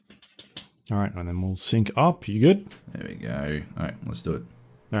All right, and then we'll sync up. You good? There we go. All right, let's do it.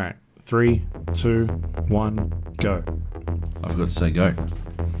 All right. 3, 2, 1, go. I forgot to say go.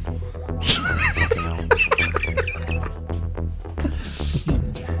 Fucking hell.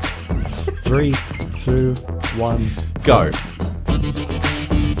 3, 2, 1, Go.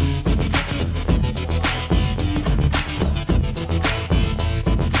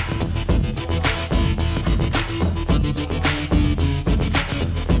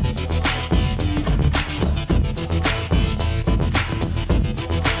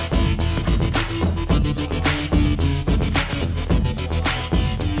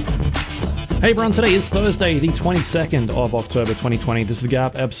 Hey everyone, today is Thursday, the 22nd of October 2020. This is The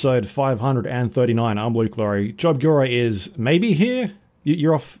Gap, episode 539. I'm Luke Laurie. Job Gura is maybe here.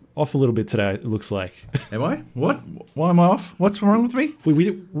 You're off a little bit today, it looks like. Am I? What? Why am I off? What's wrong with me?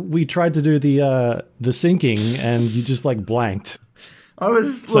 We tried to do the syncing and you just like blanked. I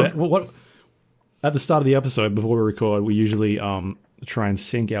was... So what? At the start of the episode, before we record, we usually try and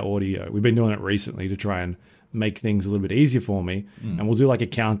sync our audio. We've been doing it recently to try and make things a little bit easier for me. And we'll do like a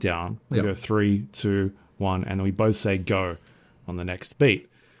countdown. We'll go 3, 2, 1, and then we both say go on the next beat.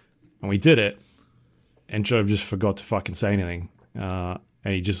 And we did it, and Job just forgot to fucking say anything. And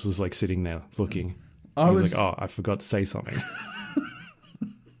he just was like sitting there looking. He was like, oh, I forgot to say something. Is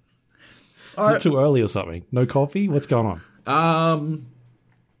it too early or something? No coffee? What's going on?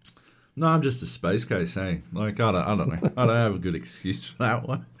 No, I'm just a space case, hey. Like, I don't know. I don't have a good excuse for that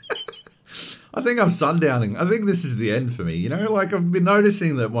one. I think I'm sundowning. I think this is the end for me. You know, like I've been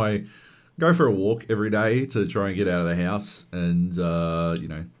noticing that go for a walk every day to try and get out of the house and,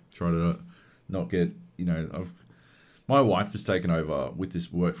 try to not get, my wife has taken over with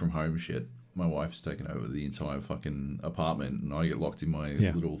this work from home shit. My wife has taken over the entire fucking apartment and I get locked in my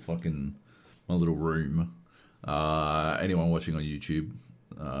little room. Anyone watching on YouTube,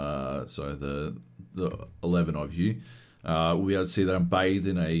 so the 11 of you, we'll be able to see that I'm bathed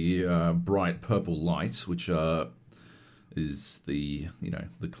in a bright purple light, which is the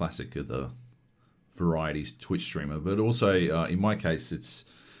classic of the variety Twitch streamer. But also, in my case, it's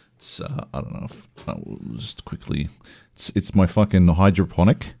I don't know if I will just quickly. It's my fucking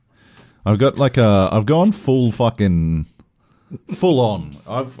hydroponic. I've gone full on.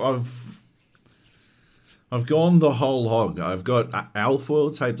 I've gone the whole hog. I've got alfoil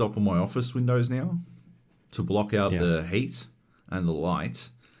taped up on my office windows now to block out the heat and the light.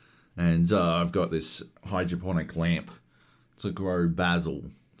 And I've got this hydroponic lamp to grow basil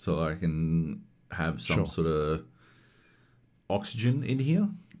so I can have some sort of oxygen in here.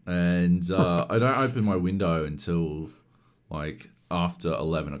 And I don't open my window until like after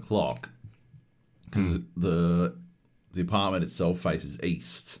 11 o'clock because the apartment itself faces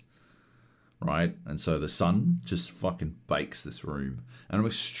east. Right? And so the sun just fucking bakes this room. And I'm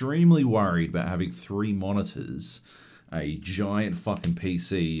extremely worried about having 3 monitors, a giant fucking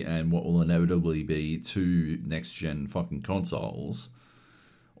PC, and what will inevitably be 2 next-gen fucking consoles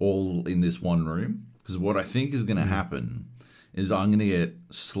all in this one room. Because what I think is going to happen is I'm going to get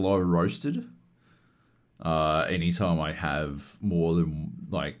slow roasted anytime I have more than,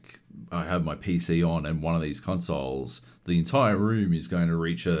 I have my PC on and one of these consoles. The entire room is going to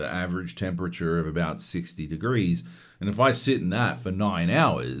reach an average temperature of about 60 degrees. And if I sit in that for 9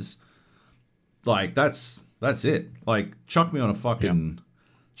 hours, that's it. Chuck me on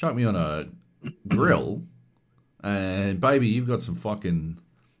a grill and baby, you've got some fucking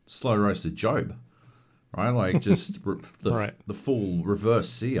slow roasted Job. Right? Just the full reverse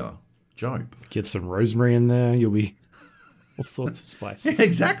sear Job. Get some rosemary in there, you'll be all sorts of spices. Yeah,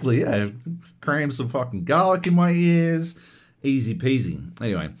 exactly, yeah. Cram some fucking garlic in my ears. Easy peasy.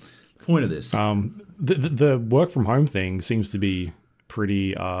 Anyway, point of this. The work from home thing seems to be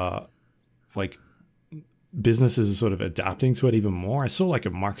pretty, businesses are sort of adapting to it even more. I saw a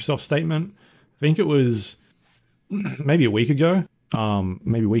Microsoft statement, I think it was maybe a week ago,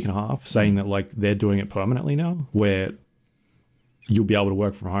 maybe a week and a half, saying that they're doing it permanently now, where you'll be able to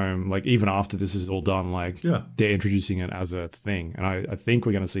work from home, even after this is all done, they're introducing it as a thing. And I think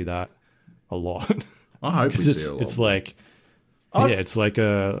we're going to see that a lot. I hope we see a lot. It's it's I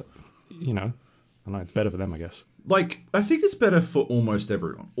don't know, it's better for them, I guess. I think it's better for almost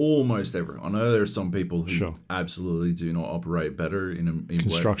everyone. Almost everyone. I know there are some people who absolutely do not operate better in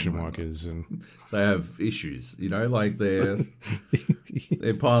construction workers, and they have issues, they're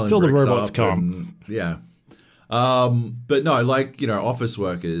piling until the bricks robots up come. But no, office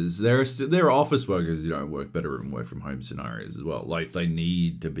workers, there are office workers who don't work better in work from home scenarios as well. They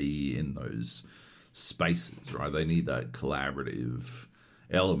need to be in those spaces, right? They need that collaborative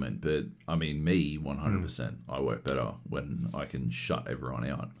element. But I mean, me, 100%, I work better when I can shut everyone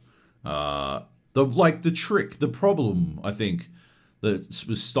out The problem, I think, that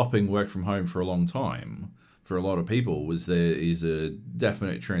was stopping work from home for a long time for a lot of people was there is a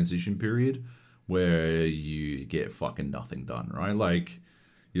definite transition period where you get fucking nothing done, right? Like,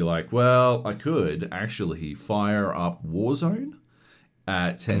 you're like, well, I could actually fire up Warzone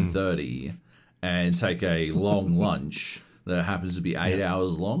at 10:30 and take a long lunch that happens to be 8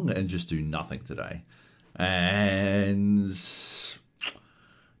 hours long and just do nothing today. And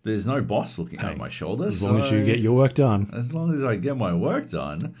there's no boss looking over my shoulder. As long as you get your work done. As long as I get my work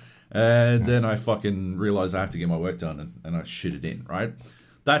done. And then I fucking realize I have to get my work done and I shit it in, right?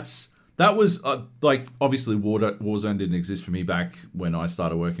 That was, obviously Warzone didn't exist for me back when I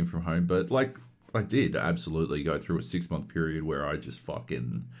started working from home. But, like, I did absolutely go through a 6-month period where I just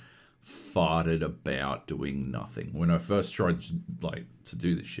fucking farted about doing nothing. When I first tried, to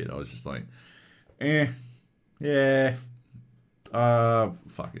do this shit, I was just like,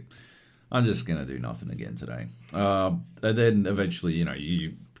 fuck it. I'm just going to do nothing again today. And then eventually,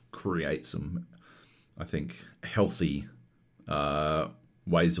 you create some, I think, healthy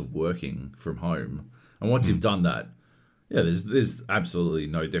ways of working from home. And once you've done that, there's absolutely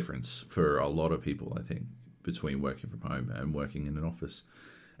no difference for a lot of people, I think, between working from home and working in an office.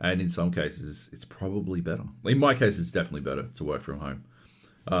 And in some cases, it's probably better. In my case, it's definitely better to work from home.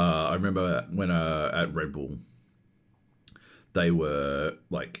 I remember when at Red Bull, they were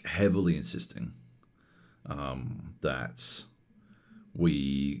heavily insisting that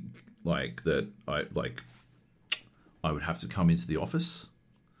I would have to come into the office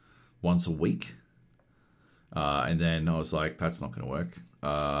once a week, and then I was like, that's not going to work.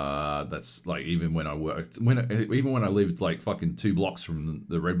 That's even when I worked, even when I lived fucking 2 blocks from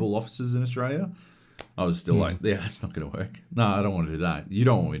the Red Bull offices in Australia, I was still that's not going to work. No, I don't want to do that. You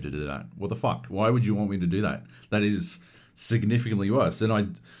don't want me to do that. What the fuck? Why would you want me to do that? That is significantly worse.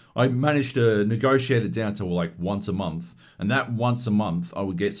 And I managed to negotiate it down to once a month. And that once a month, I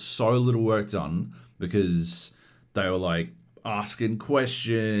would get so little work done because they were asking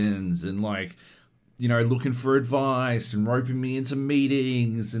questions and looking for advice and roping me into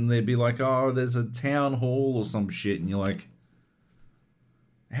meetings. And they'd be like, oh, there's a town hall or some shit. And you're like,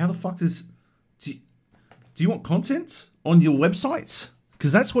 how the fuck do you want content on your website?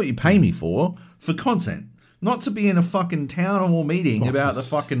 Because that's what you pay me for content. Not to be in a fucking town hall meeting about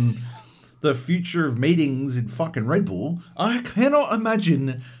the future of meetings in fucking Red Bull. I cannot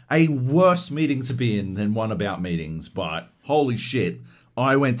imagine a worse meeting to be in than one about meetings, but holy shit,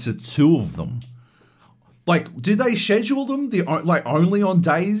 I went to 2 of them. Did they schedule them only on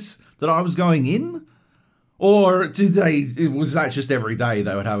days that I was going in? Or was that just every day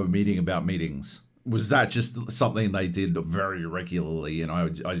they would have a meeting about meetings? Was that just something they did very regularly and I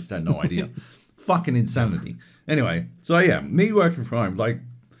just had no idea? Fucking insanity. Anyway, so me working from home,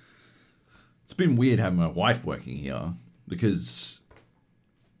 it's been weird having my wife working here because,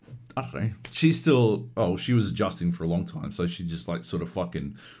 I don't know, she was adjusting for a long time, so she just sort of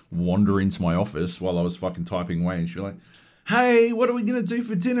fucking wander into my office while I was fucking typing away and she'd be like, hey, what are we going to do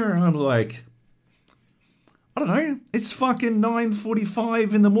for dinner? And I'm like, I don't know, it's fucking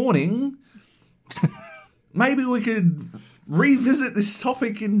 9:45 in the morning. Maybe we could revisit this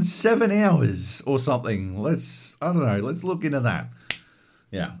topic in 7 hours or something. Let's look into that.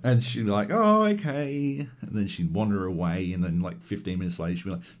 Yeah. And she'd be like, oh, okay. And then she'd wander away. And then 15 minutes later, she'd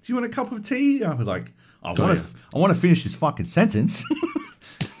be like, do you want a cup of tea? I'd be like, I want to finish this fucking sentence.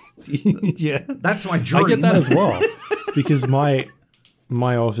 Yeah. That's my dream. I get that as well. Because my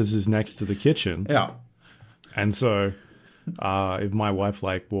office is next to the kitchen. Yeah. And so if my wife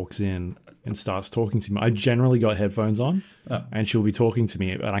walks in and starts talking to me, I generally got headphones on and she'll be talking to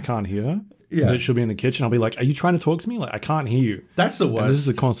me and I can't hear her. Yeah. But she'll be in the kitchen. I'll be like, are you trying to talk to me? I can't hear you. That's the worst. And this is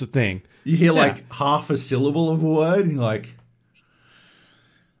a constant thing. You hear half a syllable of a word and you're like,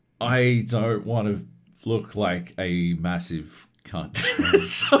 I don't want to look like a massive cunt.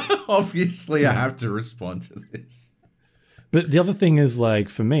 So obviously I have to respond to this. But the other thing is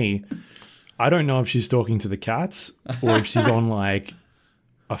for me, I don't know if she's talking to the cats or if she's on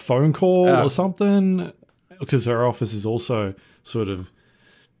a phone call or something, because her office is also sort of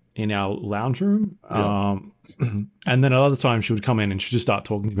in our lounge room. Yeah. And then at other times she would come in and she'd just start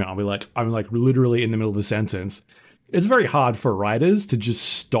talking to me. I'll be like, I'm literally in the middle of a sentence. It's very hard for writers to just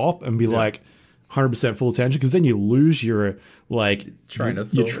stop and be 100% full attention, because then you lose your train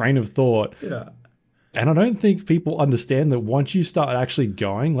of thought. Yeah. And I don't think people understand that once you start actually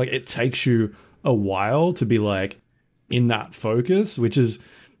going, it takes you a while to be in that focus, which is,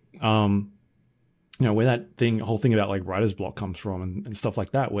 where that whole thing about writer's block comes from and stuff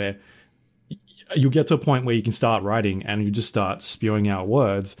like that, where you'll get to a point where you can start writing and you just start spewing out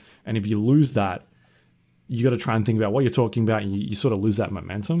words. And if you lose that, you got to try and think about what you're talking about, and you sort of lose that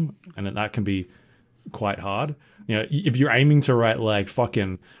momentum, and that can be quite hard. You know, if you're aiming to write like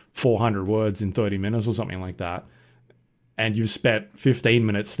fucking 400 words in 30 minutes or something like that, and you've spent 15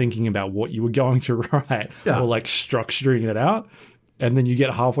 minutes thinking about what you were going to write or like structuring it out, and then you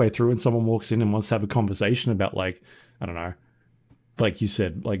get halfway through and someone walks in and wants to have a conversation about like, I don't know, like you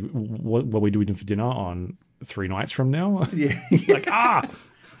said, like what are we doing for dinner on 3 nights from now? Yeah. Like,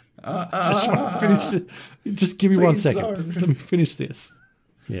 just want to finish it. Just give me 1 second. No. Let me finish this.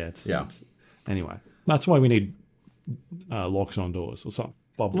 Yeah. It's anyway, that's why we need locks on doors or something.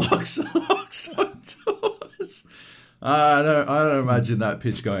 Locks on doors. I don't imagine that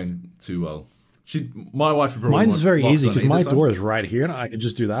pitch going too well. My wife would probably. Mine's very easy because my side. door is right here, and I can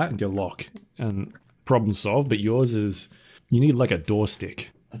just do that and go lock and problem solved. But yours is, you need like a door stick.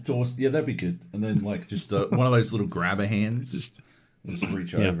 A door, yeah, that'd be good. And then like just one of those little grabber hands. Just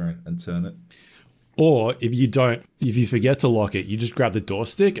reach over and turn it. Or if you forget to lock it, you just grab the door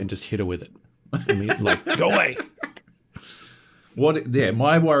stick and just hit her with it. I mean, like, go away.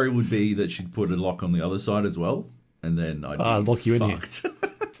 My worry would be that she'd put a lock on the other side as well, and then I'd lock you fucked. in here.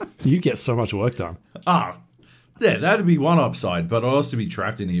 You'd get so much work done. Yeah, that'd be one upside, but I'd also be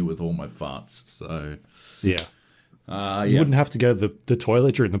trapped in here with all my farts. So yeah. You wouldn't have to go to the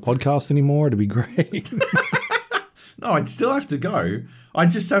toilet during the podcast anymore. It'd be great. No, I'd still have to go. I'd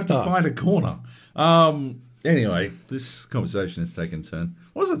just have to find a corner. Anyway, this conversation has taken a turn.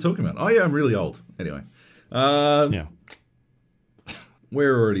 What was I talking about? Oh, yeah, I'm really old. Anyway. Yeah.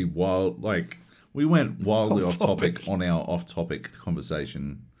 We're already wild. Like, we went wildly off topic on our off-topic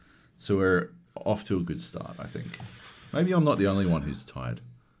conversation. So we're off to a good start, I think. Maybe I'm not the only one who's tired.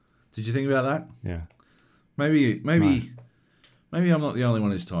 Did you think about that? Yeah. Maybe I'm not the only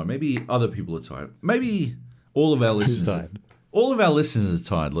one who's tired. Maybe other people are tired. Maybe all of our listeners all of our listeners are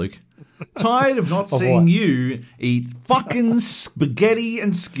tired, Luke. Tired of not seeing you eat fucking spaghetti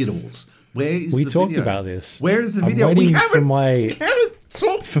and Skittles. Where is the video? We talked about this. Where is the video? We haven't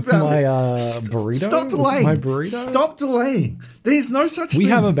talked about it. Burrito. Stop delaying. My burrito? Stop delaying. There's no such thing. We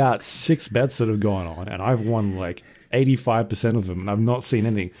have about 6 bets that have gone on, and I've won like 85% of them, and I've not seen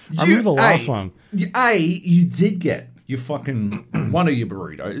anything. I remember the last one. You did get your fucking one of your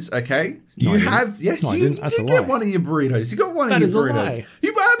burritos, okay? No, you did get one of your burritos. You got one of your burritos.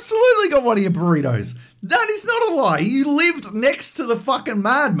 You absolutely got one of your burritos. That is not a lie. You lived next to the fucking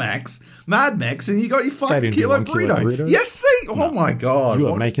Mad Max, and you got your fucking kilo burrito. Yes, oh my God. You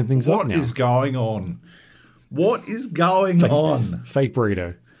are making things up now. What is going on? What is going on? Fake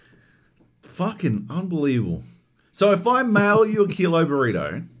burrito. Fucking unbelievable. So if I mail you a kilo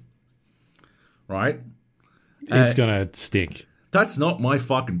burrito, right? It's going to stink. That's not my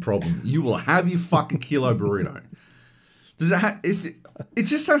fucking problem. You will have your fucking kilo burrito. Does it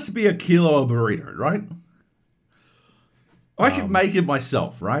just has to be a kilo of burrito, right? I could make it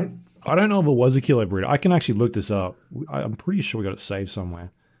myself, right? I don't know if it was a kilo burrito. I can actually look this up. I'm pretty sure we got it saved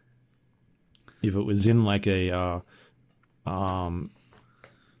somewhere. If it was in like a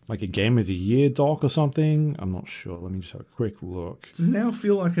Game of the Year doc or something, I'm not sure. Let me just have a quick look. Does now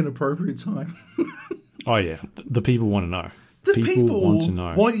feel like an appropriate time? Oh yeah, the people want to know. The people want to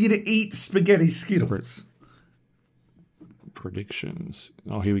know. Want you to eat spaghetti Skittles. Predictions.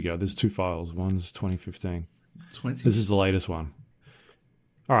 Oh, here we go. There's 2 files. One's 2015. 20. This is the latest one.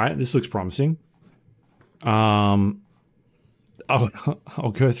 All right, this looks promising. I'll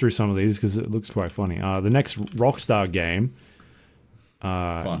go through some of these because it looks quite funny. The next Rockstar game,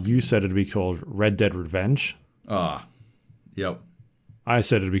 you said it'd be called Red Dead Revenge. Yep. I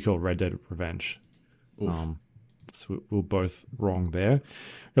said it'd be called Red Dead Revenge. So we're both wrong there.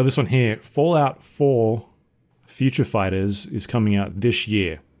 Got this one here. Fallout 4 Future Fighters is coming out this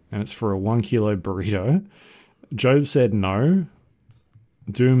year, and it's for a 1 kilo burrito. Job said no.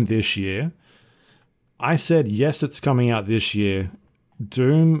 Doom this year. I said yes, it's coming out this year.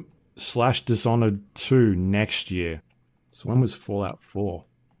 Doom / Dishonored 2 next year. So when was Fallout 4?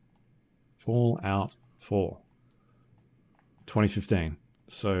 Fallout 4. 2015.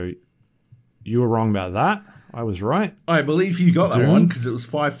 So you were wrong about that. I was right. I believe you got that one because it was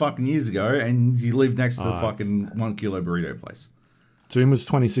 5 fucking years ago and you lived next to the fucking 1 kilo burrito place. Doom was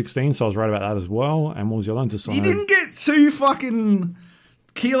 2016, so I was right about that as well. And what was your other one? Dishonored? You didn't get 2 fucking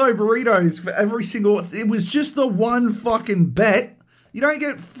kilo burritos for every single... It was just the one fucking bet. You don't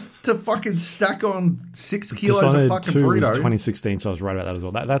get to fucking stack on 6 kilos Dishonored of fucking 2 burrito. was 2016, so I was right about that as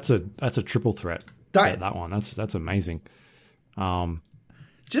well. That's a triple threat. That one. That's amazing.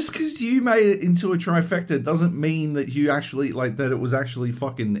 Just because you made it into a trifecta doesn't mean that you actually, like, that it was actually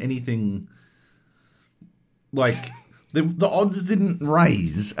fucking anything like the odds didn't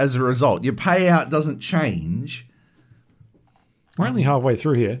raise as a result. Your payout doesn't change. We're only halfway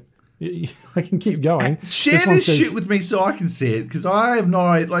through here. I can keep going. Share this shit with me so I can see it, because I have no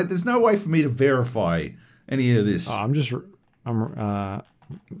idea. Like, there's no way for me to verify any of this.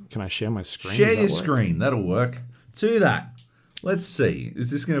 Can I share my screen? Share your screen. That'll work. Do that. Let's see. Is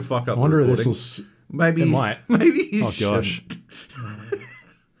this going to fuck up? I wonder the if recording? this will. Maybe. It might. Maybe. You oh gosh.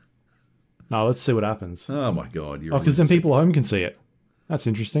 No, let's see what happens. Oh my god. Because then people at home can see it. That's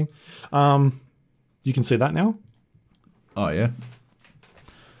interesting. You can see that now. Oh yeah.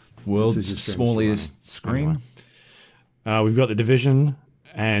 World's smallest screen. Anyway. We've got The Division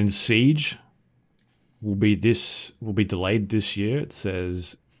and Siege. Will be delayed this year. It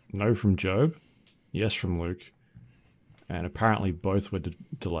says no from Job, yes from Luke, and apparently both were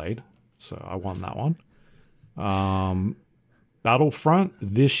delayed. So I won that one. Battlefront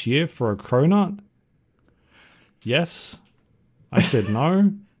this year for a cronut. Yes, I said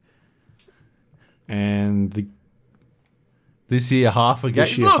no. And this year half a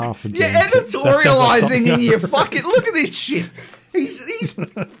game. Look, half a game. You're editorializing and you fucking look at this shit. He's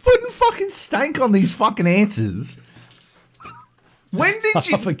putting fucking stank on these fucking answers. When did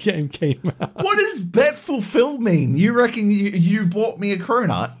you? Half a game came out. What does bet fulfilled mean? You reckon you bought me a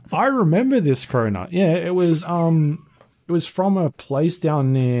cronut? I remember this cronut. Yeah, it was from a place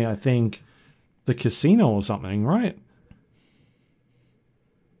down near, I think, the casino or something, right?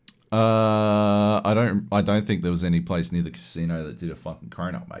 I don't think there was any place near the casino that did a fucking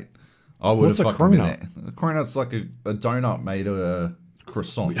cronut, mate. I would have fucking been there. A cronut's like a donut made of a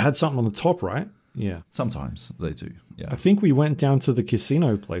croissant. It had something on the top, right? Yeah. Sometimes they do. Yeah. I think we went down to the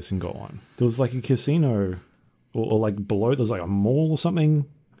casino place and got one. There was like a casino, or like below. There's like a mall or something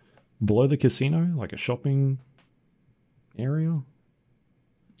below the casino, like a shopping area.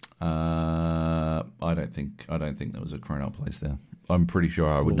 I don't think there was a cronut place there. I'm pretty sure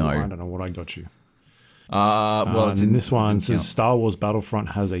I would know. I don't know what I got you. Well, and this one says Star Wars Battlefront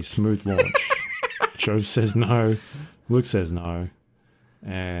has a smooth launch. Joe says no. Luke says no.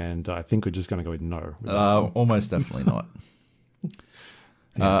 And I think we're just going to go with no. Almost definitely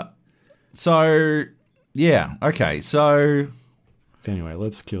not. So, yeah. Okay, so... Anyway,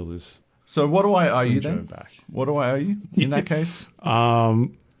 let's kill this. So what do I owe you then? Back. What do I owe you in that case?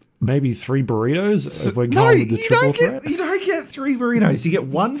 Maybe 3 burritos if we're going with the triple threat. You don't get 3 burritos. You get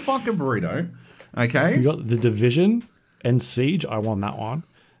 1 fucking burrito. Okay? You got The Division and Siege. I won that one.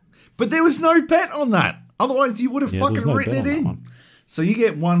 But there was no bet on that. Otherwise, you would have fucking written it in. So you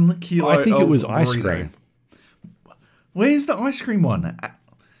get 1 kilo I think it was burrito. ice cream. Where's the ice cream one?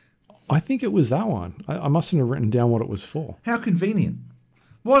 I think it was that one. I mustn't have written down what it was for. How convenient.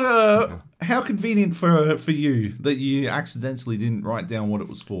 How convenient for you that you accidentally didn't write down what it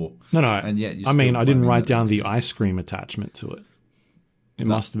was for. No. And yet I didn't write down the ice cream attachment to it. It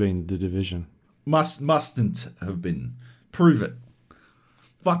must have been The Division. Mustn't have been. Prove it.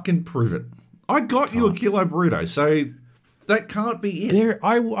 Fucking prove it. I got you a kilo burrito, so that can't be it.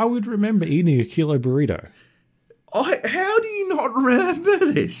 I would remember eating a kilo burrito. How do you not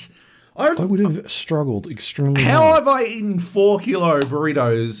remember this? I would have struggled extremely How hard. have I eaten 4 kilo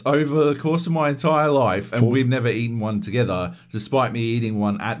burritos over the course of my entire life and we've never eaten one together, despite me eating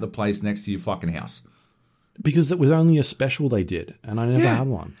one at the place next to your fucking house? Because it was only a special they did, and I never had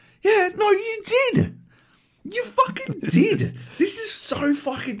one. Yeah, no, you did. You fucking did. This is so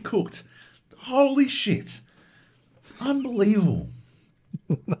fucking cooked. Holy shit. Unbelievable.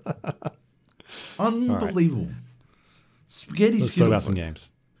 Unbelievable. Right. Spaghetti Let's Skittles. talk about some games.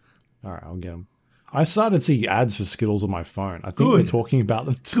 All right, I'll get them. I started seeing ads for Skittles on my phone. I think we're talking about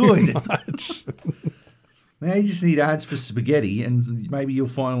them too much. Now you just need ads for spaghetti, and maybe you'll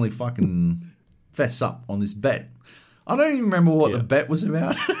finally fucking fess up on this bet. I don't even remember what the bet was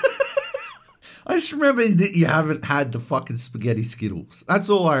about. I just remember that you haven't had the fucking spaghetti Skittles. That's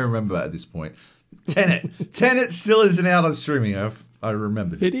all I remember at this point. Tenet still isn't out on streaming. I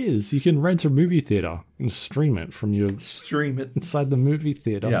remembered. It is. You can rent a movie theater and stream it from your... Stream it. Inside the movie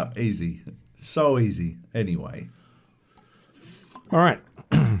theater. Yeah, easy. So easy. Anyway. All right.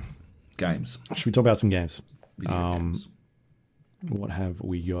 Games. Should we talk about some games? Games. What have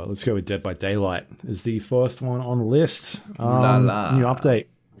we got? Let's go with Dead by Daylight. Is the first one on the list. New update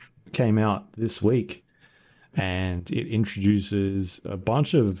came out this week, and it introduces a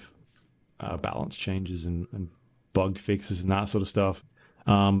bunch of balance changes and bug fixes and that sort of stuff.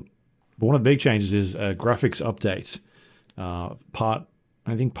 But one of the big changes is a graphics update. Part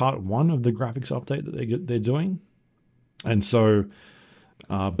 1 of the graphics update that they're doing. And so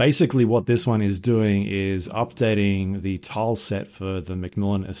basically what this one is doing is updating the tile set for the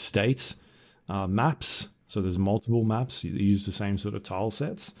Macmillan Estates maps. So there's multiple maps that use the same sort of tile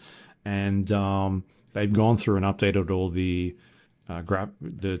sets, and they've gone through and updated all the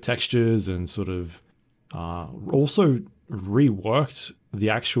the textures and sort of also reworked the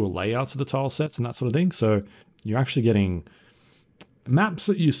actual layouts of the tile sets and that sort of thing. So you're actually getting maps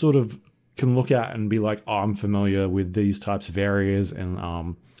that you sort of can look at and be like, oh, I'm familiar with these types of areas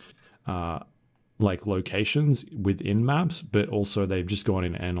and like locations within maps, but also they've just gone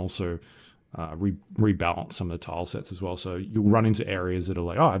in and also rebalance some of the tile sets as well. So you'll run into areas that are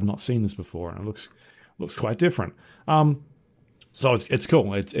like, oh, I've not seen this before, and it looks quite different. So it's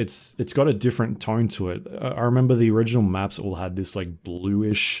cool. It's got a different tone to it. I remember the original maps all had this like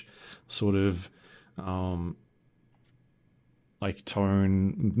bluish sort of like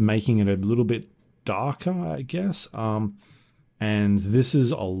tone, making it a little bit darker, I guess. And this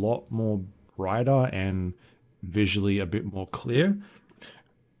is a lot more brighter and visually a bit more clear.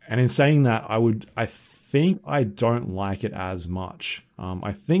 And in saying that, I think I don't like it as much.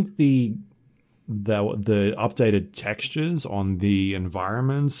 I think the updated textures on the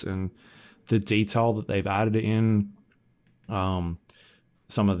environments and the detail that they've added in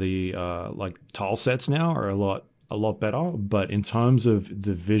some of the like tile sets now are a lot better. But in terms of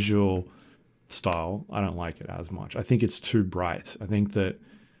the visual style, I don't like it as much. I think it's too bright. I think that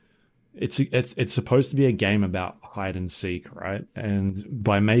it's supposed to be a game about hide and seek, right? And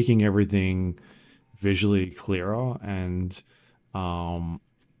by making everything visually clearer and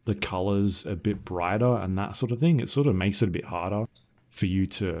the colors a bit brighter and that sort of thing, it sort of makes it a bit harder for you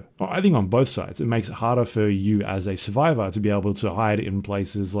to, well, I think on both sides, it makes it harder for you as a survivor to be able to hide in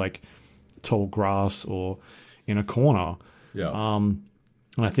places like tall grass or in a corner. Yeah. And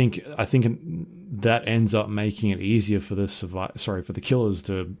I think that ends up making it easier for the killers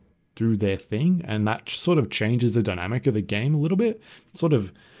to do their thing, and that sort of changes the dynamic of the game a little bit. It sort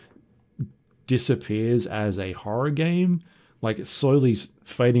of disappears as a horror game, like it's slowly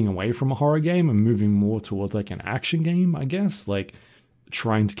fading away from a horror game and moving more towards like an action game, I guess, like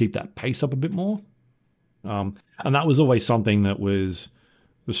trying to keep that pace up a bit more. And that was always something that was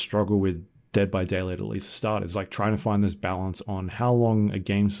the struggle with Dead by Daylight, at least to start, is like trying to find this balance on how long a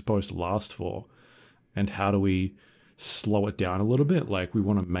game's supposed to last for and how do we slow it down a little bit. Like we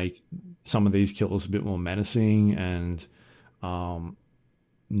want to make some of these killers a bit more menacing and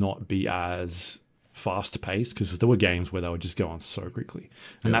not be as fast paced, because there were games where they would just go on so quickly,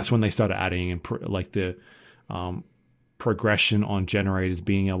 and that's when they started adding in like the progression on generators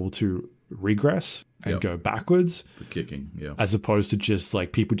being able to regress and go backwards, the kicking, as opposed to just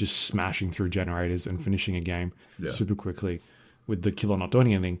like people just smashing through generators and finishing a game super quickly with the killer not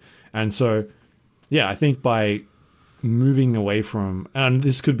doing anything. And so I think by moving away from, and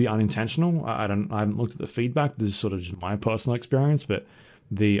this could be unintentional, I haven't looked at the feedback, this is sort of just my personal experience, but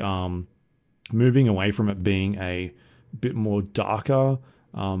the moving away from it being a bit more darker,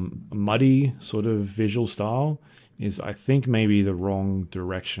 muddy sort of visual style is, I think, maybe the wrong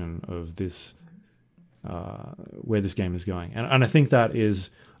direction of this, where this game is going. And I think that is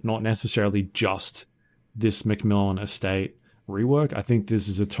not necessarily just this Macmillan Estate rework. I think this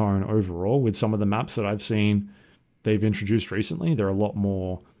is a tone overall with some of the maps that I've seen they've introduced recently. They're a lot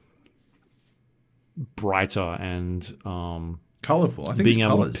more brighter and colorful. I think it's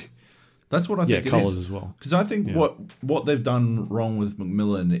colors. That's what I think. Yeah, colors as well. Because I think what they've done wrong with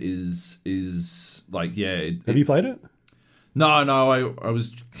Macmillan is like, have you played it? No, I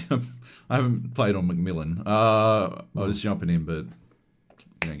was I haven't played on Macmillan. I was jumping in, but I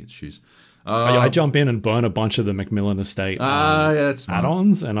didn't get to choose. I jump in and burn a bunch of the Macmillan Estate that's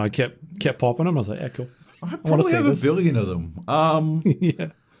add-ons, and I kept popping them. I was like, yeah, cool. I probably have a billion of them.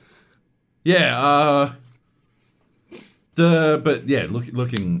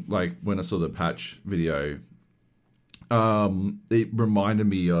 Looking like when I saw the patch video, it reminded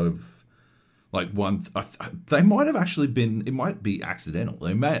me of like one. They might have actually been. It might be accidental.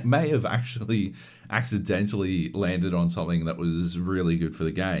 They may have actually accidentally landed on something that was really good for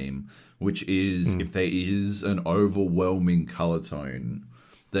the game, which is if there is an overwhelming color tone,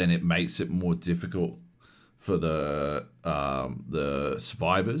 then it makes it more difficult for the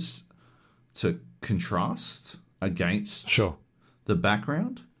survivors to contrast against the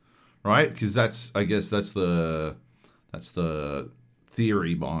background, right? Because that's the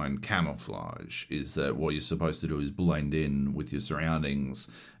theory behind camouflage, is that what you're supposed to do is blend in with your surroundings,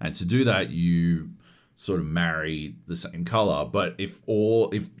 and to do that you sort of marry the same color. But if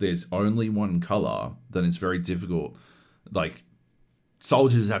there's only one color, then it's very difficult. Like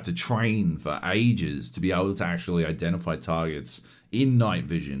soldiers have to train for ages to be able to actually identify targets in night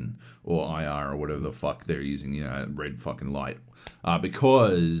vision or IR or whatever the fuck they're using, red fucking light,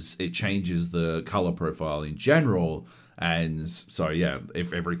 because it changes the color profile in general. And so, yeah,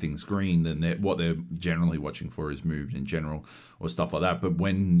 if everything's green, then what they're generally watching for is moved in general or stuff like that. But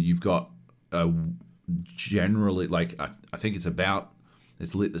when you've got generally, like, I think it's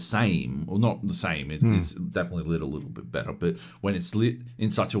lit the same, or not the same, it's definitely lit a little bit better. But when it's lit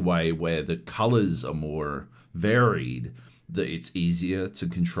in such a way where the colors are more varied, that it's easier to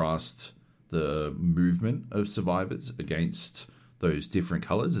contrast the movement of survivors against those different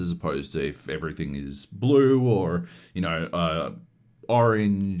colors, as opposed to if everything is blue or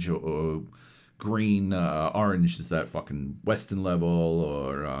orange or green. Orange is that fucking Western level,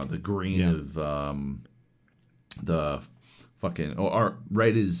 or the green of the fucking or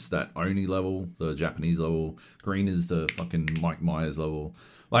red is that Oni level, the Japanese level. Green is the fucking Mike Myers level.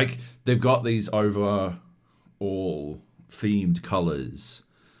 Like, they've got these overall themed colors.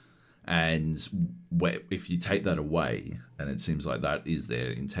 And if you take that away, and it seems like that is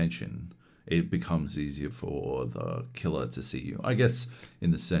their intention, it becomes easier for the killer to see you. I guess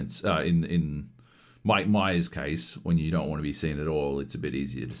in the sense, in Mike Myers' case, when you don't want to be seen at all, it's a bit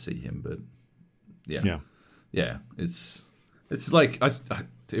easier to see him. But yeah, it's like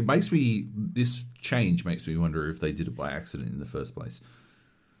it makes me, this change makes me wonder if they did it by accident in the first place,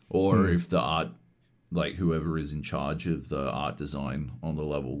 or if the art, like whoever is in charge of the art design on the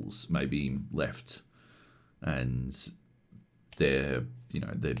levels maybe left, and their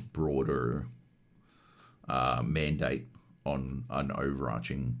broader mandate on an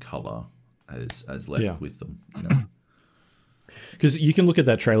overarching color has left with them. Because you can look at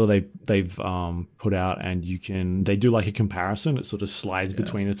that trailer they've put out, and they do like a comparison. It sort of slides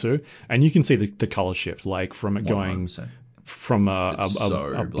between the two, and you can see the color shift, like from it going 100%. from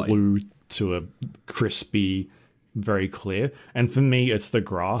a blue to a crispy, very clear. And for me, it's the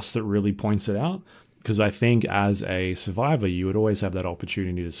grass that really points it out, because I think as a survivor, you would always have that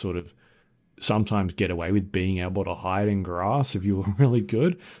opportunity to sort of sometimes get away with being able to hide in grass if you were really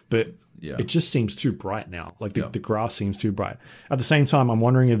good, but it just seems too bright now. Like the grass seems too bright. At the same time, I'm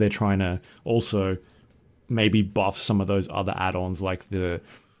wondering if they're trying to also maybe buff some of those other add-ons, like the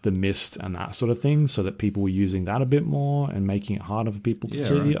mist and that sort of thing, so that people were using that a bit more and making it harder for people to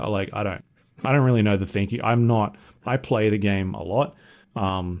see. Right. Like, I don't really know the thinking. I play the game a lot,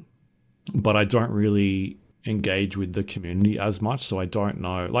 but I don't really engage with the community as much, so I don't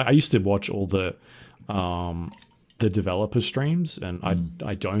know. Like, I used to watch all the developer streams, and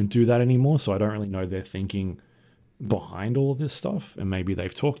I don't do that anymore, so I don't really know their thinking behind all of this stuff, and maybe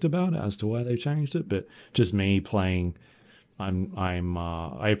they've talked about it as to why they changed it. But just me playing,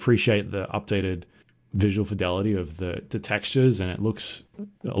 I appreciate the updated visual fidelity of the textures, and it looks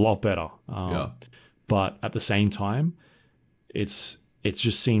a lot better. But at the same time, it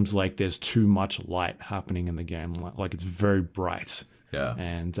just seems like there's too much light happening in the game. Like it's very bright. Yeah.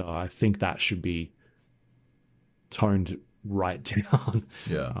 And I think that should be toned right down.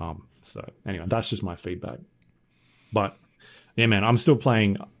 Yeah. So anyway, that's just my feedback. But yeah, man, I'm still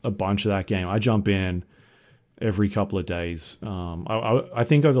playing a bunch of that game. I jump in every couple of days. I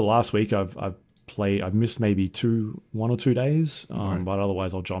think over the last week I've missed maybe 1 or 2 days. But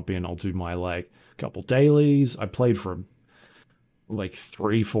otherwise I'll jump in. I'll do my like couple dailies. I played for like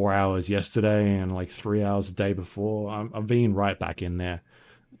 3-4 hours yesterday and like 3 hours the day before. I'm being right back in there,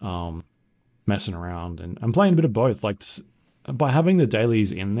 messing around, and I'm playing a bit of both. Like, by having the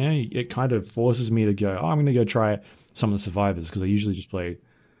dailies in there, it kind of forces me to go, I'm going to go try some of the survivors, because I usually just play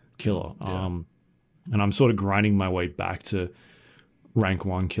killer. And I'm sort of grinding my way back to rank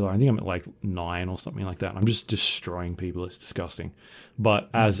 1 killer. I think I'm at like 9 or something like that. I'm just destroying people. It's disgusting. But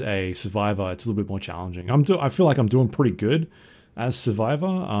as a survivor, it's a little bit more challenging. I feel like I'm doing pretty good as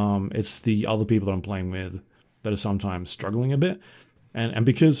survivor. It's the other people that I'm playing with that are sometimes struggling a bit. And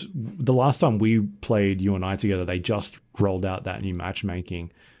because the last time we played, you and I together, they just rolled out that new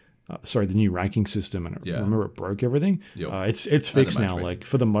matchmaking, the new ranking system, and remember it broke everything. It's fixed now. Like,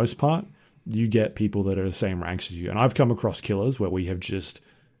 for the most part, you get people that are the same ranks as you. And I've come across killers where we have just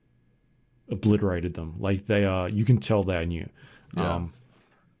obliterated them. Like, they are, you can tell they're new. And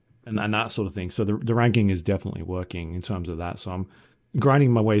that sort of thing. So the ranking is definitely working in terms of that. So I'm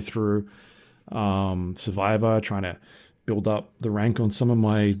grinding my way through Survivor, trying to build up the rank on some of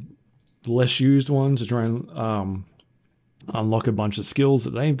my less used ones to try and unlock a bunch of skills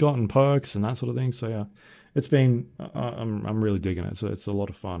that they've got and perks and that sort of thing. So yeah, it's been I'm really digging it. So it's a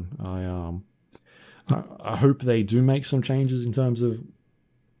lot of fun. I hope they do make some changes in terms of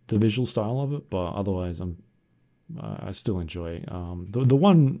the visual style of it, but otherwise I'm I still enjoy. The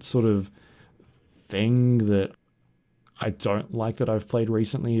one sort of thing that I don't like that I've played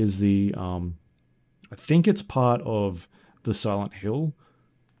recently is the I think it's part of the Silent Hill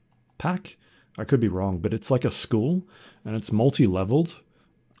pack. I could be wrong, but it's like a school and it's multi-leveled,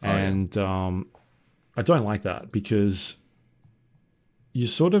 and I don't like that because you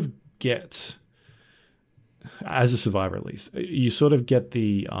sort of get, as a survivor at least, you sort of get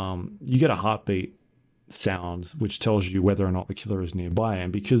the you get a heartbeat sound which tells you whether or not the killer is nearby,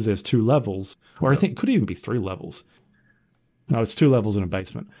 and because there's 2 levels, or I think it could even be 3 levels. No, it's 2 levels in a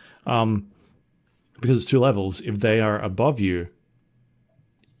basement. Because it's 2 levels, if they are above you,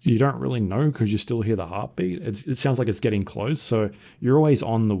 you don't really know because you still hear the heartbeat. It sounds like it's getting close, so you're always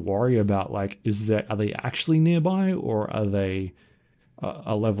on the worry about like, are they actually nearby, or are they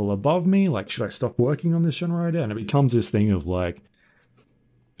a level above me? Like, should I stop working on this generator? And it becomes this thing of like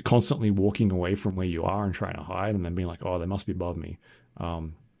constantly walking away from where you are and trying to hide, and then being like, oh, they must be above me.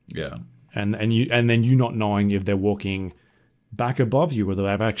 Yeah, and then you not knowing if they're walking back above you, whether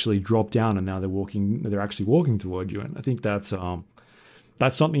they've actually dropped down and now they're actually walking toward you. And I think that's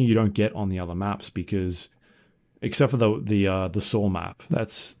something you don't get on the other maps, because except for the Saw map,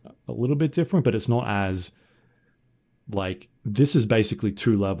 that's a little bit different, but it's not as like, this is basically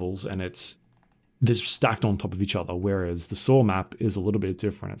 2 levels and they're stacked on top of each other, whereas the Saw map is a little bit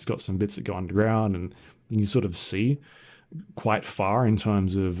different. It's got some bits that go underground, and you sort of see quite far in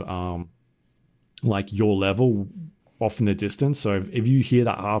terms of like your level off in the distance. So if you hear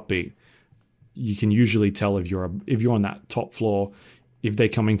that heartbeat, you can usually tell if you're on that top floor, if they're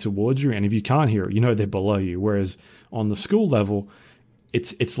coming towards you, and if you can't hear it, you know they're below you. Whereas on the school level,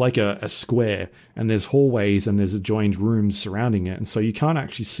 it's like a square, and there's hallways and there's adjoined rooms surrounding it, and so you can't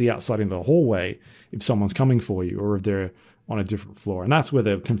actually see outside in the hallway if someone's coming for you or if they're on a different floor, and that's where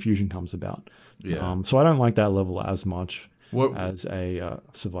the confusion comes about. Yeah. So I don't like that level as much as a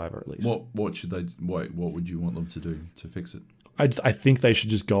survivor, at least. What should they? What would you want them to do to fix it? I think they should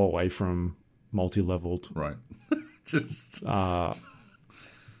just go away from multi-leveled, right? Just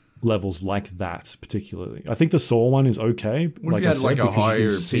levels like that, particularly. I think the Saw one is okay. What if you had like a higher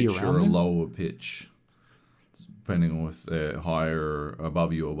pitch or a lower pitch, depending on if they're higher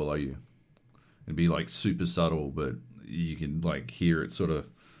above you or below you? It'd be like super subtle, but you can like hear it sort of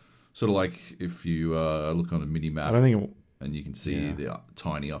like if you look on a mini map. I don't think and you can see the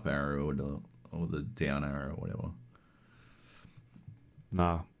tiny up arrow or the down arrow or whatever.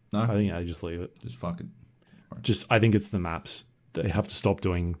 No, I think I just leave it. Just fuck it. Right. I think it's the maps. They have to stop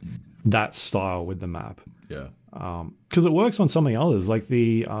doing that style with the map. Yeah. Because it works on something others, like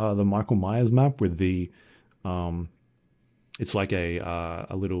the Michael Myers map with the it's like a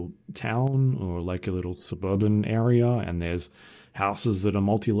little town or like a little suburban area, and there's houses that are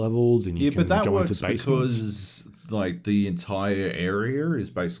multi-leveled, and you can go into basements. Because like the entire area is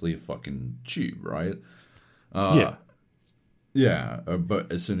basically a fucking tube, right? Yeah, but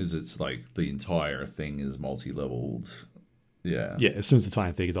as soon as it's like the entire thing is multi-leveled, yeah, as soon as the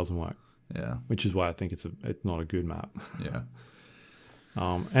entire thing, it doesn't work. Yeah, which is why I think it's not a good map. Yeah,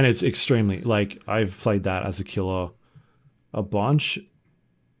 and it's extremely, like, I've played that as a killer a bunch,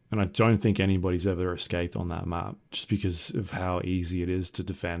 and I don't think anybody's ever escaped on that map just because of how easy it is to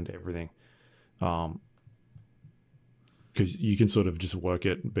defend everything. Because you can sort of just work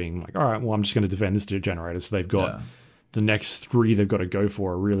it being like, all right, well, I'm just going to defend this generator. So they've got the next 3 they've got to go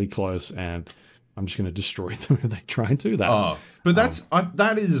for are really close, and I'm just going to destroy them if they try and do that. Oh, but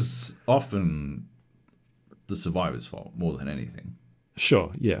that is often the survivor's fault more than anything.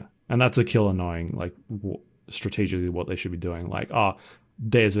 Sure, yeah. And that's a killer knowing, like, strategically what they should be doing. Like,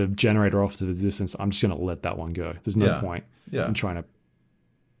 there's a generator off to the distance. I'm just going to let that one go. There's no point in trying to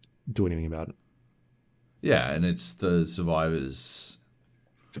do anything about it. Yeah, and it's the survivor's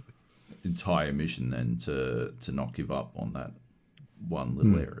entire mission then to not give up on that one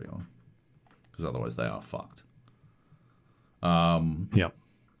little area, because otherwise they are fucked. Yeah,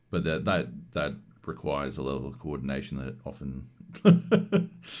 but that requires a level of coordination that often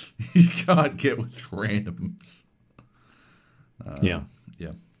you can't get with randoms. Yeah.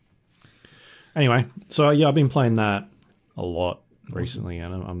 Anyway, so I've been playing that a lot recently,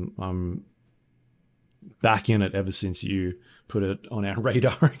 and I'm back in it ever since you put it on our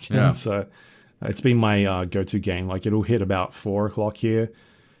radar again. Yeah. So it's been my go-to game. Like, it'll hit about 4:00 here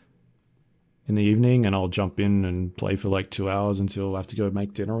in the evening, and I'll jump in and play for like 2 hours until I have to go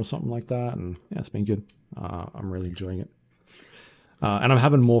make dinner or something like that. And yeah, it's been good. I'm really enjoying it. And I'm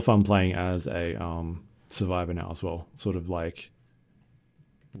having more fun playing as a survivor now as well. Sort of like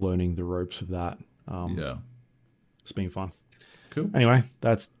learning the ropes of that. It's been fun. Cool. Anyway,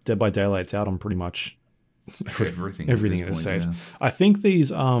 that's Dead by Daylight's out on pretty much everything at this stage. Yeah. I think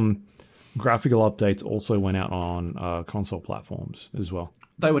these graphical updates also went out on console platforms as well.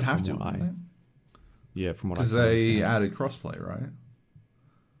 They would have to. Yeah, from what I because they added crossplay, right?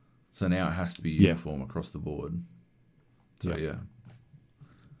 So now it has to be uniform across the board. So yeah.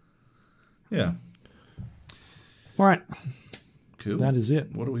 All right. Cool. That is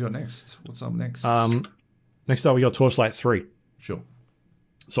it. What do we got next? What's up next? Next up, we got Torchlight 3. Sure.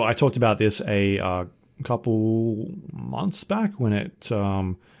 So I talked about this a couple months back when it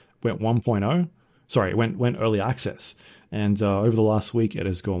went 1.0. Sorry, it went early access. And over the last week, it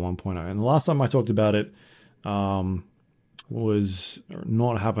has gone 1.0. And the last time I talked about it was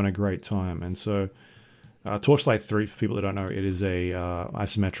not having a great time. And so Torchlight 3, for people that don't know, it is a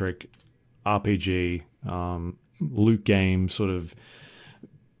isometric RPG loot game sort of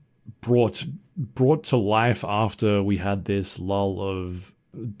brought to life after we had this lull of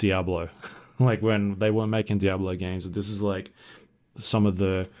Diablo. Like when they weren't making Diablo games. This is like some of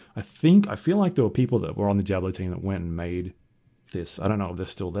the... I feel like there were people that were on the Diablo team that went and made this. I don't know if they're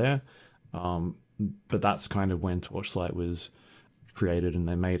still there. But that's kind of when Torchlight was created, and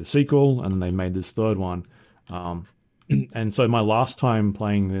they made a sequel, and then they made this third one. And so my last time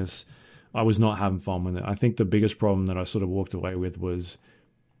playing this, I was not having fun with it. I think the biggest problem that I sort of walked away with was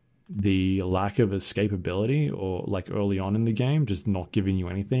the lack of escapability, or like early on in the game, just not giving you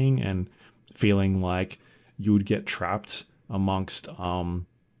anything and feeling like you would get trapped amongst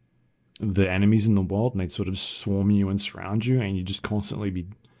the enemies in the world, and they'd sort of swarm you and surround you, and you'd just constantly be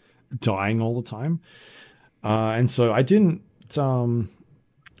dying all the time. And so I didn't...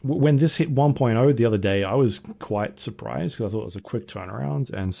 when this hit 1.0 the other day, I was quite surprised because I thought it was a quick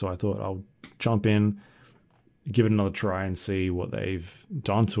turnaround. And so I thought I'll jump in, give it another try, and see what they've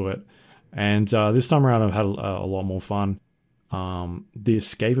done to it. And this time around, I've had a lot more fun. The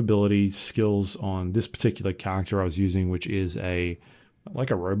escapability skills on this particular character I was using, which is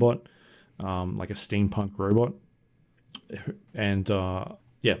like a robot, like a steampunk robot. And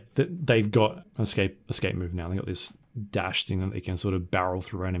they've got an escape move now. They got this dash thing that they can sort of barrel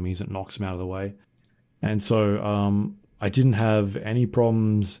through enemies that knocks them out of the way. And so I didn't have any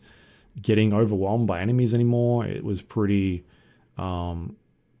problems getting overwhelmed by enemies anymore. It was pretty... the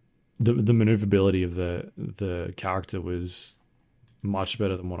maneuverability of the character was much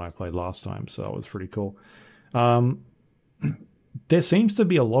better than what I played last time, so that was pretty cool. There seems to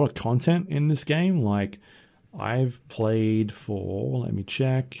be a lot of content in this game. Like, I've played for... Let me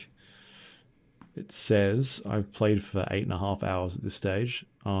check. It says I've played for 8.5 hours at this stage.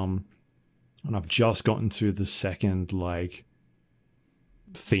 And I've just gotten to the second, like,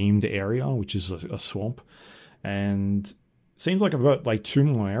 themed area, which is a swamp. And it seems like I've got, like, 2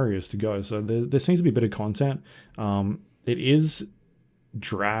 more areas to go. So there seems to be a bit of content. It is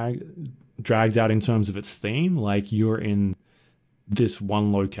dragged out in terms of its theme. Like, you're in this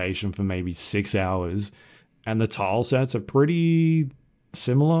one location for maybe 6 hours, and the tile sets are pretty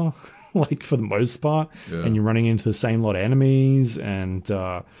similar, like, for the most part. Yeah. And you're running into the same lot of enemies, and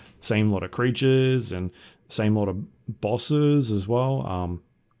same lot of creatures, and same lot of bosses as well.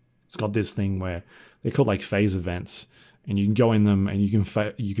 It's got this thing where they're called, like, phase events, and you can go in them and you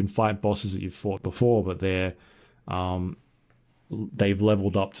can fight bosses that you've fought before, but they've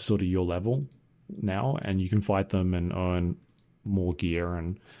leveled up to sort of your level now, and you can fight them and earn more gear,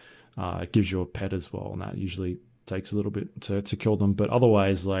 and it gives you a pet as well, and that usually takes a little bit to kill them. But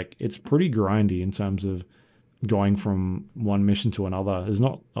otherwise, like, it's pretty grindy in terms of going from one mission to another. There's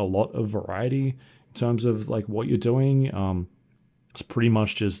not a lot of variety in terms of, like, what you're doing. It's pretty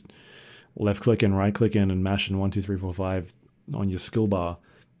much just left clicking, right clicking, and mashing 1, 2, 3, 4, 5 on your skill bar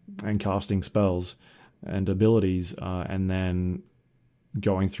and casting spells and abilities, and then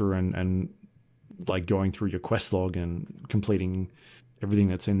going through and like going through your quest log and completing everything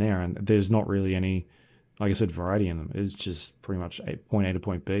that's in there. And there's not really any, like I said, variety in them. It's just pretty much point A to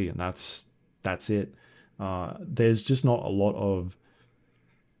point B, and that's it. There's just not a lot of,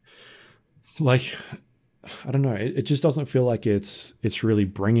 like, I don't know. It just doesn't feel like it's really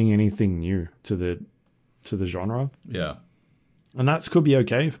bringing anything new to the genre. Yeah, and that could be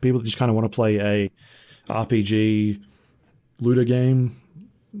okay for people that just kind of want to play a RPG looter game.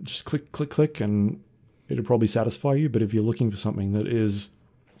 Just click, and it'll probably satisfy you. But if you're looking for something that is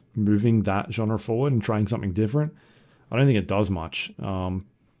moving that genre forward and trying something different, I don't think it does much.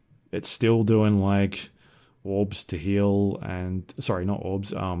 It's still doing, like, orbs to heal, and sorry, not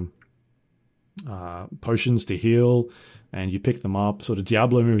orbs, potions to heal, and you pick them up. Sort of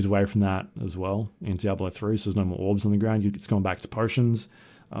Diablo moves away from that as well in Diablo 3, so there's no more orbs on the ground. It's going back to potions.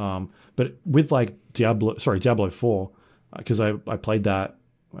 But with, like, Diablo 4, because I played that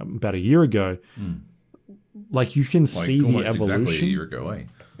about a year ago, like you can Like see the almost evolution. exactly a year ago, eh?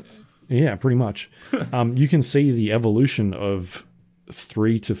 Yeah, pretty much. You can see the evolution of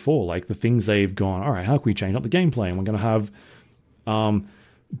 3 to 4, like the things they've gone, all right, how can we change up the gameplay? And we're going to have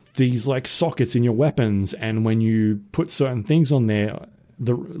these like sockets in your weapons, and when you put certain things on there,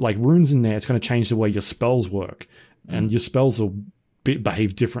 the like runes in there, it's going to change the way your spells work, and your spells will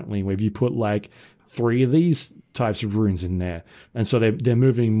behave differently if you put like 3 of these types of runes in there. And so they're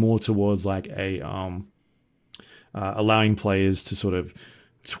moving more towards like a allowing players to sort of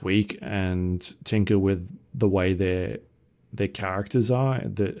tweak and tinker with the way their characters are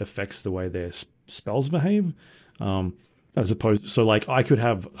that affects the way their spells behave, as opposed, so like I could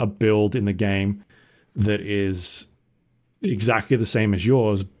have a build in the game that is exactly the same as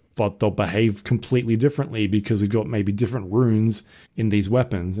yours, but they'll behave completely differently because we've got maybe different runes in these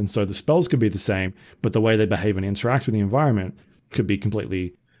weapons, and so the spells could be the same, but the way they behave and interact with the environment could be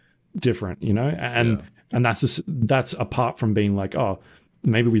completely different, you know. And that's apart from being like, oh,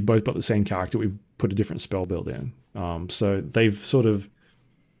 maybe we both got the same character, we put a different spell build in. So they've sort of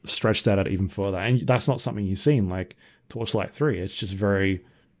stretched that out even further, and that's not something you see in like Torchlight 3. It's just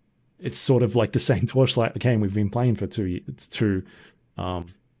it's sort of like the same Torchlight game we've been playing for two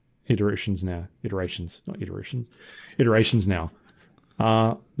iterations now. Iterations now.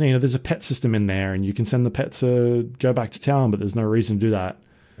 You know, there's a pet system in there, and you can send the pet to go back to town, but there's no reason to do that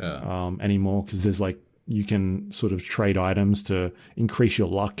anymore, because there's like, you can sort of trade items to increase your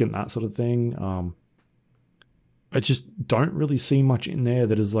luck and that sort of thing. I just don't really see much in there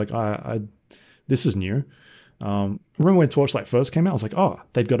that is like, this is new. Remember when Torchlight first came out? I was like, oh,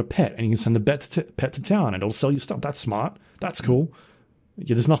 they've got a pet, and you can send the pet to town, and it'll sell you stuff. That's smart. That's cool.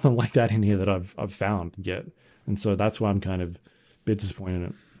 Yeah, there's nothing like that in here that I've found yet, and so that's why I'm kind of a bit disappointed in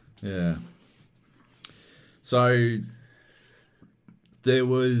it. Yeah. So there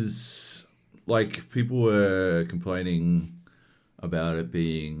was, like, people were complaining about it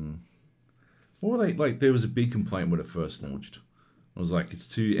being, what were they, like, there was a big complaint when it first launched. It was like, it's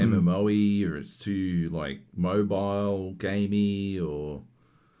too MMO-y, or it's too, like, mobile gamey, or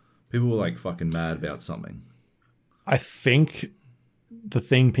people were, like, fucking mad about something. I think the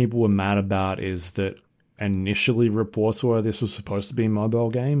thing people were mad about is that initially reports were this was supposed to be a mobile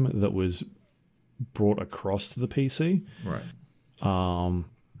game that was brought across to the PC. Right.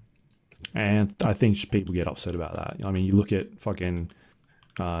 And I think people get upset about that. I mean, you look at fucking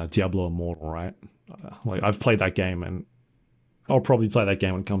Diablo Immortal, right? Like, I've played that game, and I'll probably play that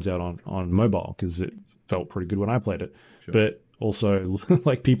game when it comes out on mobile, because it felt pretty good when I played it. Sure. But also,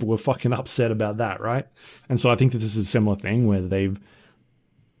 like, people were fucking upset about that, right? And so I think that this is a similar thing where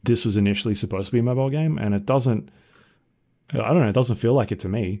this was initially supposed to be a mobile game, and it doesn't, I don't know, it doesn't feel like it to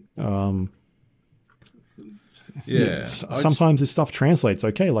me. Sometimes this stuff translates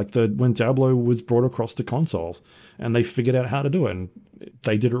okay, like when Diablo was brought across to consoles, and they figured out how to do it, and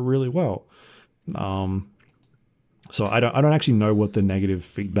they did it really well. So I don't actually know what the negative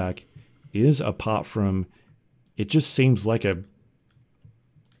feedback is, apart from it just seems like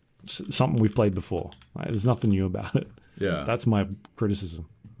something we've played before. Like, there's nothing new about it. Yeah, that's my criticism.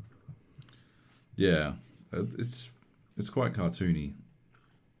 Yeah, it's quite cartoony,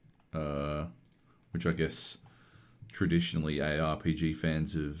 which I guess traditionally ARPG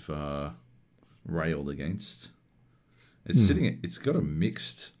fans have railed against. It's got a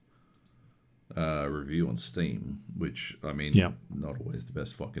mixed review on Steam, which, I mean, not always the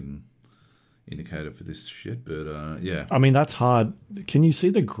best fucking indicator for this shit, but yeah. I mean, that's hard. Can you see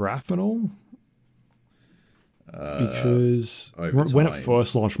the graph at all? Because when it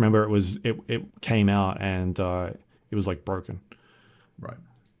first launched, remember, it came out and it was like broken. Right.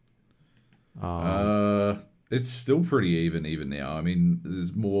 It's still pretty even now. I mean,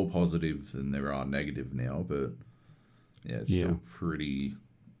 there's more positive than there are negative now, but yeah, it's still pretty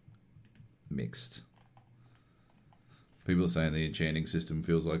mixed. People are saying the enchanting system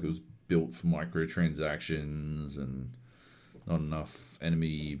feels like it was built for microtransactions and not enough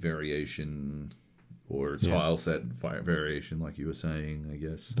enemy variation or tile set variation, like you were saying, I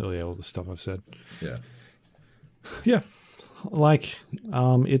guess. Oh yeah, all the stuff I've said. Yeah. Yeah. Like,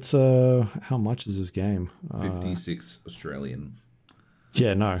 it's how much is this game? 56 Australian.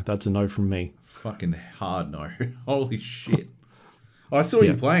 Yeah, no, that's a no from me. Fucking hard no. Holy shit. I saw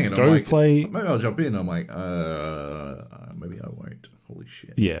you playing it. Go I'm like, play. Maybe I'll jump in. I'm like, maybe I won't. Holy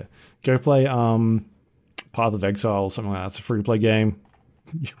shit. Yeah. Go play Path of Exile or something like that. It's a free-to-play game.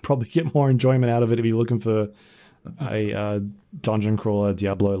 You'll probably get more enjoyment out of it if you're looking for a dungeon crawler,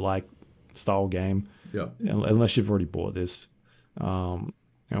 Diablo-like style game. Yeah. Unless you've already bought this.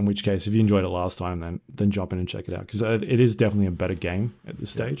 In which case, if you enjoyed it last time, then jump in and check it out. Because it is definitely a better game at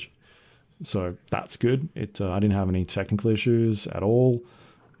this stage. So that's good. I didn't have any technical issues at all.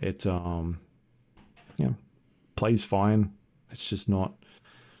 It plays fine. It's just not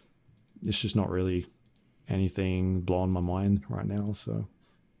really anything blowing my mind right now. So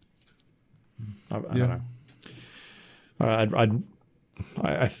I don't know.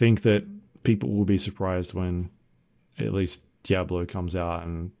 I think that people will be surprised when at least Diablo comes out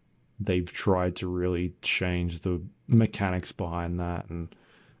and they've tried to really change the mechanics behind that and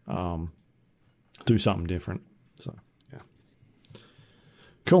do something different. So yeah,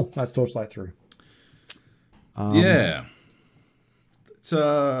 cool. That's Torchlight 3. Yeah, it's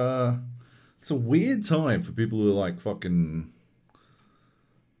a weird time for people who like fucking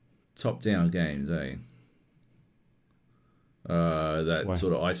top-down games, eh? That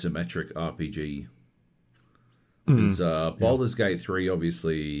sort of isometric RPG. Because Baldur's Gate 3,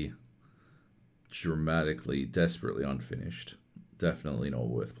 obviously, dramatically, desperately unfinished. Definitely not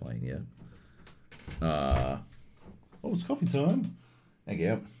worth playing yet. It's coffee time. Thank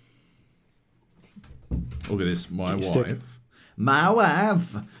you. Look at this, my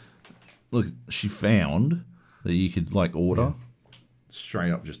wife. Look, she found that you could like order,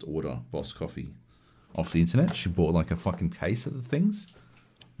 straight up just order Boss Coffee off the internet. She bought like a fucking case of the things.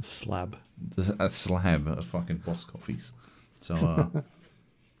 A slab of fucking Boss Coffees. So,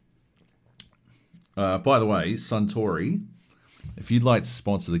 by the way, Suntory, if you'd like to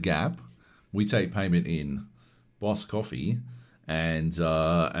sponsor the Gap, we take payment in Boss Coffee and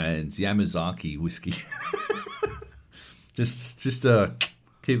Yamazaki whiskey. just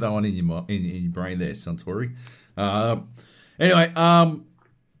keep that one in your brain there, Suntory. Anyway,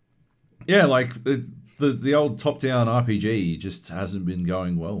 yeah, like the old top-down RPG just hasn't been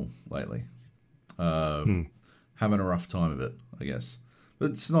going well lately. Having a rough time of it, I guess.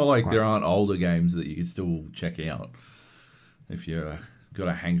 But it's not like there aren't older games that you can still check out if you got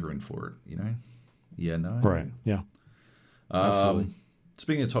a hankering for it, you know? Yeah, no? Right, yeah. Absolutely.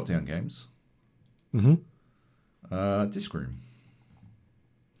 Speaking of top-down games, Disc Room.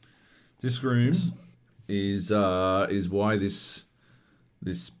 Disc Room is why this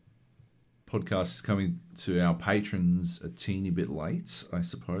podcast is coming to our patrons a teeny bit late, I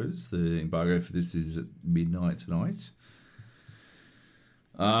suppose. The embargo for this is at midnight tonight.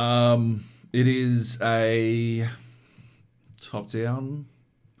 It is a top-down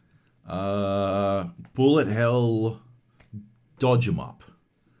bullet hell dodge 'em up.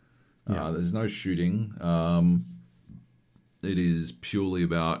 There's no shooting. It is purely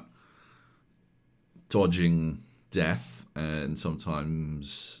about dodging death and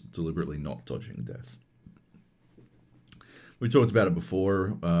sometimes deliberately not dodging death. We talked about it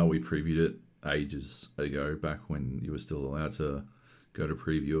before. We previewed it ages ago, back when you were still allowed to go to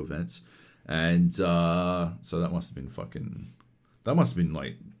preview events. And so that must have been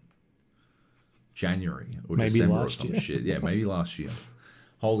like January or maybe December or some shit. Yeah, maybe last year.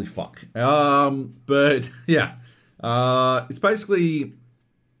 Holy fuck. But yeah, it's basically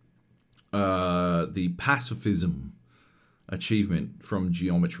the pacifism achievement from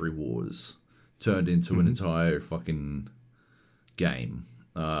Geometry Wars turned into an entire fucking game,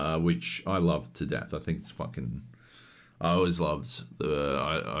 which I love to death. I think it's fucking... I always loved...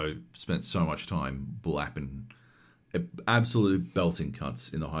 I spent so much time blapping absolute belting cuts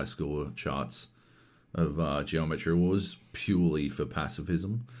in the high school charts of Geometry Wars purely for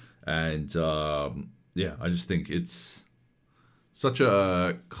pacifism. And yeah, I just think it's such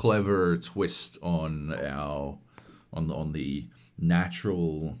a clever twist on the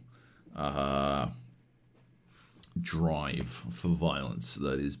natural drive for violence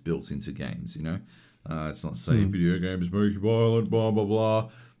that is built into games, you know? It's not saying video games make you violent, blah, blah, blah,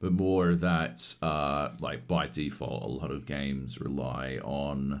 but more that, like, by default, a lot of games rely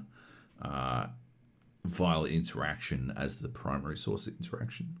on violent interaction as the primary source of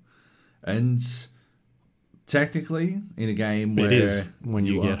interaction. And technically, in a game where... It is when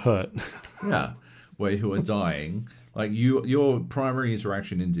you get hurt. Yeah, where you are dying. Like, your primary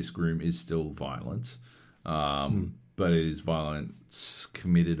interaction in Disc Room is still violent. But it is violence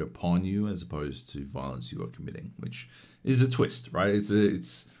committed upon you as opposed to violence you are committing, which is a twist, right?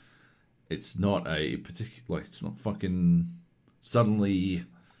 It's not a particular, like, it's not fucking suddenly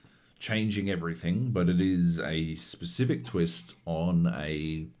changing everything, but it is a specific twist on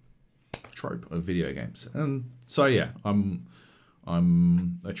a trope of video games. And so yeah, I'm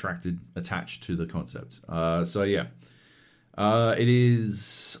attached to the concept. So yeah, it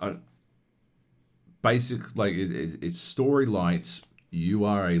is basic, like it's story light. You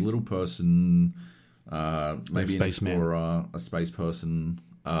are a little person, maybe an explorer, a space person,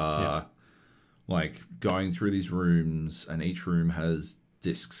 like going through these rooms, and each room has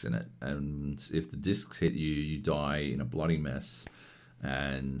discs in it, and if the discs hit you, you die in a bloody mess.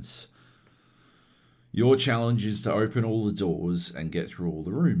 And your challenge is to open all the doors and get through all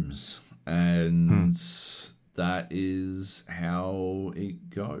the rooms, and that is how it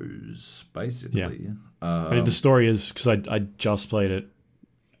goes, basically. The story is, because I just played it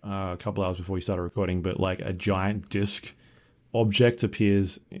a couple hours before we started recording, but like a giant disc object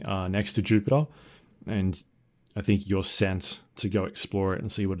appears next to Jupiter, and I think you're sent to go explore it and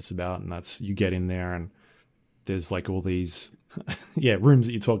see what it's about, and that's, you get in there and there's like all these rooms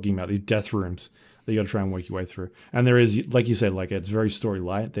that you're talking about, these death rooms that you got to try and work your way through. And there is, like you said, like it's very story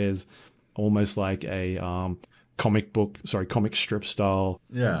light. There's almost like a comic strip style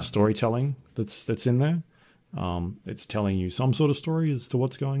storytelling that's in there. It's telling you some sort of story as to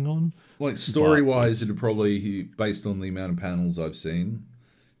what's going on. Like story wise, it'd probably, based on the amount of panels I've seen,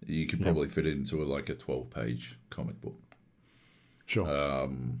 you could probably fit it into like a 12-page comic book. Sure.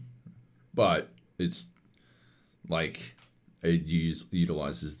 But it's like it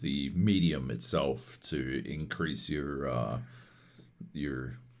utilizes the medium itself to increase your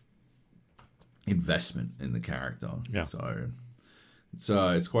investment in the character. Yeah. So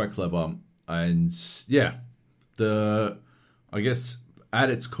it's quite clever. And I guess at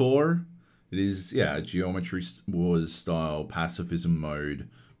its core, it is a Geometry Wars style pacifism mode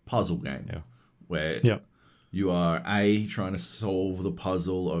puzzle game where you are A, trying to solve the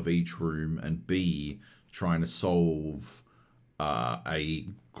puzzle of each room, and B, trying to solve a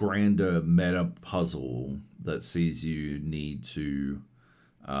grander meta puzzle that sees you need to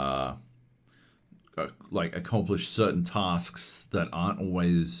accomplish certain tasks that aren't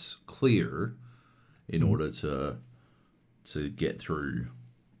always clear in order to get through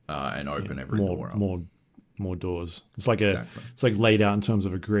and open every door up. More doors. It's like it's like laid out in terms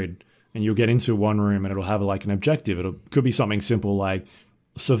of a grid, and you'll get into one room and it'll have like an objective. Could be something simple like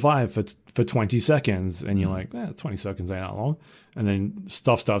survive for 20 seconds, and you're like, 20 seconds ain't that long, and then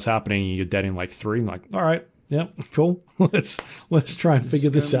stuff starts happening and you're dead in like 3, and like, all right, cool, let's try and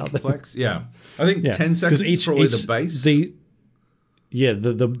figure this out. Complex. I think 10 seconds is probably the base.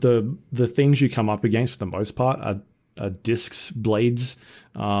 The things you come up against for the most part are discs, blades,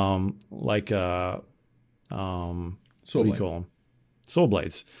 what do you call them? Saw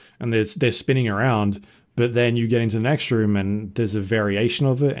blades. And they're spinning around, but then you get into the next room and there's a variation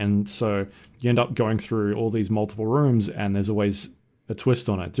of it, and so you end up going through all these multiple rooms, and there's always a twist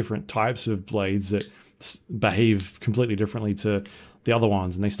on it, different types of blades that behave completely differently to the other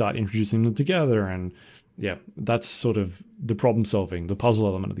ones, and they start introducing them together. And that's sort of the problem solving, the puzzle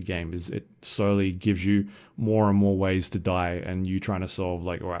element of the game, is it slowly gives you more and more ways to die, and you trying to solve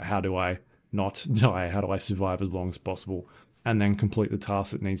like, all right, how do I not die? How do I survive as long as possible? And then complete the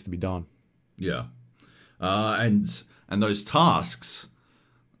task that needs to be done. Yeah. And those tasks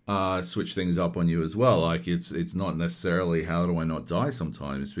switch things up on you as well. Like it's not necessarily how do I not die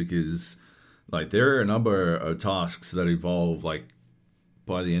sometimes, because like there are a number of tasks that evolve. Like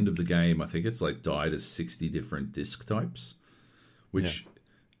by the end of the game, I think it's like die to 60 different disc types, which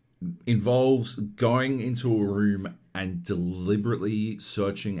involves going into a room and deliberately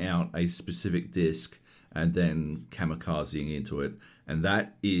searching out a specific disc and then kamikazing into it. And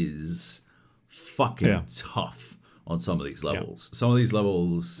that is fucking tough on some of these levels. Some of these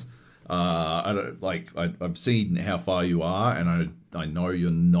levels, I've seen how far you are, and I know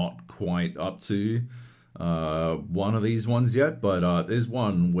you're not quite up to one of these ones yet, but there's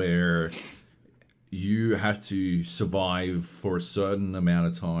one where you have to survive for a certain amount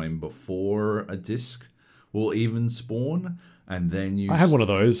of time before a disc will even spawn, and then you... I had one of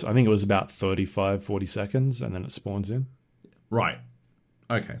those. I think it was about 35, 40 seconds, and then it spawns in. Right.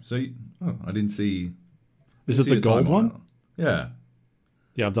 Okay, so I didn't see... Is it the gold one? Yeah.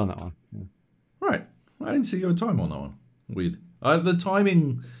 Yeah, I've done that one. Yeah. Right. I didn't see your time on that one. Weird. The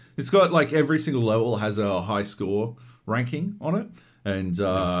timing... It's got, like, every single level has a high score ranking on it, and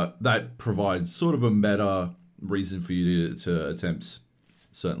that provides sort of a meta reason for you to attempt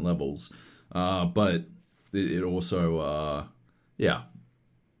certain levels. But it also,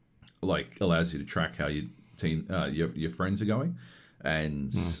 allows you to track how your team, your friends are going,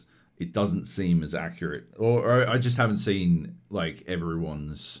 and it doesn't seem as accurate. Or I just haven't seen, like,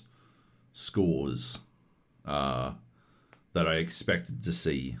 everyone's scores that I expected to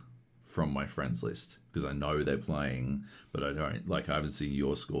see from my friends list, because I know they're playing, but I haven't seen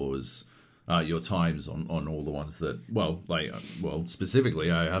your scores, your times on all the ones that,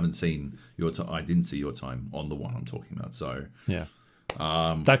 specifically, I haven't seen I didn't see your time on the one I'm talking about. So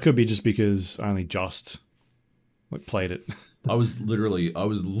that could be just because I only just Like, played it. I was literally,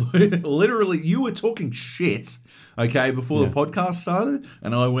 you were talking shit, okay, before the podcast started,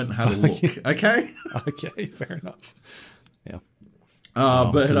 and I went and had a look, okay? Okay, fair enough. Yeah.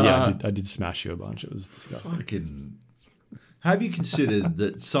 I did smash you a bunch. It was disgusting. Fucking. Have you considered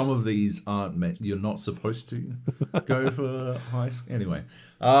that some of these aren't meant? You're not supposed to go for high. Anyway,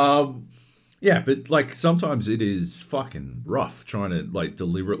 yeah, but like sometimes it is fucking rough trying to like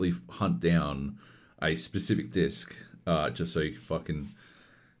deliberately hunt down a specific disc. Just so you fucking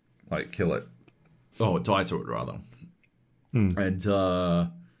like kill it, die to it rather. And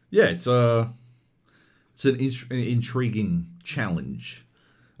yeah, it's an intriguing challenge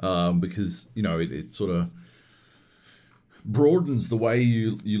because it sort of broadens the way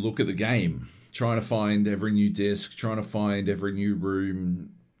you look at the game. Trying to find every new disc, trying to find every new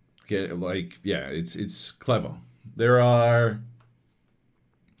room. It's clever. There are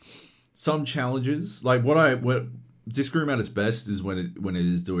some challenges like what Disc Room at its best is when it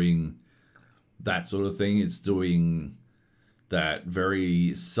is doing that sort of thing. It's doing that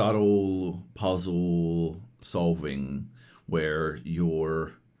very subtle puzzle solving where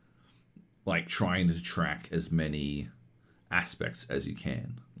you're like trying to track as many aspects as you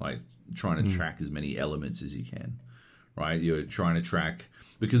can, like trying to track as many elements as you can, right? You're trying to track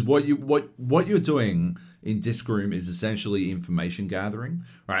because what you're doing in Disc Room is essentially information gathering,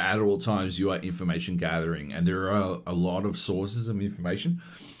 right? At all times, you are information gathering, and there are a lot of sources of information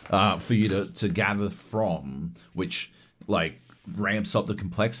for you to gather from, which like ramps up the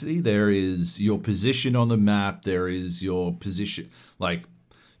complexity. There is your position on the map. There is your position, like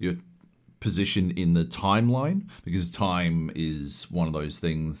your position in the timeline, because time is one of those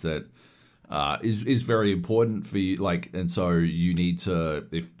things that is very important for you. Like, and so you need to,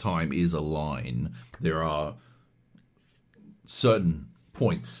 if time is a line, there are certain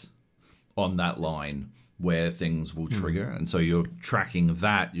points on that line where things will trigger. And so you're tracking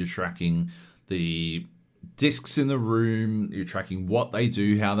that, you're tracking the discs in the room, you're tracking what they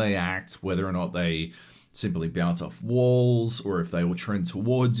do, how they act, whether or not they simply bounce off walls, or if they will trend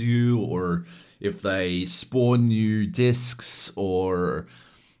towards you, or if they spawn new discs, or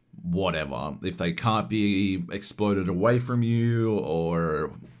whatever. If they can't be exploded away from you,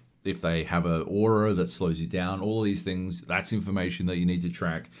 or if they have an aura that slows you down, all of these things, that's information that you need to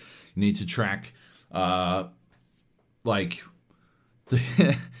track. You need to track, like,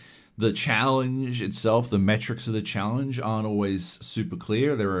 the challenge itself, the metrics of the challenge aren't always super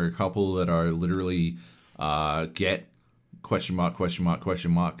clear. There are a couple that are literally get question mark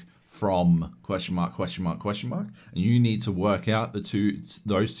from question mark, and you need to work out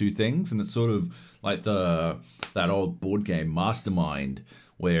those two things. And it's sort of like that old board game Mastermind,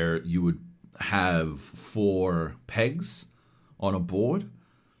 where you would have 4 pegs on a board,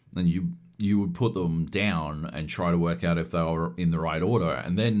 and you would put them down and try to work out if they were in the right order,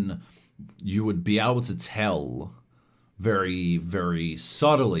 and then you would be able to tell very, very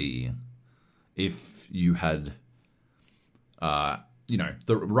subtly if you had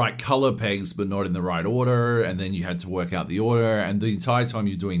the right color pegs but not in the right order, and then you had to work out the order, and the entire time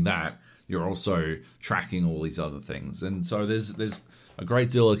you're doing that, you're also tracking all these other things. And so there's a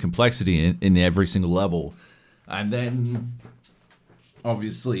great deal of complexity in every single level. And then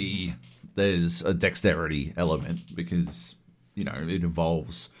obviously there's a dexterity element, because it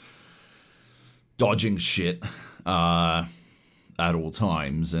involves dodging shit at all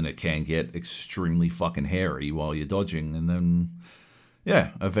times, and it can get extremely fucking hairy while you're dodging. And then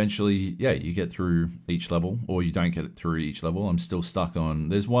eventually you get through each level, or you don't get through each level. I'm still stuck on,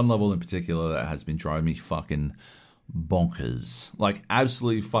 there's one level in particular that has been driving me fucking bonkers, like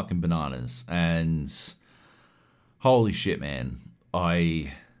absolutely fucking bananas. And holy shit, man,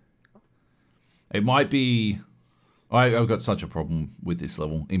 I've got such a problem with this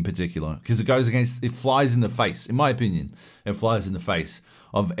level in particular, because it flies in the face, in my opinion, it flies in the face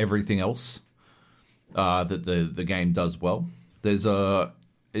of everything else that the game does well.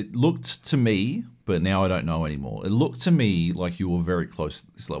 It looked to me, but now I don't know anymore, it looked to me like you were very close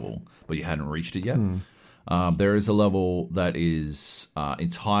to this level, but you hadn't reached it yet. There is a level that is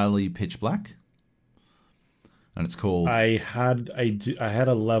entirely pitch black, and it's called... I had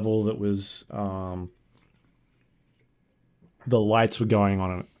a level that was... the lights were going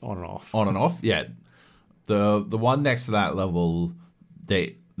on and off. On and off, yeah. The one next to that level,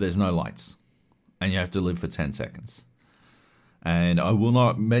 there's no lights, and you have to live for 10 seconds. And I will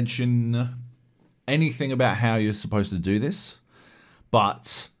not mention anything about how you're supposed to do this,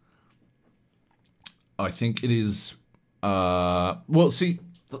 but I think it is... see,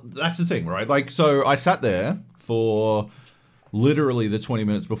 that's the thing, right? Like, so I sat there for literally the 20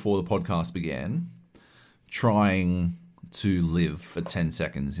 minutes before the podcast began, trying to live for 10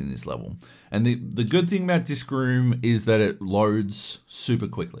 seconds in this level. And the good thing about Disc Room is that it loads super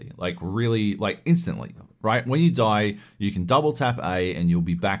quickly, like really, like instantly, right? When you die, you can double tap A and you'll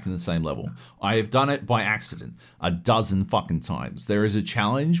be back in the same level. I have done it by accident 12 fucking times. There is a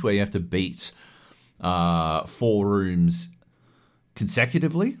challenge where you have to beat 4 rooms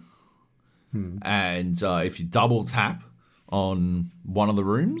consecutively. And if you double tap on one of the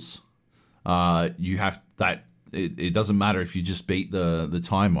rooms, you have that. It doesn't matter if you just beat the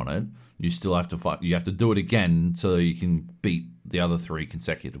time on it. You still have to fight. You have to do it again so you can beat the other 3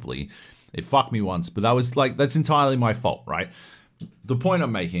 consecutively. It fucked me once, but that's entirely my fault, right? The point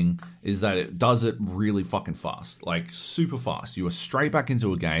I'm making is that it does it really fucking fast, like super fast. You are straight back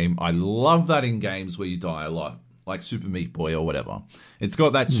into a game. I love that in games where you die a lot, like Super Meat Boy or whatever. It's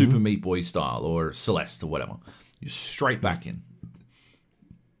got that Super Meat Boy style, or Celeste or whatever. You're straight back in.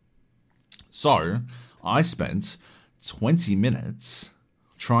 So I spent 20 minutes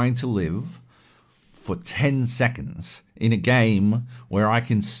trying to live for 10 seconds in a game where I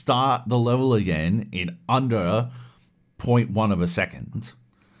can start the level again in under 0.1 of a second.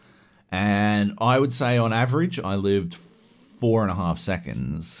 And I would say on average, I lived 4.5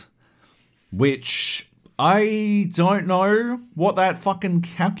 seconds, which I don't know what that fucking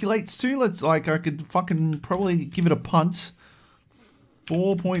calculates to. I could fucking probably give it a punt.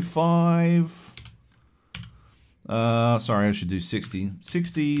 4.5. Sorry, I should do 60.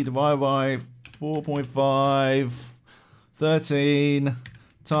 60 divided by 4.5. 13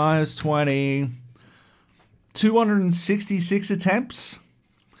 times 20. 266 attempts.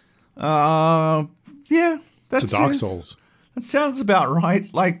 Yeah, that's it's a Dark Souls. That sounds about right.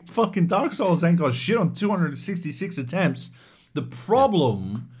 Like, fucking Dark Souls ain't got shit on 266 attempts. The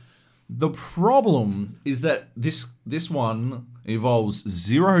problem is that this one involves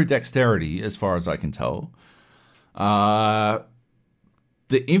 0 dexterity, as far as I can tell. The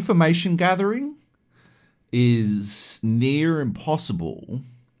information gathering is near impossible.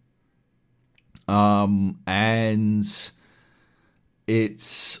 And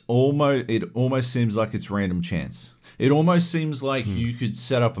it almost seems like it's random chance. It almost seems like you could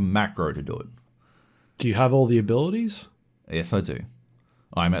set up a macro to do it. Do you have all the abilities? Yes, I do.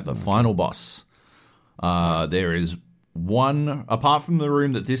 I'm at the final boss. There is one, apart from the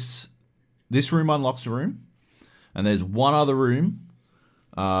room that this room unlocks a room, and there's one other room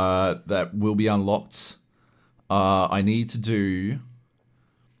that will be unlocked. I need to do...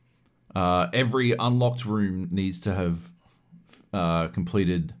 every unlocked room needs to have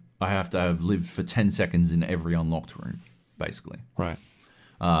completed... I have to have lived for 10 seconds in every unlocked room, basically. Right.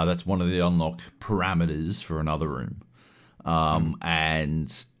 That's one of the unlock parameters for another room.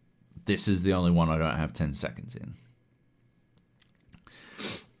 And this is the only one I don't have 10 seconds in.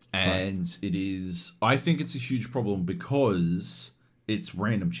 And it is... I think it's a huge problem because it's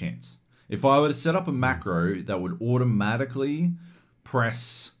random chance. If I were to set up a macro that would automatically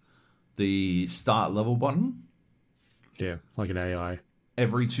press the start level button... Yeah, like an AI.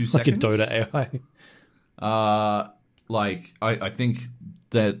 Every 2 seconds. Like a Dota AI. I think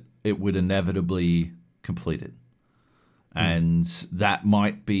that it would inevitably complete it. And that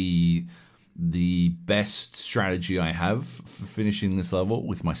might be the best strategy I have for finishing this level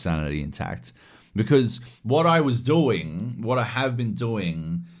with my sanity intact. Because what I have been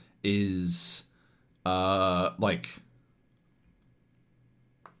doing is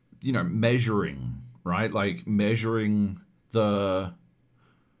measuring, right? Like measuring the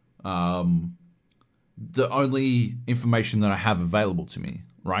only information that I have available to me,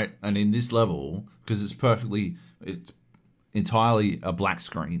 right? And in this level, because it's entirely a black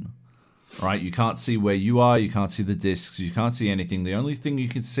screen, right? You can't see where you are, you can't see the discs, you can't see anything. The only thing you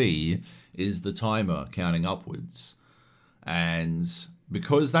can see is the timer counting upwards. And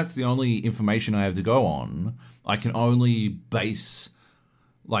because that's the only information I have to go on, I can only base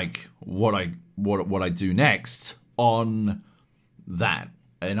like what I do next on that.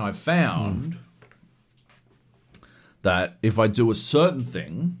 And I found that if I do a certain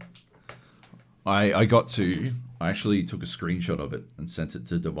thing, I actually took a screenshot of it and sent it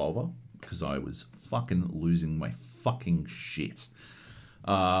to Devolver because I was fucking losing my fucking shit.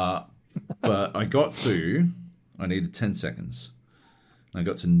 But I needed 10 seconds. I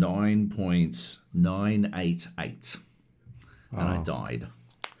got to 9.988 and I died.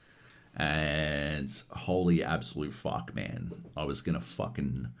 And holy absolute fuck, man. I was gonna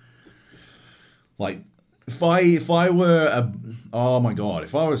fucking... Like, if I were oh my god,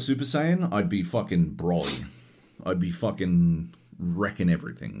 if I were Super Saiyan, I'd be fucking Broly. I'd be fucking wrecking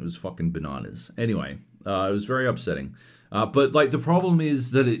everything. It was fucking bananas. Anyway, it was very upsetting. But like the problem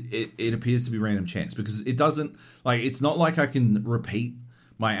is that it appears to be random chance because it doesn't like it's not like I can repeat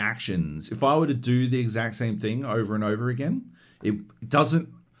my actions. If I were to do the exact same thing over and over again, it doesn't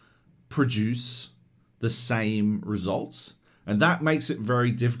produce the same results, and that makes it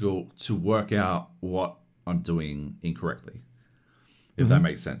very difficult to work out what I'm doing incorrectly. If that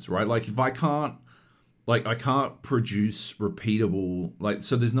makes sense, right? Like if I can't produce repeatable, like,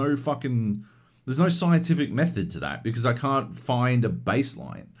 so there's no scientific method to that because I can't find a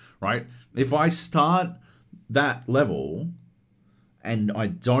baseline, right? If I start that level and I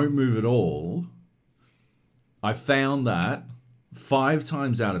don't move at all, I found that 5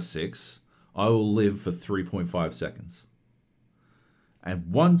 times out of 6, I will live for 3.5 seconds.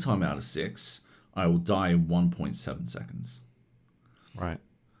 And 1 time out of 6, I will die in 1.7 seconds. Right.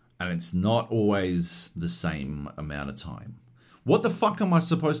 And it's not always the same amount of time. What the fuck am I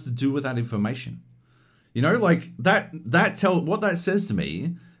supposed to do with that information? You know, like what that says to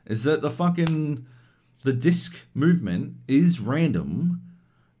me is that the disc movement is random,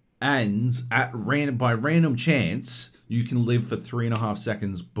 and by random chance you can live for 3.5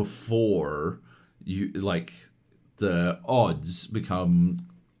 seconds before you like the odds become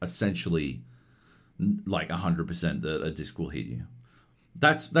essentially like 100% that a disc will hit you.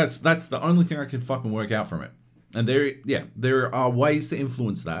 That's the only thing I can fucking work out from it. And there are ways to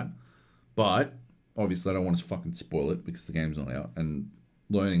influence that, but obviously I don't want to fucking spoil it because the game's not out, and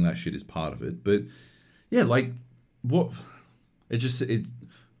learning that shit is part of it. But yeah, like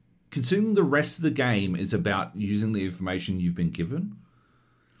considering the rest of the game is about using the information you've been given,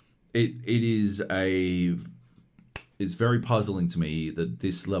 it's very puzzling to me that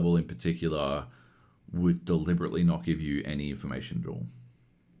this level in particular would deliberately not give you any information at all.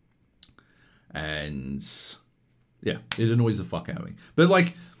 And yeah, it annoys the fuck out of me. But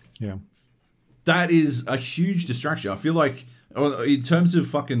like, yeah, that is a huge distraction. I feel like in terms of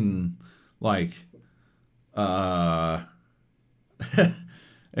fucking like, in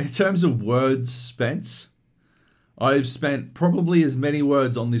terms of words spent, I've spent probably as many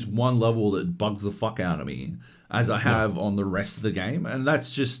words on this one level that bugs the fuck out of me as I have on the rest of the game, and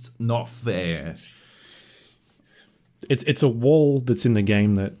that's just not fair. It's a wall that's in the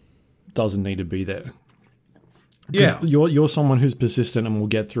game that doesn't need to be there. Yeah, you're someone who's persistent and will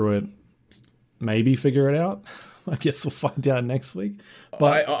get through it. Maybe figure it out. I guess we'll find out next week.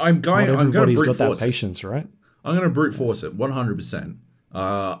 But I'm going to brute got force that patience, right? I'm going to brute force it 100%.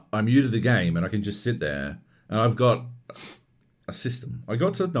 I'm new to the game and I can just sit there and I've got a system. I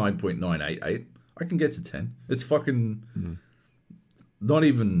got to 9.988. I can get to 10. It's fucking not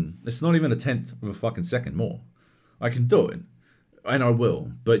even a tenth of a fucking second more. I can do it, and I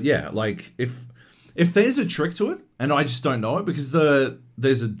will. But yeah, like if there's a trick to it, and I just don't know it because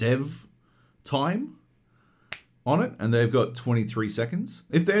there's a dev time on it, and they've got 23 seconds.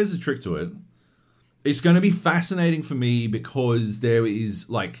 If there's a trick to it, it's going to be fascinating for me because there is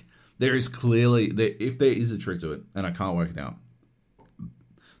clearly if there is a trick to it, and I can't work it out,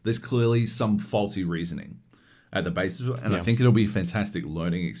 there's clearly some faulty reasoning at the base of it, and I think it'll be a fantastic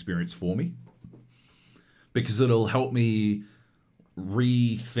learning experience for me. Because it'll help me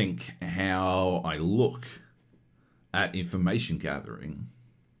rethink how I look at information gathering.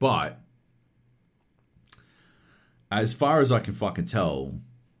 But as far as I can fucking tell,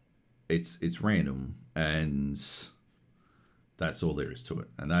 it's random, and that's all there is to it.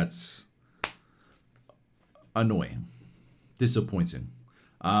 And that's annoying, disappointing.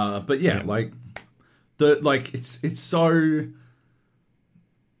 But yeah, it's so.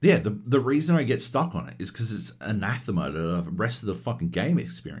 Yeah, the reason I get stuck on it is because it's anathema to the rest of the fucking game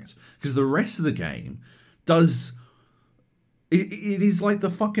experience. Because the rest of the game does... It is like the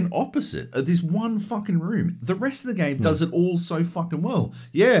fucking opposite of this one fucking room. The rest of the game does it all so fucking well.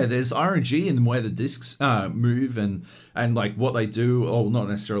 Yeah, there's RNG in the way the discs move and like what they do. Or not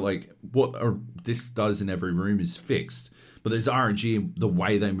necessarily like what a disc does in every room is fixed. But there's RNG in the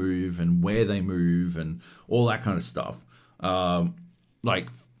way they move and where they move and all that kind of stuff.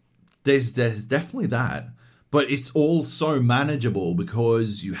 There's definitely that, but it's all so manageable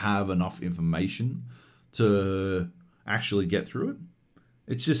because you have enough information to actually get through it.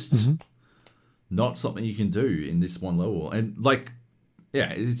 It's just not something you can do in this one level. And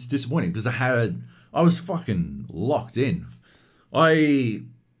it's disappointing because I was fucking locked in.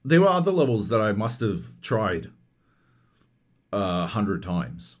 There were other levels that I must have tried 100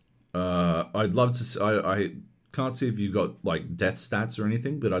 times. I'd love to. I can't see if you got like death stats or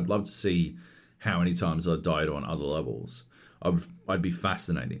anything, but I'd love to see how many times I died on other levels. I'd be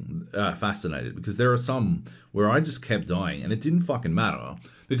fascinated because there are some where I just kept dying and it didn't fucking matter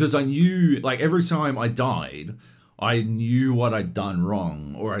because I knew like every time I died, I knew what I'd done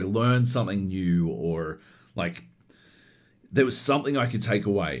wrong, or I learned something new, or like there was something I could take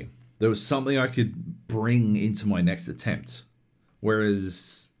away. There was something I could bring into my next attempt.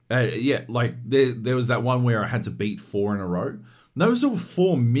 Whereas, like there was that one where I had to beat 4 in a row. Those were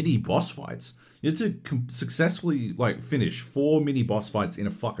 4 mini boss fights. You had to successfully like finish 4 mini boss fights in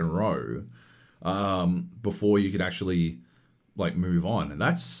a fucking row before you could actually like move on, and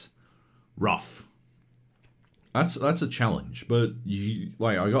that's rough. That's a challenge, but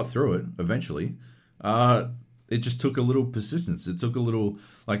I got through it eventually. It just took a little persistence. It took a little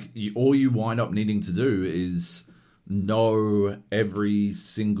all you wind up needing to do is know every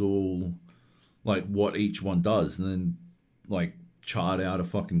single what each one does, and then chart out a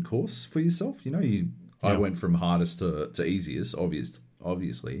fucking course for yourself. I went from hardest to easiest,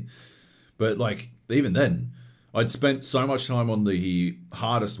 obviously, but even then, I'd spent so much time on the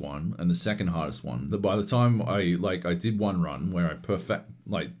hardest one and the second hardest one that by the time I did one run where I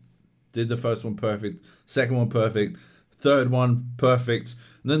did the first one perfect, second one perfect, third one perfect,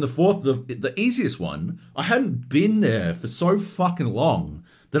 and then the fourth, the easiest one, I hadn't been there for so fucking long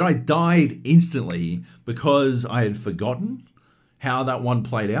that I died instantly because I had forgotten how that one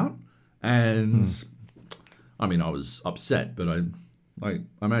played out. And I mean, I was upset, but I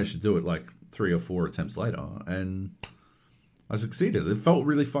managed to do it 3 or 4 attempts later, and I succeeded. It felt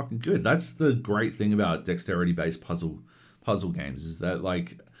really fucking good. That's the great thing about dexterity-based puzzle games, is that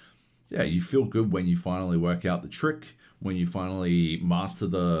you feel good when you finally work out the trick, when you finally master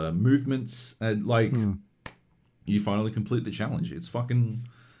the movements, and you finally complete the challenge. It's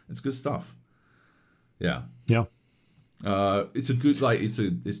good stuff. Yeah. Yeah. It's a good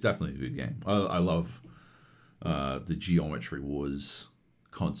it's definitely a good game. I love the Geometry Wars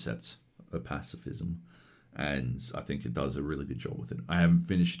concept of pacifism, and I think it does a really good job with it. I haven't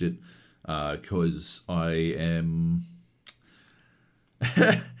finished it because I am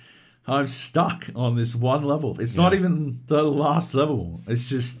I'm stuck on this one level. It's not even the last level. It's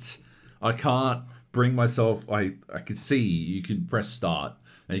just I can't bring myself. I can see you can press start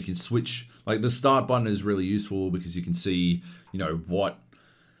and you can switch. The start button is really useful because you can see what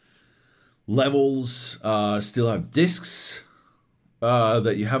levels still have discs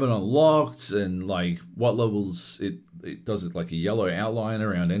that you haven't unlocked, and what levels it does it a yellow outline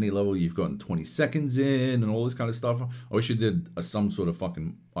around any level you've gotten 20 seconds in, and all this kind of stuff. I wish it did some sort of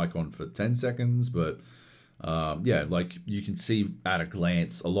fucking icon for 10 seconds, but you can see at a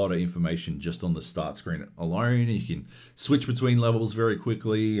glance a lot of information just on the start screen alone. You can switch between levels very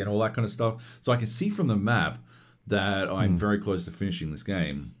quickly and all that kind of stuff. So I can see from the map that I'm very close to finishing this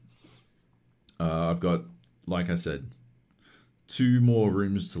game. I've got, like I said, 2 more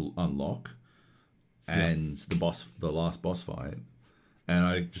rooms to unlock, and the last boss fight. And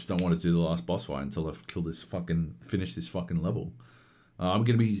I just don't want to do the last boss fight until I've finished this fucking level. I'm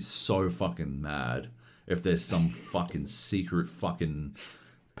gonna be so fucking mad if there's some fucking secret fucking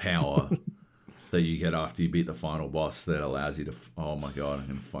power that you get after you beat the final boss that allows you to. Oh my god, I'm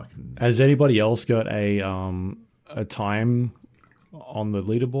gonna fucking. Has anybody else got a time on the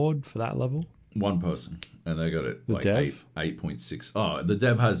leaderboard for that level? One person, and they got it the dev? 8.6. Oh, the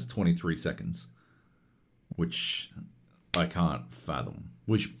dev has 23 seconds, which I can't fathom.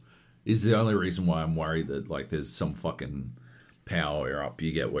 Which is the only reason why I'm worried that there's some fucking power up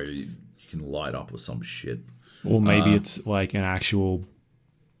you get where you can light up or some shit. Or maybe it's an actual,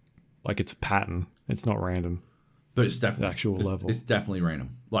 it's a pattern. It's not random. But it's definitely the actual level. It's definitely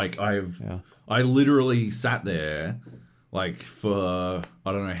random. I literally sat there. For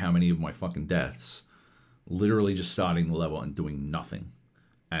I don't know how many of my fucking deaths, literally just starting the level and doing nothing.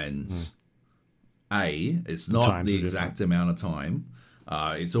 And it's not the exact amount of time.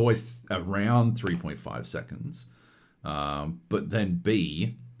 It's always around 3.5 seconds. But then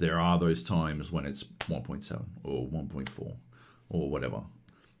B, there are those times when it's 1.7 or 1.4 or whatever.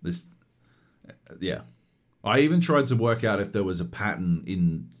 I even tried to work out if there was a pattern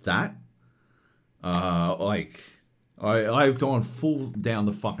in that. I've gone full down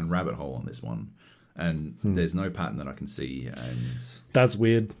the fucking rabbit hole on this one, and there's no pattern that I can see. And that's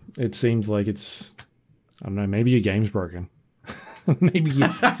weird. It seems like it's, I don't know, maybe your game's broken. Maybe you...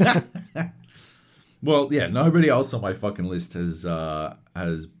 Well, yeah, nobody else on my fucking list has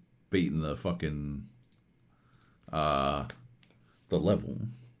beaten the fucking the level.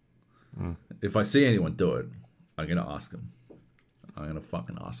 If I see anyone do it, I'm gonna ask them. I'm gonna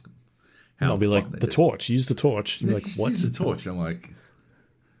fucking ask them. I'll be like, the torch. Use the torch. You're like, what? Use the torch. I'm like,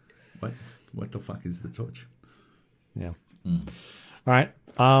 what the fuck is the torch? Yeah. All right.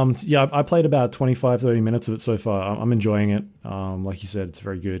 I played about 25, 30 minutes of it so far. I'm enjoying it. Like you said, it's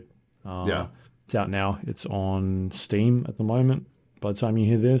very good. It's out now. It's on Steam at the moment. By the time you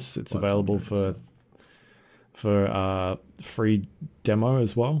hear this, it's available for free demo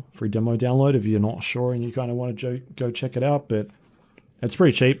as well. Free demo download if you're not sure and you kind of want to go check it out. But it's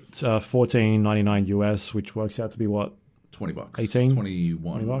pretty cheap. It's $14.99 US, which works out to be what? $20. 18?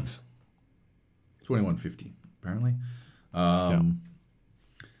 21 $20? $21.50 apparently.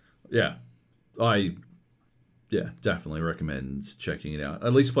 I definitely recommend checking it out.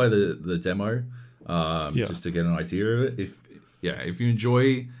 At least play the demo, just to get an idea of it. If you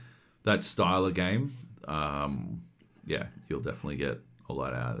enjoy that style of game, you'll definitely get a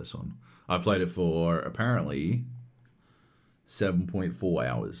lot out of this one. I played it for apparently 7.4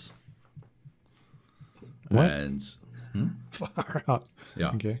 hours. What? And Far out.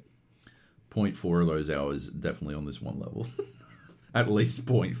 Yeah. Okay. 0.4 of those hours definitely on this one level. At least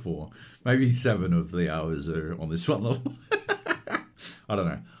 0.4. Maybe 7 of the hours are on this one level. I don't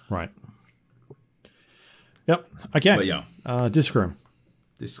know. Right. Yep. Okay. But yeah. Disc room.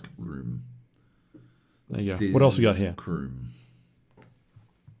 Disc room. There you go. What else we got here? Disc room.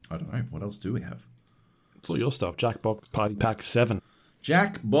 I don't know. What else do we have? It's all your stuff. Jackbox Party Pack 7.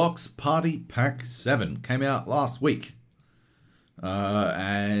 Jackbox Party Pack 7 came out last week.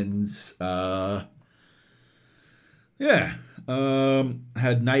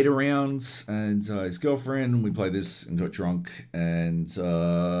 Had Nate around and his girlfriend. We played this and got drunk, and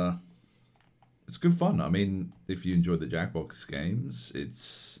it's good fun. I mean, if you enjoy the Jackbox games,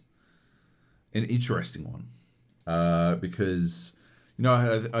 it's an interesting one because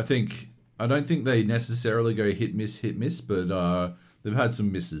I don't think they necessarily go hit miss, but they've had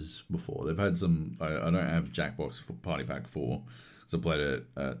some misses before. They've had some. I don't have Jackbox Party Pack 4 because I played it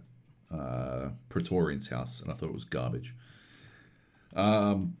at Praetorian's house and I thought it was garbage.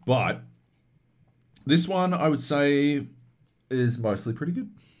 But this one I would say is mostly pretty good.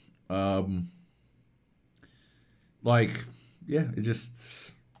 It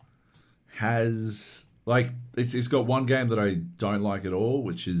just has it's got one game that I don't like at all,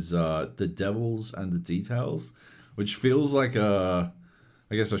 which is The Devils and the Details, which feels like I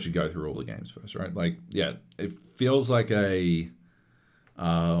guess I should go through all the games first, right? It feels like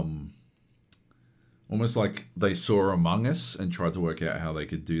almost like they saw Among Us and tried to work out how they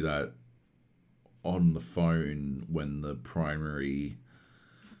could do that on the phone when the primary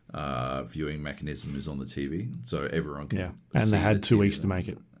viewing mechanism is on the TV, so everyone can. And they had 2 weeks to make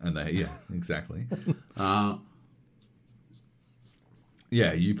it. And exactly.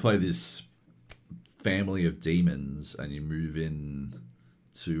 You play this family of demons, and you move in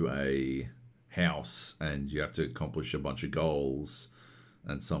to a house, and you have to accomplish a bunch of goals.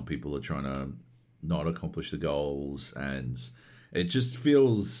 And some people are trying to not accomplish the goals, and it just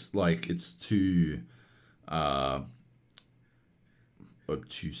feels like it's too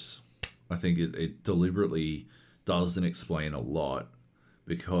obtuse. I think it deliberately doesn't explain a lot,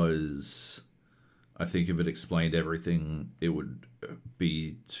 because I think if it explained everything, it would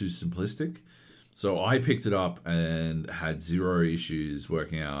be too simplistic. So I picked it up and had zero issues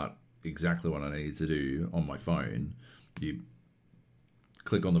working out exactly what I needed to do on my phone. You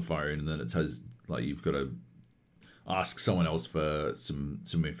click on the phone, and then it says you've got to ask someone else for some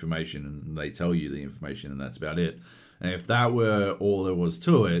information, and they tell you the information, and that's about it. And if that were all there was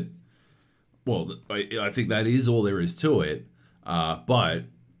to it, well, I think that is all there is to it. But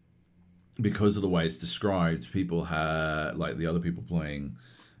because of the way it's described, people had, the other people playing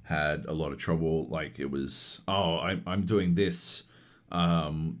had a lot of trouble. It was, I'm doing this.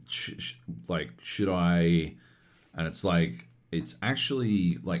 Should I? And it's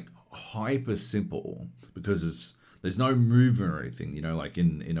actually hyper simple, because there's no movement or anything.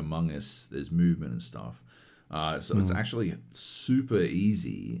 In Among Us, there's movement and stuff. So it's actually super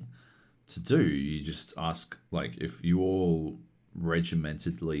easy to do. You just ask, if you all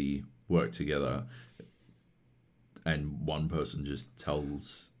regimentedly work together, and one person just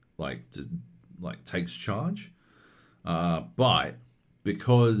tells, takes charge. But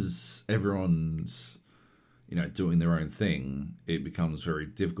because everyone's, doing their own thing, it becomes very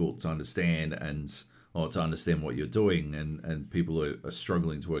difficult to understand to understand what you're doing, and people are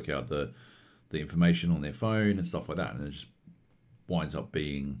struggling to work out the information on their phone and stuff like that, and it just winds up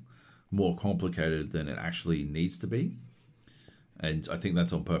being more complicated than it actually needs to be. And I think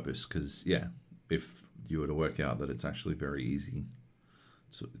that's on purpose, because if you were to work out that it's actually very easy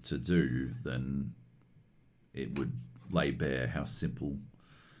to do, then it would lay bare how simple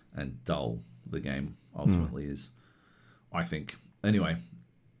and dull the game ultimately is, I think. Anyway,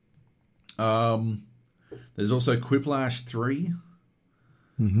 there's also Quiplash 3.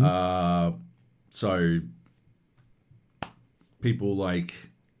 So people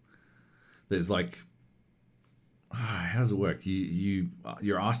there's like, how does it work?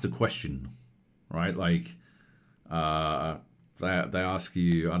 You're asked a question, right? Like, they ask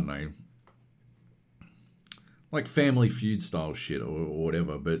you, I don't know, like Family Feud style shit or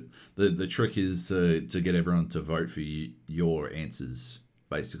whatever. But the trick is to get everyone to vote for your answers,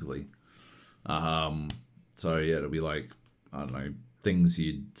 basically. So yeah, it'll be like, I don't know, things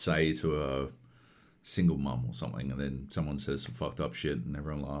you'd say to a single mum or something, and then someone says some fucked up shit, and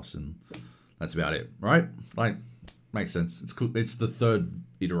everyone laughs, and that's about it, right? Like, makes sense. It's cool. It's the third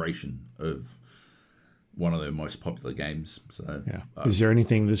iteration of one of the most popular games. So yeah, is there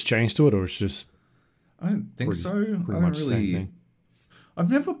anything that's changed to it, or it's just? I don't think so. I don't really. I've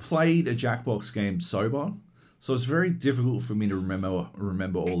never played a Jackbox game sober, so it's very difficult for me to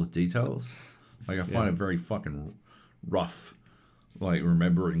remember all the details. Like, I find it very fucking rough, like,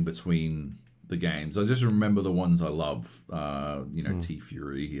 remembering between the games. I just remember the ones I love,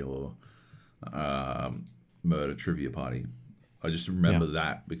 T-Fury or Murder Trivia Party. I just remember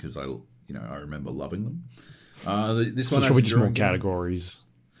that because I remember loving them. This one has probably just more categories.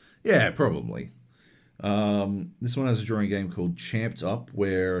 Yeah, probably. This one has a drawing game called Champed Up,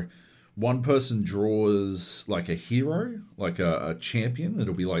 where one person draws like a hero, like a champion.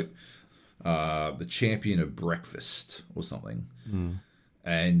 It'll be like the champion of breakfast or something.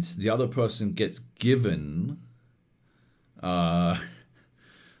 And the other person gets given that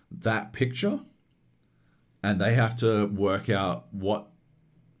picture, and they have to work out what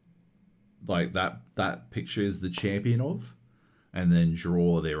like that picture is the champion of, and then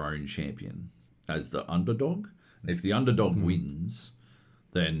draw their own champion as the underdog. And if the underdog wins,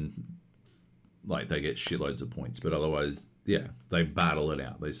 then like they get shitloads of points. But otherwise, yeah, they battle it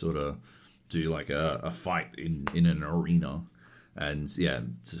out. They sort of do like a fight in an arena. And yeah,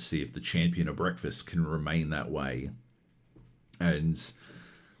 to see if the champion of breakfast can remain that way. And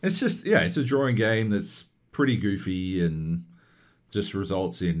it's just, yeah, it's a drawing game that's pretty goofy and just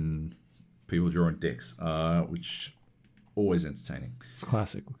results in people drawing dicks, which always entertaining. It's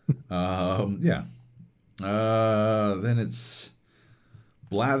classic. Yeah. Then it's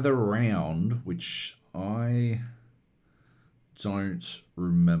Blather Around, which I don't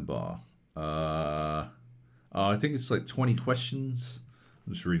remember. I think it's like 20 questions.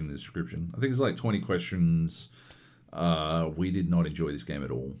 I'm just reading the description. I think it's like 20 questions. We did not enjoy this game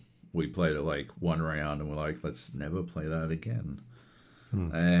at all. We played it like one round and we're like, let's never play that again.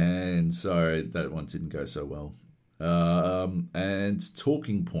 And so that one didn't go so well. And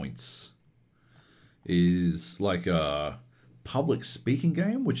Talking Points is like a public speaking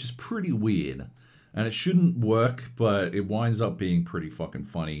game, which is pretty weird. And it shouldn't work, but it winds up being pretty fucking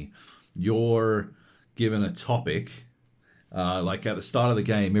funny. You're given a topic, like at the start of the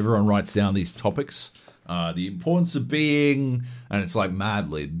game, everyone writes down these topics. The importance of being, and it's like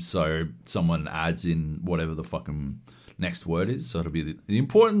Mad Lib, so someone adds in whatever the fucking next word is. So it'll be the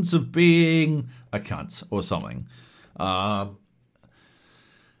importance of being a cunt or something.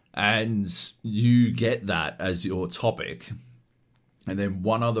 And you get that as your topic. And then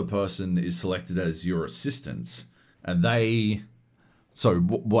one other person is selected as your assistant. And they... So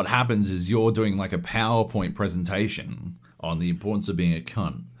what happens is you're doing like a PowerPoint presentation on the importance of being a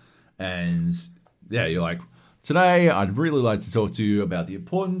cunt. And yeah, you're like, today I'd really like to talk to you about the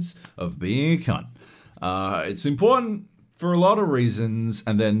importance of being a cunt. It's important for a lot of reasons.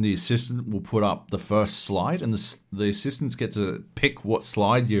 And then the assistant will put up the first slide, and the assistants get to pick what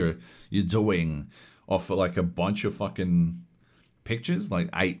slide you're doing off of like a bunch of fucking pictures, like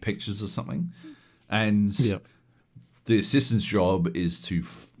 8 pictures or something. And the assistant's job is to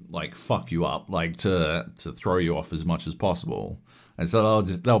like fuck you up, like to throw you off as much as possible. And so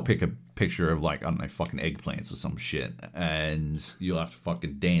they'll pick a picture of like, I don't know, fucking eggplants or some shit, and you'll have to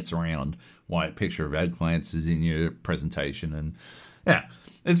fucking dance around while a picture of eggplants is in your presentation. And yeah,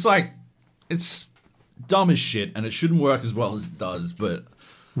 it's like, it's dumb as shit, and it shouldn't work as well as it does. But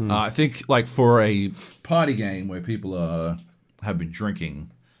I think like for a party game where people have been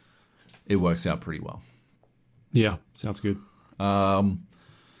drinking, it works out pretty well. Yeah, sounds good.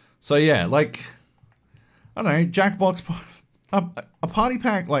 So yeah, like, I don't know, Jackbox, a party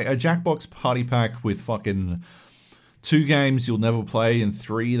pack, like a Jackbox party pack with fucking 2 games you'll never play and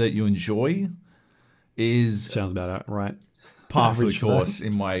 3 that you enjoy is... Sounds about right. Par for the course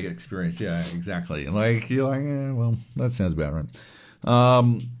in my experience. Yeah, exactly. Like, you're like, well, that sounds about right.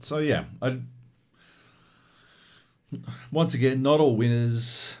 So yeah, once again, not all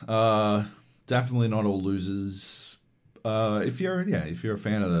winners, definitely not all losers. If you're a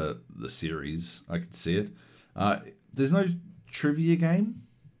fan of the series, I can see it. There's no trivia game,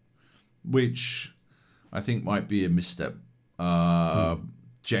 which I think might be a misstep.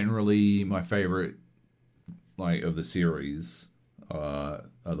 generally my favorite, like, of the series are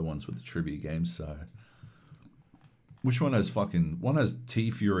the ones with the trivia games. So, which one has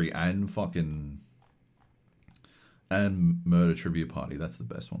T Fury and Murder Trivia Party? That's the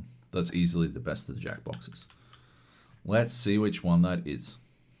best one. That's easily the best of the Jackboxes. Let's see which one that is.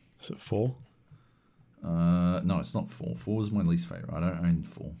 Is it 4? No, it's not 4. 4 is my least favorite. I don't own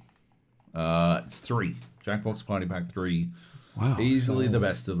 4. It's 3. Jackbox Party Pack 3. Wow. Easily the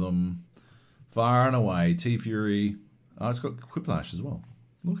best of them. Far and away. T Fury. Oh, it's got Quiplash as well.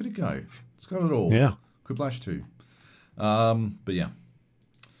 Look at it go. It's got it all. Yeah. Quiplash 2. But yeah.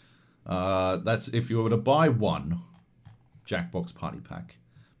 That's if you were to buy one Jackbox Party Pack,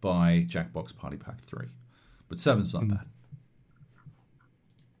 buy Jackbox Party Pack 3. But 7's not bad.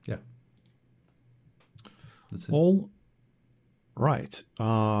 Yeah. That's it. All right.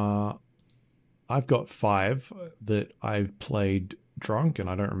 I've got 5 that I've played drunk, and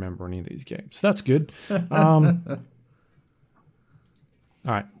I don't remember any of these games. That's good. All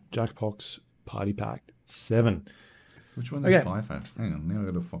right. Jackbox Party Pack 7. Which one does 5 have? Hang on. Now I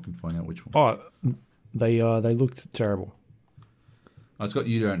got to fucking find out which one. Oh, they looked terrible. It's got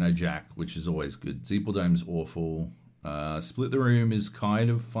You Don't Know Jack, which is always good. Zeeple awful. Split the Room is kind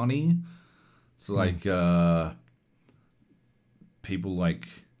of funny. It's like people like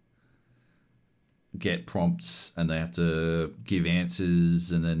get prompts and they have to give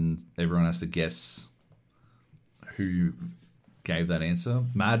answers, and then everyone has to guess who gave that answer.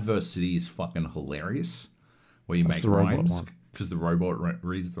 Mad vs. City is fucking hilarious, where you make rhymes because the robot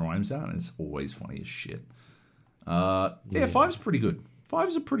reads the rhymes out, and it's always funny as shit. Yeah, 5's pretty good.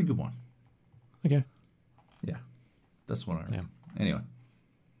 5's a pretty good one. Okay. Yeah. That's what I reckon. Yeah. Anyway.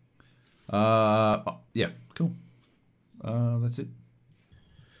 Yeah, cool. That's it.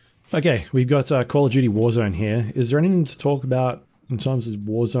 Okay, we've got Call of Duty Warzone here. Is there anything to talk about in terms of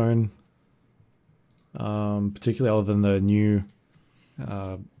Warzone, particularly other than the new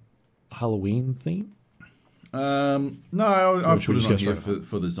Halloween theme? No, I'll put it on here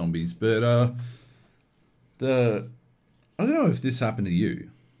for the zombies, but I don't know if this happened to you,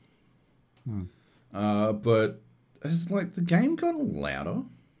 but has like the game gotten louder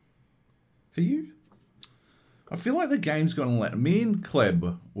for you? I feel like the game's gotten louder. Me and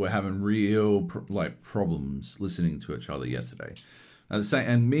Kleb were having real problems listening to each other yesterday.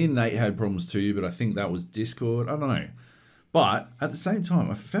 And me and Nate had problems too, but I think that was Discord. I don't know. But at the same time,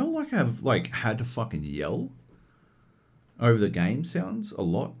 I felt like I've had to fucking yell over the game sounds a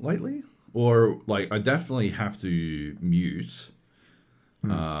lot lately. Or, I definitely have to mute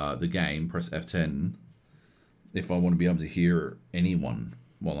the game, press F10, if I want to be able to hear anyone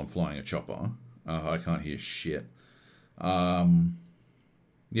while I'm flying a chopper. I can't hear shit.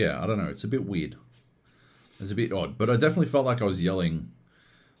 Yeah, I don't know. It's a bit weird. It's a bit odd. But I definitely felt like I was yelling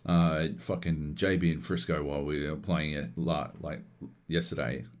at fucking JB and Frisco while we were playing it,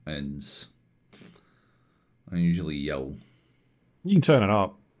 yesterday. And I usually yell. You can turn it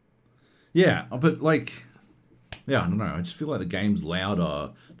up. Yeah, but yeah, I don't know. I just feel like the game's louder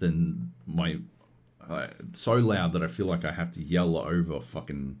than my, so loud that I feel like I have to yell over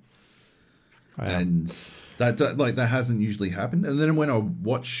fucking, and that hasn't usually happened. And then when I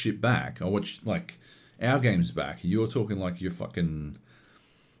watch shit back, I watch our games back. You're talking like you're fucking,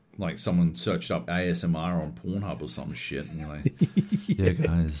 like someone searched up ASMR on Pornhub or some shit, and you're like, yeah,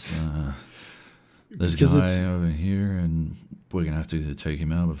 guys, there's a guy over here, and we're going to have to take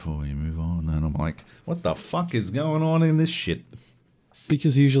him out before we move on. And I'm like, what the fuck is going on in this shit?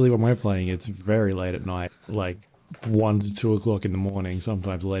 Because usually when we're playing, it's very late at night, 1 to 2 o'clock in the morning,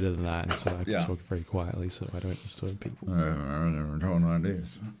 sometimes later than that. And so I have to talk very quietly so I don't disturb people.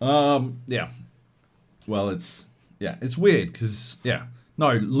 Ideas. Yeah. Well, it's weird because,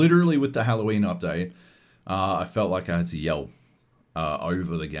 no, literally with the Halloween update, I felt like I had to yell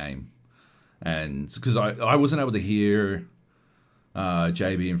over the game. And because I wasn't able to hear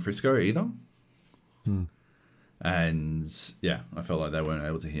JB and Frisco either. And I felt like they weren't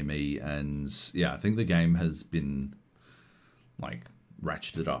able to hear me. And I think the game has been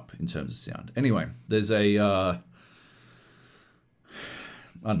ratcheted up in terms of sound. Anyway, there's a I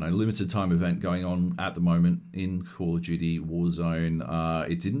don't know, limited time event going on at the moment in Call of Duty Warzone.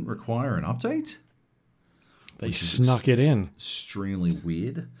 It didn't require an update. They snuck it in. Extremely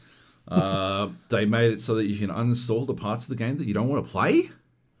weird. They made it so that you can uninstall the parts of the game that you don't want to play.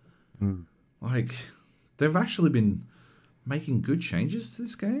 They've actually been making good changes to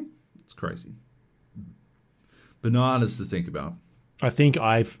this game. It's crazy. Bananas to think about. I think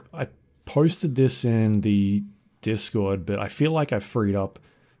I posted this in the Discord, but I feel like I freed up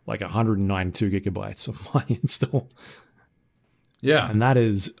 192 gigabytes of my install. Yeah. And that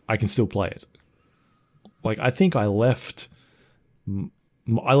is, I can still play it. Like, I think I left the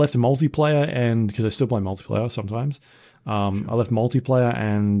multiplayer, and because I still play multiplayer sometimes, I left multiplayer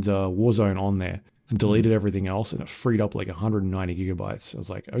and Warzone on there and deleted everything else, and it freed up like 190 gigabytes. I was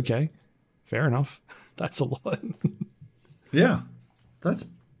like, okay, fair enough. That's a lot. Yeah, that's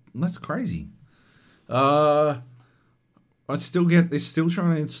crazy. It's still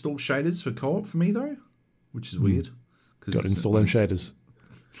trying to install shaders for co-op for me though, which is weird. Got to install them shaders.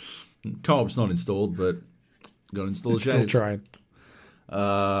 Co-op's not installed, but got to install It's shaders. still trying.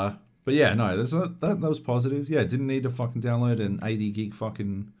 But yeah, no, that was positive. Yeah, didn't need to fucking download an 80 gig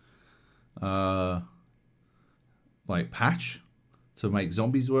fucking like patch to make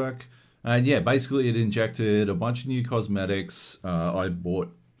zombies work. And yeah, basically it injected a bunch of new cosmetics. I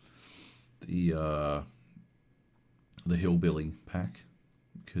bought the Hillbilly pack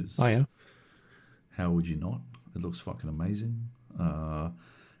because how would you not? It looks fucking amazing. A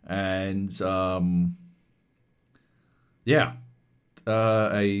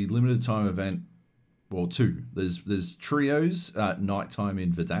limited time event. Well, two. There's trios at nighttime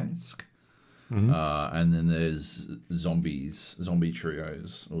in Verdansk. And then there's zombie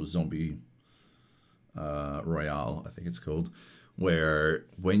trios, or zombie royale, I think it's called, where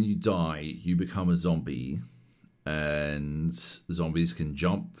when you die, you become a zombie, and zombies can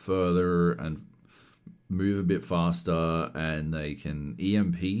jump further and move a bit faster, and they can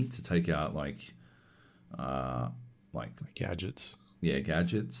EMP to take out like gadgets. Yeah,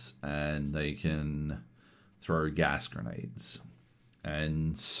 gadgets, and they can throw gas grenades,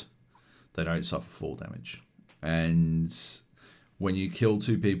 and they don't suffer fall damage. And when you kill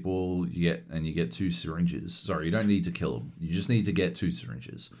two people, you get 2 syringes. Sorry, you don't need to kill them. You just need to get 2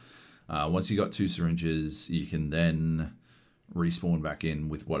 syringes. Once you got 2 syringes, you can then respawn back in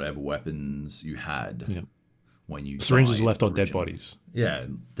with whatever weapons you had. Yeah. When you syringes left on dead bodies. Yeah,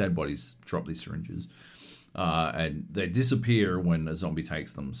 dead bodies drop these syringes. And they disappear when a zombie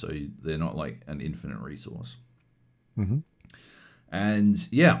takes them, so they're not like an infinite resource. Mm-hmm. And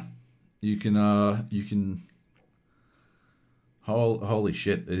yeah, you can. Holy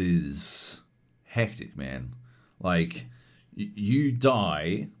shit! It is hectic, man. Like you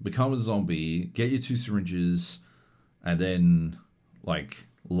die, become a zombie, get your 2 syringes, and then like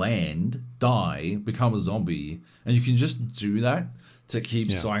land, die, become a zombie, and you can just do that to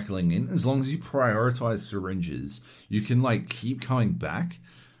keep cycling in. As long as you prioritize syringes, you can like keep coming back.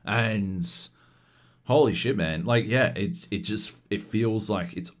 And holy shit, man. Like, yeah, it feels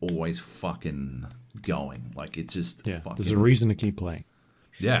like it's always fucking going. Like, it's just fucking... There's a reason to keep playing.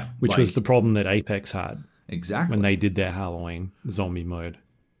 Yeah. Which was the problem that Apex had. Exactly. When they did their Halloween zombie mode.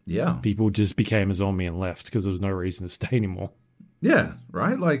 Yeah. People just became a zombie and left because there was no reason to stay anymore. Yeah,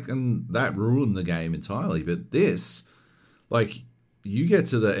 right? Like, and that ruined the game entirely. But this, like, you get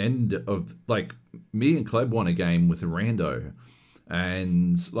to the end of, like, me and Kleb won a game with a rando.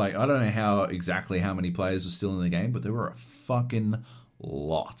 And, like, I don't know how many players were still in the game, but there were a fucking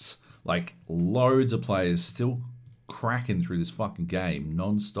lot. Like, loads of players still cracking through this fucking game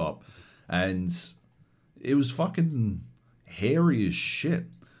non-stop. And it was fucking hairy as shit.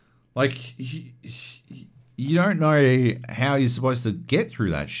 Like, you don't know how you're supposed to get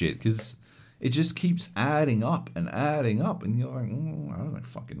through that shit, because it just keeps adding up. And you're like, I don't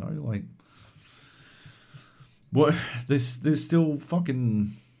fucking know. Like, what? There's still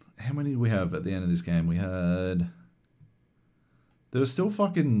fucking... How many did we have at the end of this game? There was still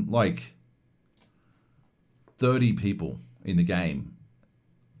fucking, like, 30 people in the game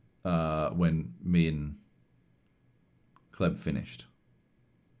when me and Kleb finished.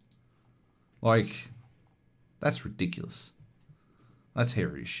 Like, that's ridiculous. That's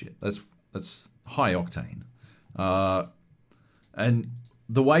hairy as shit. That's high octane. And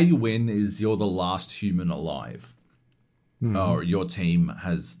the way you win is you're the last human alive. Or your team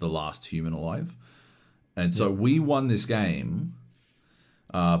has the last human alive. And so we won this game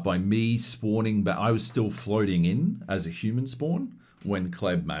by me spawning back. I was still floating in as a human spawn when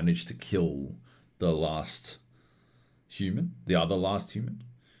Kleb managed to kill the last human, the other last human.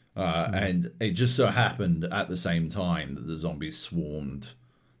 And it just so happened at the same time that the zombies swarmed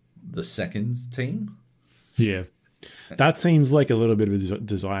the second team. Yeah. That seems like a little bit of a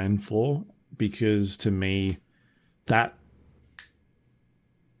design flaw, because to me, that...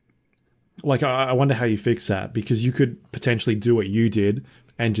 Like, I wonder how you fix that, because you could potentially do what you did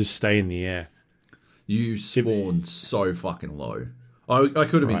and just stay in the air. You spawned so fucking low. I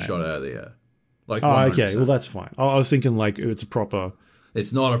could have been shot out of the air. Like, 100%. Oh, okay. Well, that's fine. I was thinking, like, it's a proper...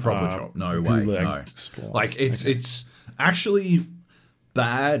 It's not a proper job. No way. No. Spawn. Like, it's actually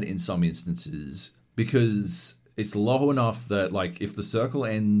bad in some instances, because it's low enough that, like, if the circle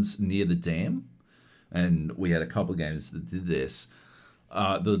ends near the dam, and we had a couple of games that did this,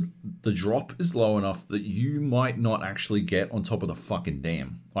 the drop is low enough that you might not actually get on top of the fucking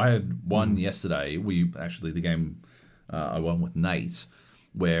dam. I had one yesterday. The game I won with Nate,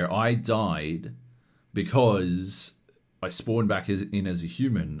 where I died because I spawned back in as a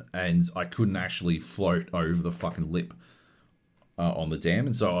human, and I couldn't actually float over the fucking lip on the dam,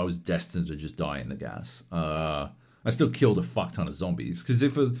 and so I was destined to just die in the gas. I still killed a fuck ton of zombies, because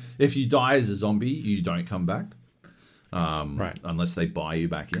if you die as a zombie, you don't come back, right? Unless they buy you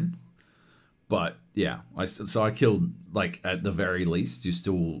back in. But yeah, I killed, like, at the very least, you're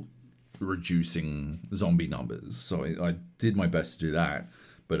still reducing zombie numbers. So I did my best to do that,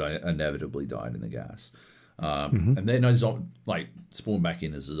 but I inevitably died in the gas. And then I spawned back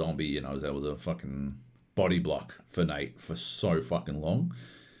in as a zombie, and I was able to fucking body block for Nate for so fucking long,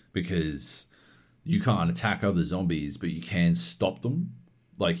 because you can't attack other zombies, but you can stop them.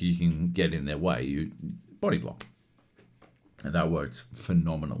 Like, you can get in their way, you body block, and that worked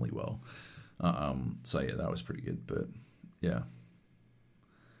phenomenally well. So yeah, that was pretty good. But yeah,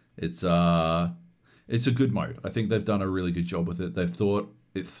 it's a good mode. I think they've done a really good job with it. They've thought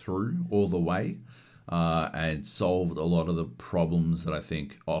it through all the way, and solved a lot of the problems that I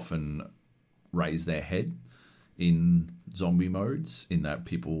think often raise their head in zombie modes, in that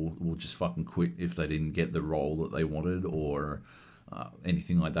people will just fucking quit if they didn't get the role that they wanted, or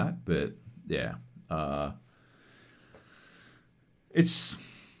anything like that. But yeah, it's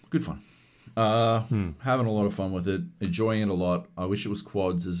good fun. Having a lot of fun with it, enjoying it a lot. I wish it was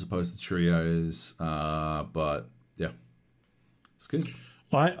quads as opposed to trios, but yeah, it's good.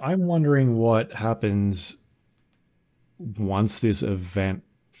 I'm wondering what happens once this event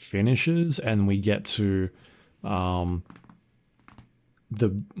finishes and we get to the,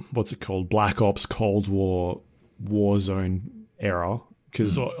 what's it called, Black Ops Cold War Warzone era.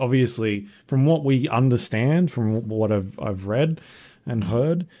 Because obviously, from what we understand, from what I've read and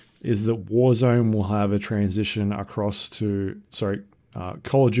heard, is that Warzone will have a transition across to,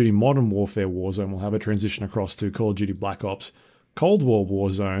 Call of Duty Modern Warfare Warzone will have a transition across to Call of Duty Black Ops Cold War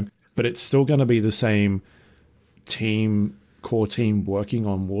Warzone, but it's still going to be the same core team working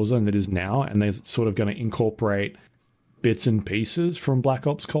on Warzone that is now, and they're sort of going to incorporate bits and pieces from Black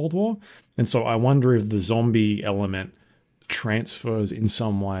Ops Cold War. And so I wonder if the zombie element transfers in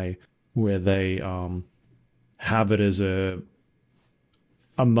some way, where they have it as a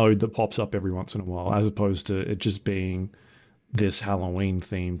mode that pops up every once in a while, as opposed to it just being this Halloween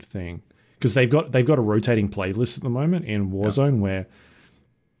themed thing. Because they've got a rotating playlist at the moment in Warzone, where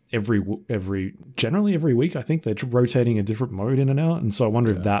generally every week, I think they're rotating a different mode in and out. And so I wonder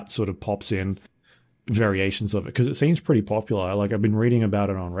if that sort of pops in variations of it, because it seems pretty popular. Like, I've been reading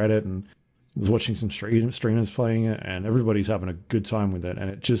about it on Reddit and was watching some streamers playing it, and everybody's having a good time with it. And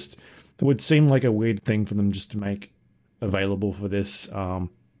it would seem like a weird thing for them just to make available for this 2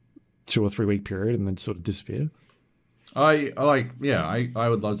 or 3 week period and then sort of disappear. I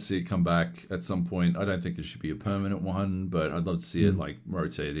would love to see it come back at some point. I don't think it should be a permanent one, but I'd love to see it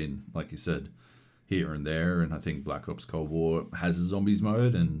rotate in, like you said, here and there. And I think Black Ops Cold War has a zombies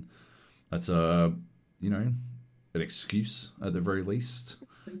mode, and that's an excuse at the very least.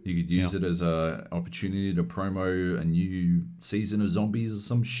 You could use it as a opportunity to promo a new season of zombies or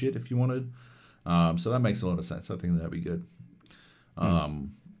some shit if you wanted. So that makes a lot of sense. I think that'd be good.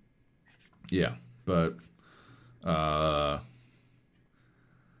 Yeah, but I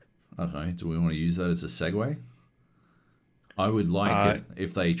don't know. Do we want to use that as a segue? I would like it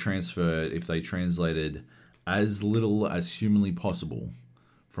if they translated as little as humanly possible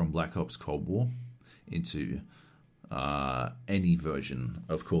from Black Ops Cold War into any version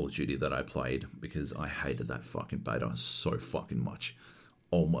of Call of Duty that I played, because I hated that fucking beta so fucking much.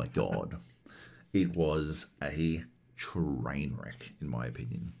 Oh my god. It was a train wreck, in my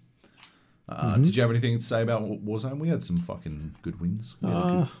opinion. Did you have anything to say about Warzone? We had some fucking good wins. We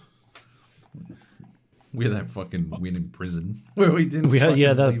had that fucking win in prison where we didn't.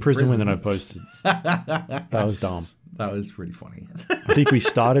 That prison win that I posted. That was dumb. That was pretty funny. I think we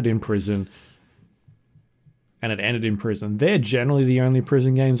started in prison and it ended in prison. They're generally the only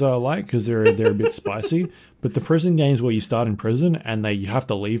prison games I like, because they're a bit spicy. But the prison games where you start in prison and you have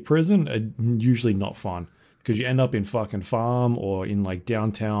to leave prison are usually not fun, because you end up in fucking farm or in like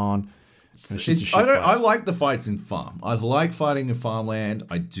downtown. I like the fights in farm. I like fighting in farmland.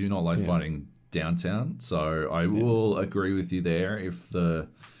 I do not like fighting downtown. So I will agree with you there. If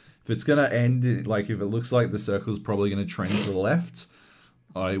it's going to end, like if it looks like the circle's probably going to trend to the left,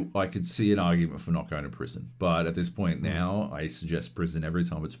 I could see an argument for not going to prison. But at this point now, I suggest prison every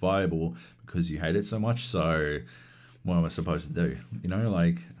time it's viable because you hate it so much. So what am I supposed to do? You know,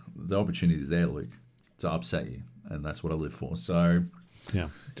 like, the opportunity is there, Luke, to upset you. And that's what I live for. So, yeah.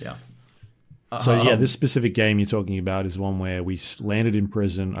 Yeah. So, yeah, this specific game you're talking about is one where we landed in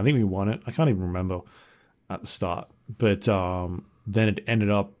prison. I think we won it. I can't even remember at the start. But then it ended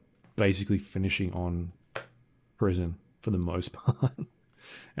up basically finishing on prison for the most part.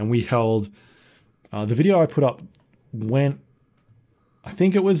 And we held... the video I put up went... I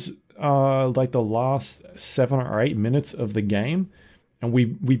think it was like the last 7 or 8 minutes of the game. And we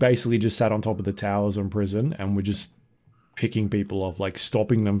basically just sat on top of the towers in prison and we're just picking people off, like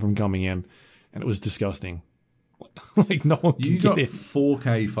stopping them from coming in. And it was disgusting. Like, no one You could got get in.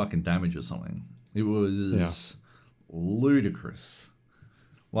 4K fucking damage or something. It was ludicrous.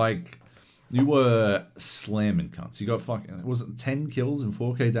 Like, you were slamming cunts. You got fucking... Was it 10 kills and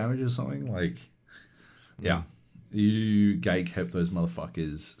 4K damage or something? Like, yeah. You gate-kept those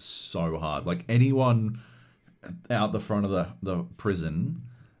motherfuckers so hard. Like, anyone out the front of the prison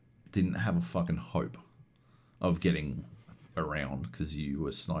didn't have a fucking hope of getting around because you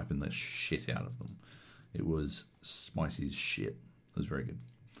were sniping the shit out of them. It was spicy as shit. It was very good.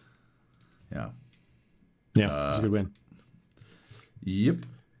 Yeah. Yeah, it was a good win. Yep.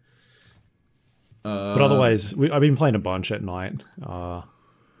 But otherwise, I've been playing a bunch at night. Night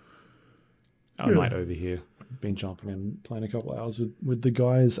over here. Been jumping and playing a couple hours with the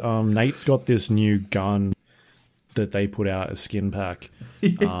guys. Nate's got this new gun that they put out, a skin pack,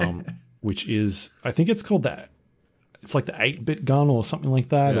 which is, I think it's called that. It's like the 8-bit gun or something like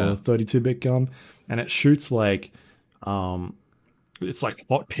that, or 32-bit gun, and it shoots like, it's like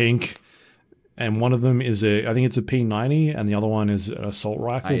hot pink, and one of them is I think it's a P90, and the other one is an assault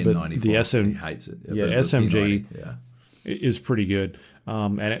rifle. But the he hates it. Yeah, SMG is pretty good,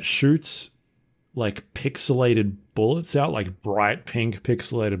 and it shoots like pixelated bullets out, like bright pink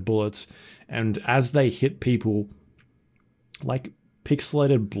pixelated bullets, and as they hit people, like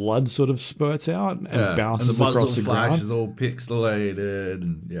pixelated blood sort of spurts out and bounces and the across the flash ground. is all pixelated,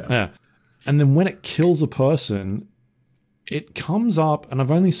 and and then when it kills a person, it comes up, and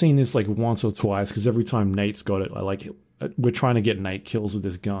I've only seen this like once or twice because every time Nate's got it, we're trying to get Nate kills with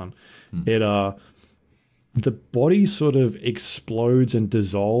this gun. The body sort of explodes and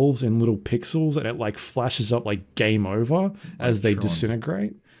dissolves in little pixels, and it like flashes up like game over as they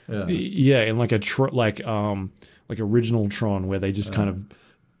disintegrate. In like like original Tron, where they just kind of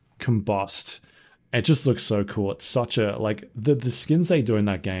combust. It just looks so cool. It's such a, like, the skins they do in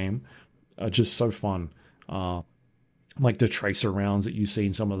that game are just so fun. Like the tracer rounds that you see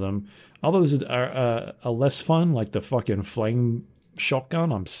in some of them. Others are less fun, like the fucking flame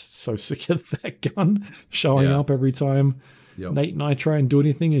shotgun. I'm so sick of that gun showing up every time Nate and I try and do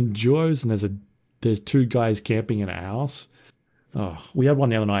anything in duos, and there's 2 guys camping in a house. Oh, we had one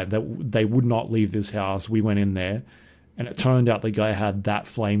the other night that they would not leave this house. We went in there, and it turned out the guy had that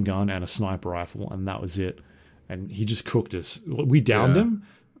flame gun and a sniper rifle, and that was it. And he just cooked us. We downed him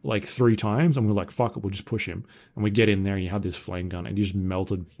like 3 times, and we were like, fuck it, we'll just push him. And we get in there, and he had this flame gun, and he just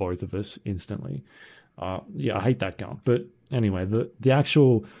melted both of us instantly. I hate that gun. But anyway, the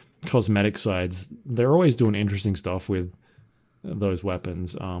actual cosmetic sides, they're always doing interesting stuff with those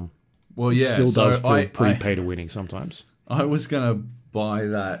weapons. Still does feel pretty pay to winning sometimes. I was gonna buy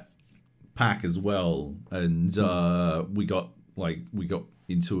that pack as well, and we got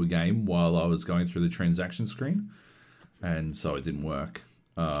into a game while I was going through the transaction screen, and so it didn't work.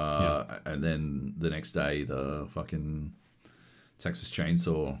 And then the next day, the fucking Texas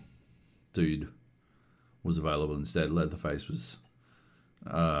Chainsaw dude was available instead. Leatherface was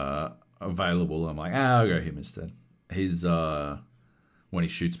available. I'm like, I'll go him instead. His when he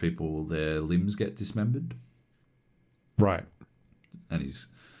shoots people, their limbs get dismembered. Right. And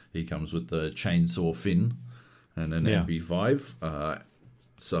he comes with the chainsaw fin and an MP5.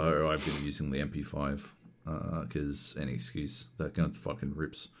 So I've been using the MP5 because any excuse, that gun fucking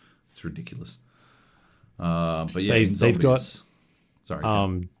rips. It's ridiculous. But yeah, they've got.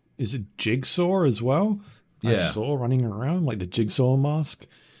 Sorry. Is it Jigsaw as well? Yeah. I saw running around like the Jigsaw mask,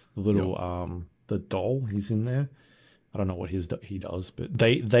 the little the doll. He's in there. I don't know what he does, but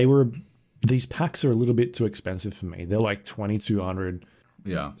these packs are a little bit too expensive for me. They're like 2,200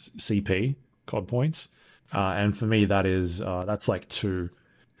 CP COD points, and for me that's like two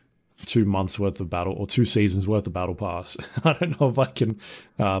months worth of battle, or 2 seasons worth of battle pass. I don't know if I can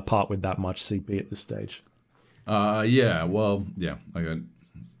part with that much CP at this stage. I got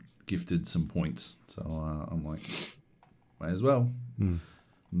gifted some points, so I'm like, may as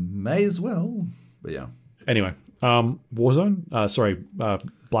well. But yeah. Anyway, Warzone.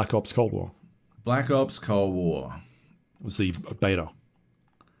 Black Ops Cold War Black Ops Cold War. was the beta.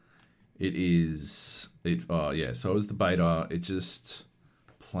 It is. It. Yeah. So it was the beta. It just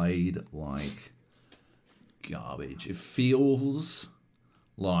played like garbage. It feels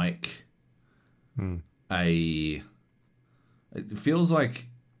like a. It feels like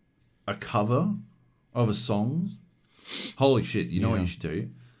a cover of a song. Holy shit! You know what you should do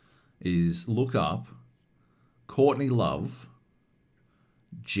is look up Courtney Love,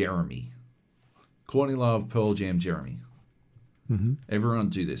 Jeremy. Courtney Love, Pearl Jam, Jeremy. Mm-hmm. Everyone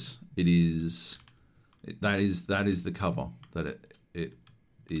do this. It is that is the cover that it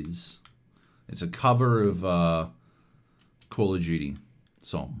is. It's a cover of Call of Duty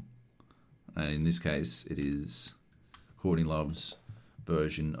song, and in this case, it is Courtney Love's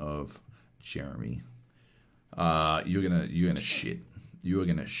version of Jeremy. You're gonna shit. You are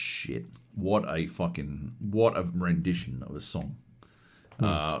gonna shit. What a rendition of a song.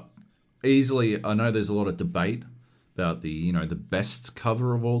 Easily, I know there's a lot of debate about the best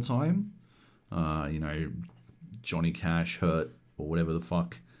cover of all time. Johnny Cash, Hurt, or whatever the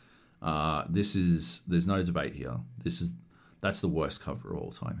fuck. There's no debate here. That's the worst cover of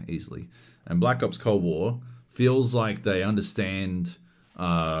all time, easily. And Black Ops Cold War feels like they understand.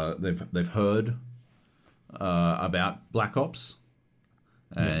 They've heard about Black Ops,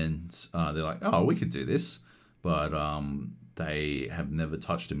 and they're like, oh, we could do this, but they have never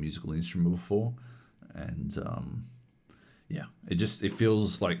touched a musical instrument before, and it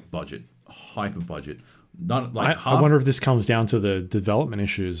feels like hyper budget. Not like I wonder if this comes down to the development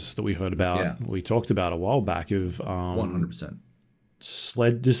issues that we heard about. We talked about a while back of 100%.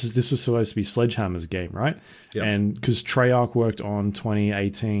 This is supposed to be Sledgehammer's game, right? Yep. And because Treyarch worked on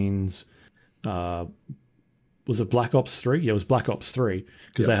 2018's was it Black Ops 3? Yeah, it was Black Ops 3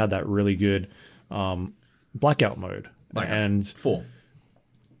 because they had that really good blackout mode. And 4.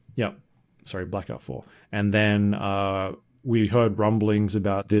 Yep. Sorry, Blackout 4. And then we heard rumblings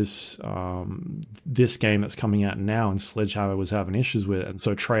about this game that's coming out now, and Sledgehammer was having issues with it. And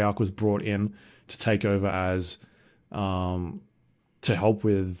so Treyarch was brought in to take over as to help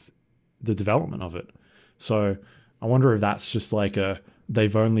with the development of it. So I wonder if that's just like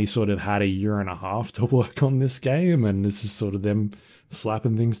they've only sort of had a year and a half to work on this game, and this is sort of them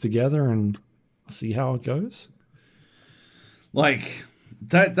slapping things together and see how it goes. Like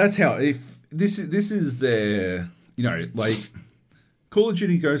that's how, if this is their, like Call of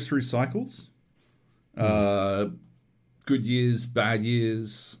Duty goes through cycles. Good years, bad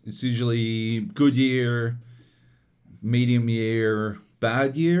years. It's usually good year, medium year,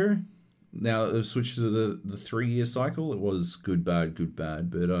 bad year. Now they've switched to the 3-year cycle. It was good, bad,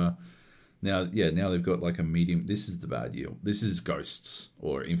 but now they've got like a medium. This is the bad year. This is Ghosts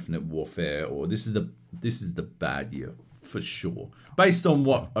or Infinite Warfare, or this is the bad year for sure. Based on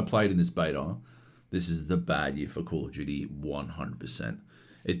what I played in this beta, this is the bad year for Call of Duty 100%.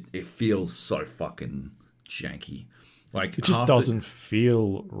 It feels so fucking janky. Like it just doesn't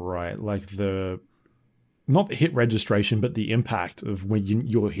feel right. Like not the hit registration, but the impact of when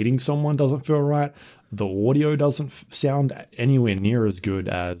you're hitting someone doesn't feel right. The audio doesn't sound anywhere near as good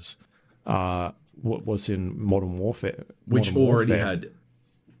as what was in Modern Warfare. Which already had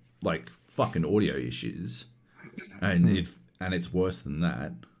like fucking audio issues. And it's worse than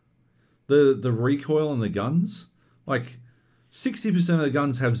that. The recoil on the guns, like 60% of the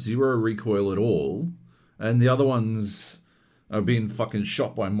guns have zero recoil at all, and the other ones are being fucking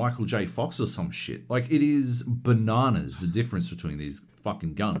shot by Michael J. Fox or some shit. Like, it is bananas, the difference between these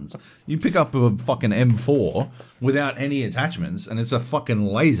fucking guns. You pick up a fucking M4 without any attachments, and it's a fucking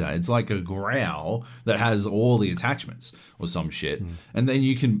laser. It's like a growl that has all the attachments or some shit. And then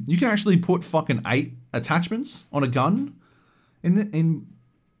you can actually put fucking 8 attachments on a gun in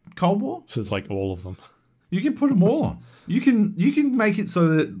Cold War. So it's like all of them. You can put them all on. You can make it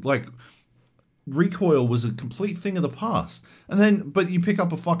so that like recoil was a complete thing of the past. But you pick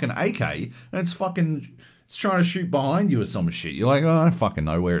up a fucking AK and it's trying to shoot behind you or some shit. You're like, oh, I don't fucking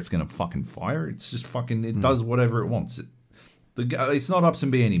know where it's going to fucking fire. It's just fucking, it does whatever it wants. It's not up to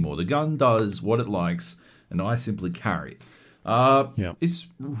me anymore. The gun does what it likes and I simply carry it. It's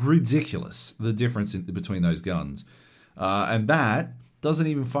ridiculous, the difference between those guns. And that doesn't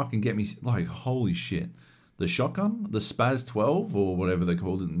even fucking get me, like, holy shit. The shotgun, the Spaz 12, or whatever they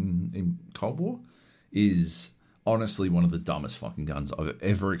called it in Cold War, is honestly one of the dumbest fucking guns I've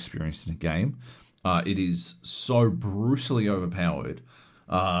ever experienced in a game. It is so brutally overpowered.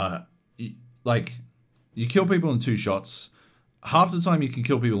 You kill people in 2 shots. Half the time you can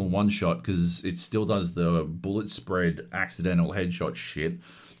kill people in 1 shot because it still does the bullet spread accidental headshot shit.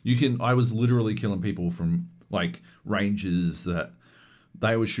 I was literally killing people from like ranges that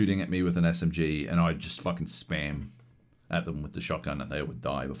they were shooting at me with an SMG, and I'd just fucking spam at them with the shotgun, and they would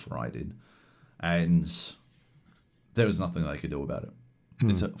die before I did. And there was nothing they could do about it.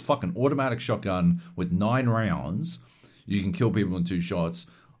 It's a fucking automatic shotgun with 9 rounds. You can kill people in 2 shots.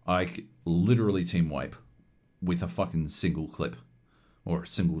 I literally team wipe with a fucking single clip or a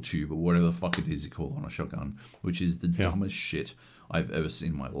single tube or whatever the fuck it is you call on a shotgun, which is the dumbest shit I've ever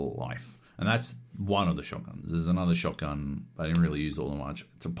seen in my life. And that's one of the shotguns. There's another shotgun I didn't really use all that much.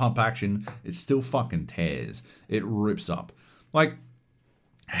 It's a pump action. It still fucking tears. It rips up. Like,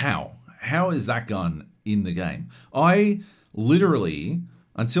 how? How is that gun in the game? I literally,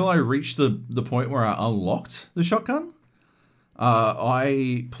 until I reached the point where I unlocked the shotgun,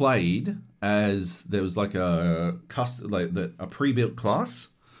 I played as there was like a pre-built class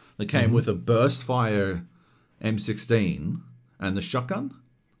that came with a burst fire M16 and the shotgun,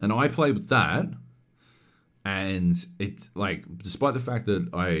 and I played with that. And it, like, despite the fact that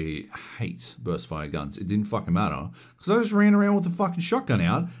I hate burst fire guns, it didn't fucking matter because I just ran around with a fucking shotgun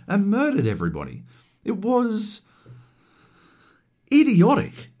out and murdered everybody. It was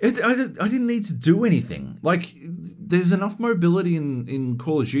idiotic. I didn't need to do anything. Like, there's enough mobility in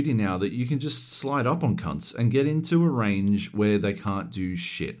Call of Duty now that you can just slide up on cunts and get into a range where they can't do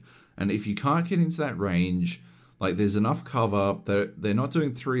shit. And if you can't get into that range, like, there's enough cover. They're not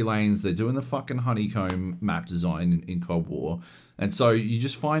doing 3 lanes. They're doing the fucking honeycomb map design in Cold War. And so you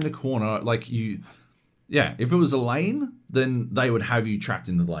just find a corner. Like, if it was a lane, then they would have you trapped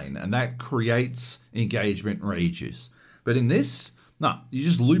in the lane. And that creates engagement rages. But in this, no, you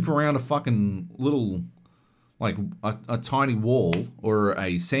just loop around a fucking little, like, a tiny wall or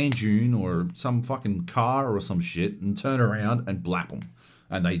a sand dune or some fucking car or some shit and turn around and blap them.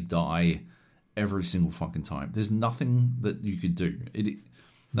 And they die every single fucking time. There's nothing that you could do.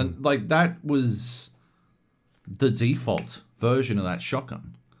 And like, that was the default version of that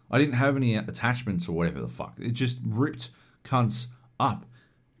shotgun. I didn't have any attachments or whatever the fuck. It just ripped cunts up.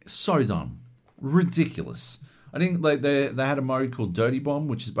 So dumb. Ridiculous. I think like they had a mode called Dirty Bomb,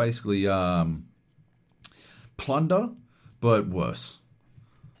 which is basically Plunder, but worse.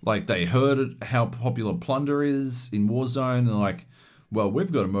 Like, they heard how popular Plunder is in Warzone, and they're like, well,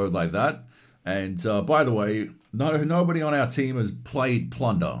 we've got a mode like that. And by the way, nobody on our team has played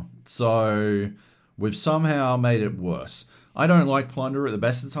Plunder, so we've somehow made it worse. I don't like Plunder at the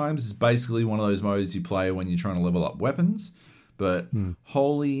best of times. It's basically one of those modes you play when you're trying to level up weapons. But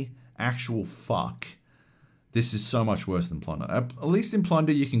holy actual fuck, this is so much worse than Plunder. At least in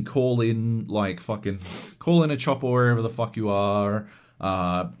Plunder, you can call in a chopper wherever the fuck you are.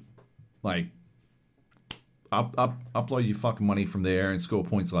 Like, upload your fucking money from there and score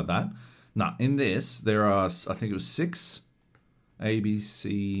points like that. Nah, in this, there are, I think it was 6, A, B,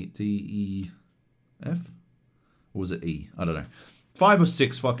 C, D, E, F? Or was it E? I don't know. 5 or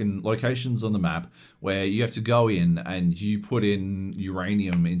 6 fucking locations on the map where you have to go in and you put in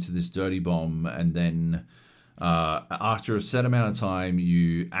uranium into this dirty bomb, and then after a set amount of time,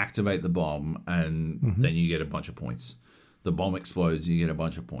 you activate the bomb, and then you get a bunch of points. The bomb explodes, you get a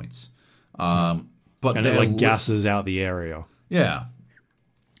bunch of points. But and it like gasses out the area. Yeah.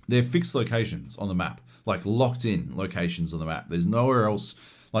 They're fixed locations on the map, like locked in locations on the map. There's nowhere else.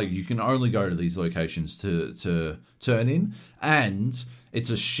 Like, you can only go to these locations to turn in, and it's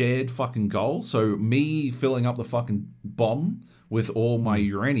a shared fucking goal. So me filling up the fucking bomb with all my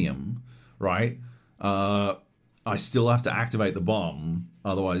uranium, right? I still have to activate the bomb.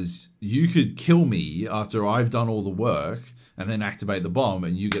 Otherwise, you could kill me after I've done all the work and then activate the bomb,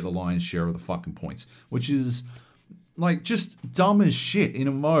 and you get the lion's share of the fucking points, which is like just dumb as shit in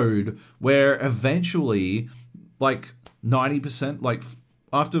a mode where eventually, like 90%, like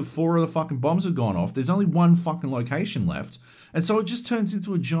after 4 of the fucking bombs have gone off, there's only 1 fucking location left. And so it just turns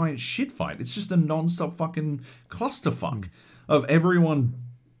into a giant shit fight. It's just a non-stop fucking clusterfuck of everyone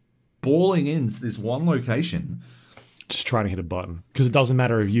balling into this one location. Just trying to hit a button. Because it doesn't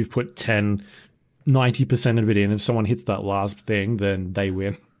matter if you've put 90% of it in. If someone hits that last thing, then they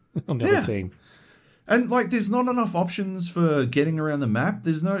win on the other team. And, like, there's not enough options for getting around the map.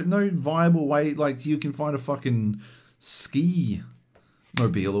 There's no viable way. Like, you can find a fucking ski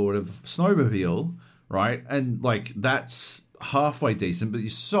mobile or whatever, snowmobile, right? And, like, that's halfway decent, but you're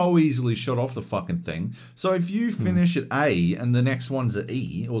so easily shot off the fucking thing. So if you finish at A and the next one's at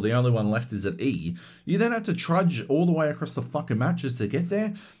E, or the only one left is at E, you then have to trudge all the way across the fucking map just to get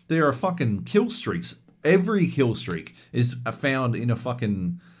there. There are fucking kill streaks. Every kill streak is found in a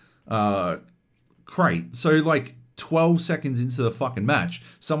fucking crate. So, like, 12 seconds into the fucking match,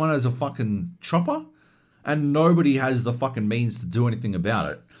 someone has a fucking chopper and nobody has the fucking means to do anything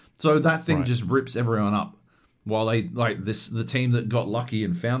about it. So that thing just rips everyone up. While they the team that got lucky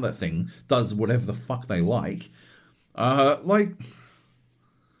and found that thing does whatever the fuck they like.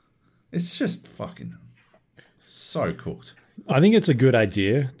 It's just fucking so cooked. I think it's a good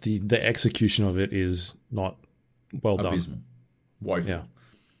idea. The execution of it is not well done. Abysmal. Woeful. Yeah.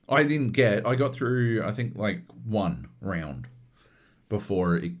 I got through, I think, one round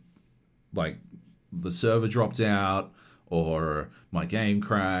before it, the server dropped out, or my game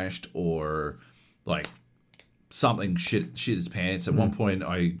crashed, or, something shit its pants. At one point,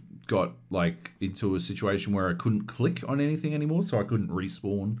 I got, into a situation where I couldn't click on anything anymore, so I couldn't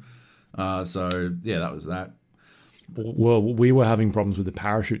respawn. That was that. Well, we were having problems with the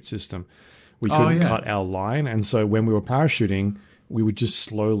parachute system. We couldn't cut our line, and so when we were parachuting, we would just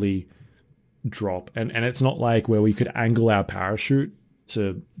slowly drop. And it's not like where we could angle our parachute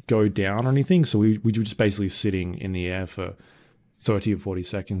to go down or anything. So we were just basically sitting in the air for 30 or 40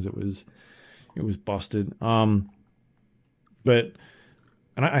 seconds. It was busted. But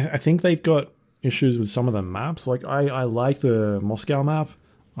I think they've got issues with some of the maps. I like the Moscow map.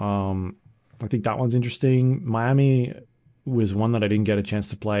 I think that one's interesting. Miami was one that I didn't get a chance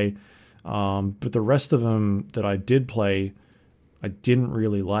to play. But the rest of them that I did play, I didn't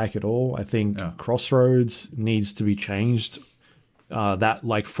really like at all. I think Crossroads needs to be changed.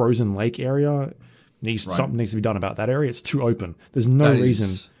 That frozen lake area something needs to be done about that area. It's too open. There's no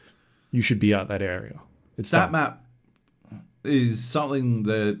reason you should be at that area. That map is something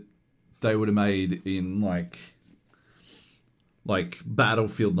that they would have made in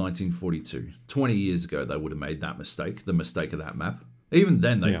Battlefield 1942. 20 years ago, they would have made that mistake. The mistake of that map. Even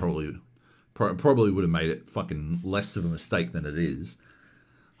then, they probably would have made it fucking less of a mistake than it is.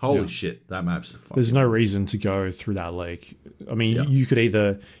 Holy shit, that map's fucking... There's no reason to go through that lake. I mean, you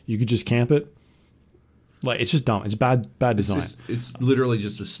could just camp it. It's just dumb. It's bad design. It's literally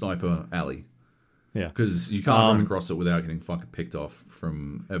just a sniper alley. Yeah. Because you can't run across it without getting fucking picked off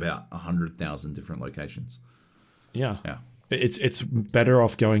from about 100,000 different locations. Yeah. Yeah. It's better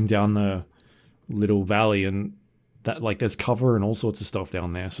off going down the little valley, and that there's cover and all sorts of stuff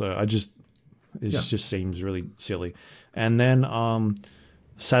down there. So it just seems really silly. And then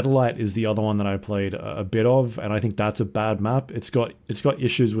Satellite is the other one that I played a bit of, and I think that's a bad map. It's got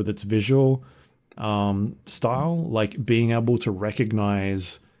issues with its visual style, being able to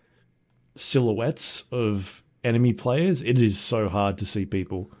recognize silhouettes of enemy players. It is so hard to see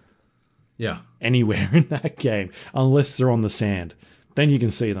people. Yeah. Anywhere in that game, unless they're on the sand, then you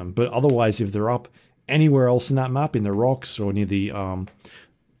can see them. But otherwise, if they're up anywhere else in that map, in the rocks or near the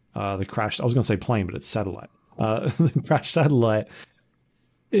crashed, I was going to say plane, but it's satellite. The crashed satellite.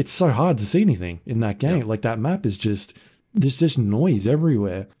 It's so hard to see anything in that game. Yeah. That map is there's just noise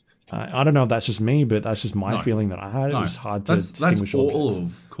everywhere. I don't know if that's just me, but that's just my feeling that I had. It was hard to distinguish.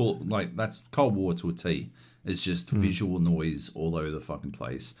 That's Cold War to a T. It's just visual noise all over the fucking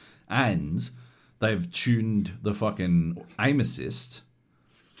place. And they've tuned the fucking aim assist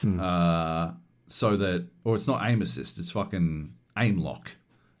so that... Or it's not aim assist, it's fucking aim lock.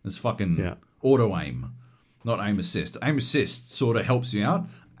 It's fucking auto aim, not aim assist. Aim assist sort of helps you out.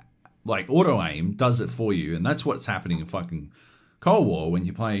 Auto aim does it for you, and that's what's happening in fucking Cold War when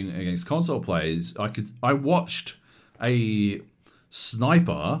you're playing against console players. I watched a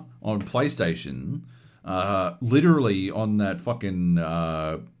sniper on PlayStation... literally on that fucking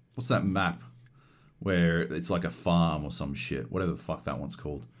what's that map where it's like a farm or some shit, whatever the fuck that one's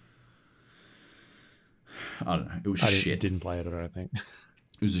called. I don't know. It was shit. Didn't play it, I don't think.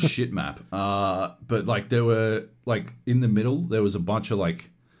 It was a shit map. But there were in the middle there was a bunch of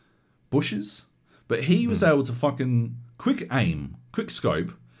bushes, but he was able to fucking quick aim, quick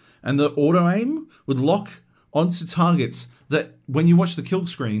scope, and the auto aim would lock onto targets that when you watch the kill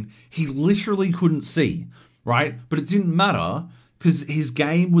screen, he literally couldn't see, right? But it didn't matter because his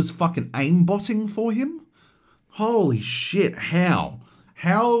game was fucking aimbotting for him. Holy shit, how?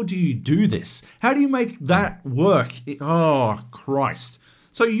 How do you do this? How do you make that work? Oh, Christ.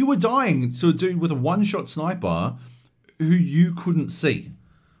 So you were dying to a dude with a one-shot sniper who you couldn't see.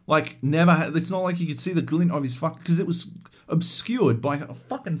 Never. It's not like you could see the glint of his fuck, because it was obscured by a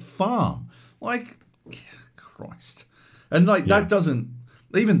fucking farm. Christ. And that doesn't,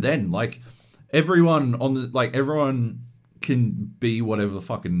 even then, everyone on the, everyone can be whatever the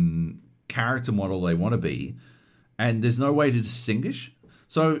fucking character model they want to be, and there's no way to distinguish.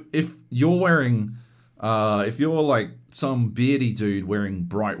 So if you're wearing, if you're some beardy dude wearing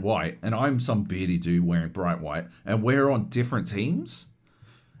bright white, and I'm some beardy dude wearing bright white, and we're on different teams,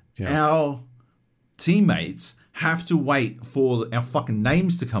 our teammates have to wait for our fucking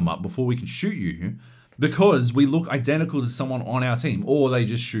names to come up before we can shoot you, because we look identical to someone on our team, or they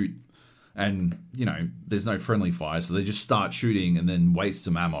just shoot and, there's no friendly fire, so they just start shooting and then waste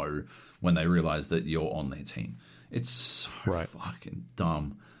some ammo when they realize that you're on their team. It's so fucking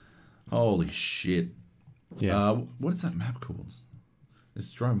dumb. Holy shit. Yeah. What is that map called?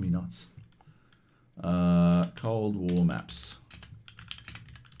 It's driving me nuts. Cold War maps.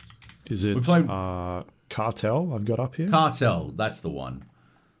 Is it Cartel I've got up here? Cartel, that's the one.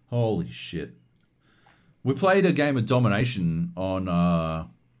 Holy shit. We played a game of domination on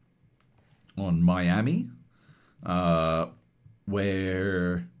Miami,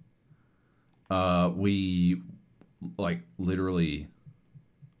 where we literally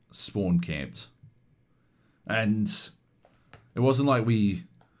spawn camped, and it wasn't like we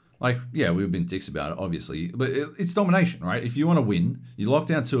were being dicks about it, obviously, but it's domination, right? If you want to win, you lock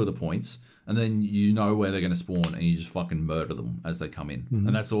down 2 of the points, and then you know where they're going to spawn, and you just fucking murder them as they come in.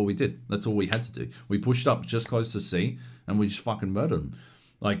 And that's all we did. That's all we had to do. We pushed up just close to C, and we just fucking murdered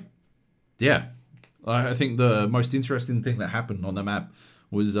them. Yeah. I think the most interesting thing that happened on the map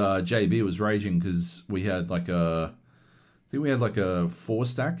was JB was raging because we had a 4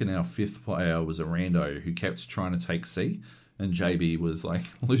 stack, and our 5th player was a rando who kept trying to take C, and JB was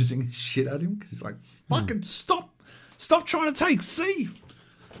losing his shit at him because he's like, fucking stop trying to take C.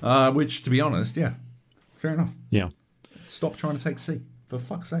 Which, to be honest, yeah, fair enough. Yeah. Stop trying to take C, for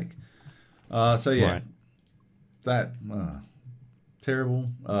fuck's sake. That terrible.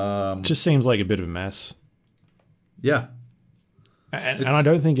 Just seems like a bit of a mess. Yeah. And I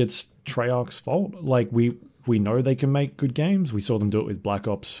don't think it's Treyarch's fault. We know they can make good games. We saw them do it with Black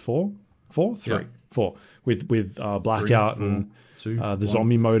Ops 4. 4? 3? Yeah. 4. With Blackout 3, 4, and 2, the 1.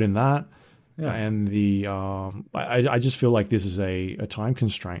 zombie mode in that. Yeah. And the I just feel like this is a time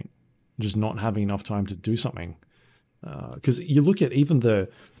constraint, just not having enough time to do something. Because you look at even the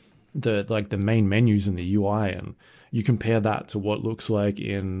main menus in the UI, and you compare that to what looks like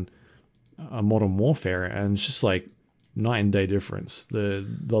in Modern Warfare, and it's just night and day difference. The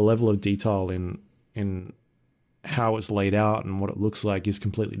level of detail in how it's laid out and what it looks like is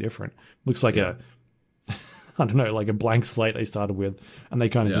completely different. Looks like a blank slate they started with, and they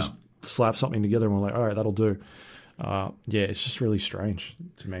kind of just slap something together and we're like, all right, that'll do. It's just really strange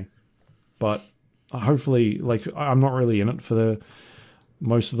to me. But hopefully, I'm not really in it for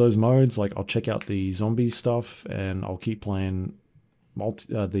most of those modes. I'll check out the zombie stuff, and I'll keep playing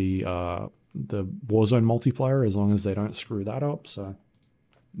the Warzone multiplayer as long as they don't screw that up. So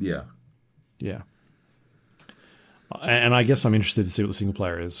yeah. And I guess I'm interested to see what the single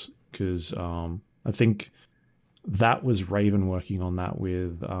player is, because I think that was Raven working on that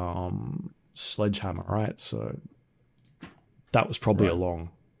with Sledgehammer, right? So that was probably along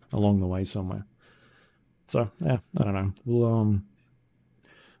the way somewhere. So yeah, I don't know.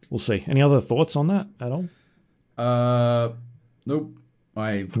 We'll see. Any other thoughts on that at all? Nope.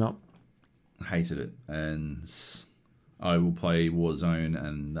 I No. hated it, and I will play Warzone,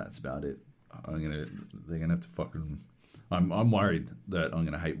 and that's about it. They're gonna have to fucking. I'm worried that I'm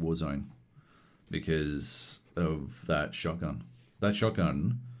gonna hate Warzone because of that shotgun. That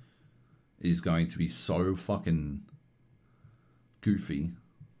shotgun is going to be so fucking goofy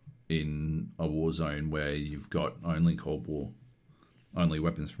in a Warzone where you've got only Cold War, only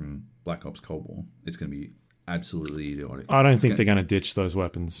weapons from Black Ops Cold War. It's going to be absolutely idiotic. I don't think they're going to ditch those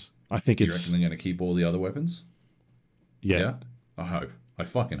weapons. I think you reckon they're going to keep all the other weapons? Yeah. I hope. I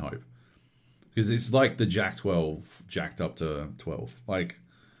fucking hope. Because it's like the Jack 12 jacked up to 12.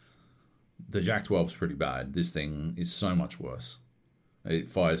 The Jack 12 is pretty bad. This thing is so much worse. It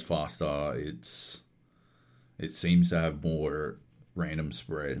fires faster. It seems to have more random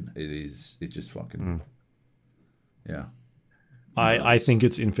spread. It just fucking... Yeah. I think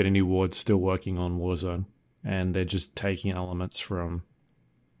it's Infinity Ward still working on Warzone, and they're just taking elements from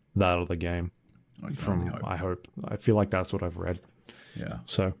that other game. I hope. I feel like that's what I've read. Yeah.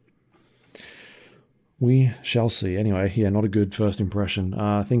 So we shall see. Anyway, not a good first impression.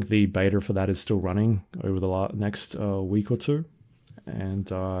 I think the beta for that is still running over the next week or two.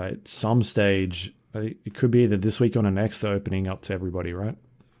 And at some stage, it could be either this week or the next, they're opening up to everybody, right?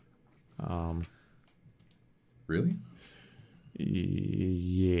 Really?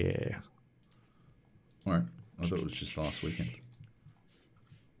 Yeah. All right. I thought it was just last weekend.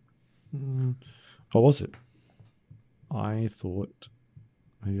 Or was it? I thought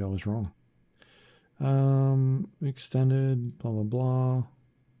maybe I was wrong. Extended, blah, blah, blah.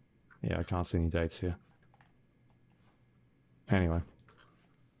 Yeah, I can't see any dates here. Anyway.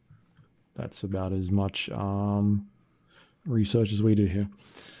 That's about as much research as we do here.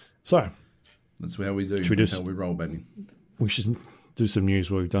 So. That's how we do. That's how we roll, baby. We should do some news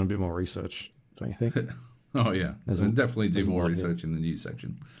where we've done a bit more research. don't you think? Oh, yeah. Definitely do more research in the news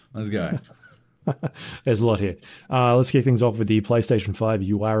section. Let's go. There's a lot here. Let's kick things off with the PlayStation 5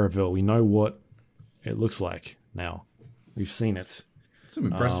 UI reveal. We know what it looks like now. We've seen it. Some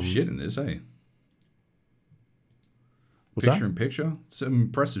impressive shit in this, eh? What's picture that? in picture. Some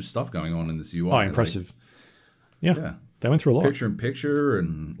impressive stuff going on in this UI. Oh, impressive. Yeah. They went through a lot. Picture in picture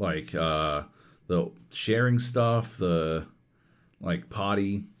and like the sharing stuff, the like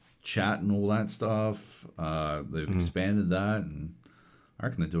party chat and all that stuff. They've expanded that, and I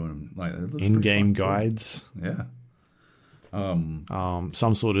reckon they're doing like it looks in-game guides. Yeah.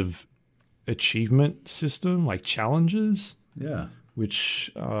 Some sort of achievement system, like challenges. Yeah.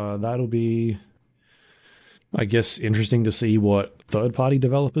 Which that'll be, I guess, interesting to see what third-party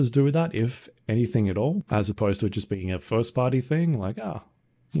developers do with that, if anything at all, as opposed to it just being a first-party thing. Like,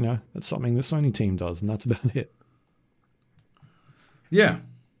 that's something the Sony team does, and that's about it. Yeah,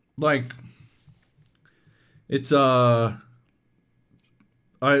 like it's I've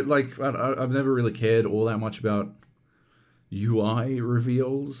never really cared all that much about UI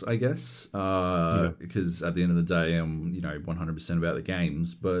reveals, I guess, because at the end of the day, I'm 100% about the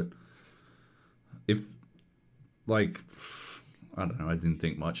games. But if I don't know, I didn't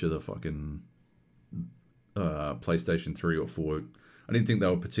think much of the fucking PlayStation 3 or 4. I didn't think they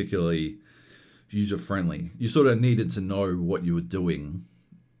were particularly user friendly. You sort of needed to know what you were doing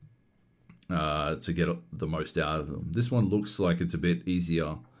to get the most out of them. This one looks like it's a bit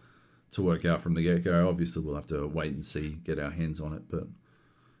easier to work out from the get-go. Obviously, we'll have to wait and see, get our hands on it. But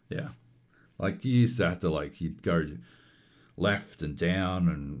yeah, like you used to have to you'd go left and down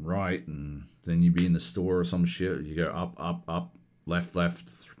and right, and then you'd be in the store or some shit. You go up, left,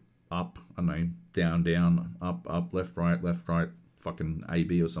 up, I don't know, down, up, left, right, fucking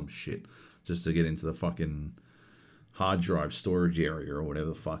A-B or some shit, just to get into the fucking hard drive storage area or whatever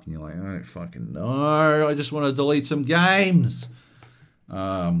the fuck. And you're like, I don't fucking know, I just want to delete some games.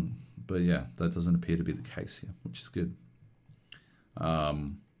 But yeah, that doesn't appear to be the case here, which is good. I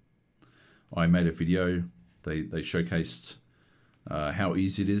made a video. They showcased how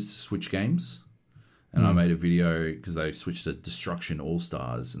easy it is to switch games. And I made a video because they switched to Destruction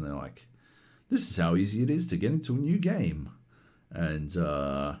All-Stars. And they're like, this is how easy it is to get into a new game. And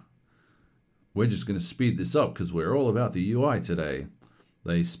we're just going to speed this up because we're all about the UI today.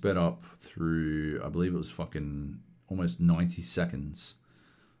 They sped up through, I believe it was fucking almost 90 seconds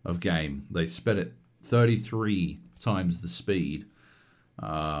of game. They sped it 33 times the speed.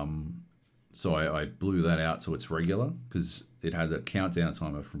 So I blew that out to its regular because it had a countdown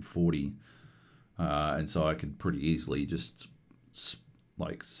timer from 40. And so I could pretty easily just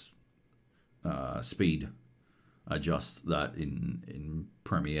speed adjust that in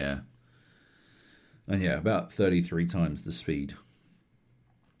Premiere. And yeah, about 33 times the speed,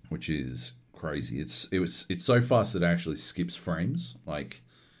 which is crazy. It's so fast that it actually skips frames. Like,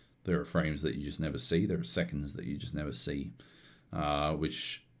 there are frames that you just never see. There are seconds that you just never see,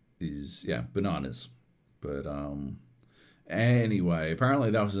 which is, bananas. But anyway,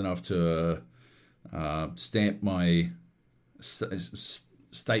 apparently that was enough to stake my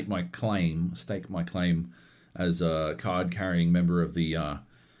claim as a card-carrying member of the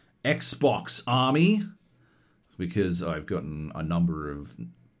Xbox army, because I've gotten a number of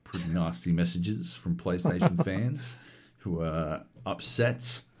pretty nasty messages from PlayStation fans who are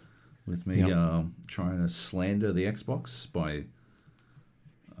upset with me trying to slander the Xbox by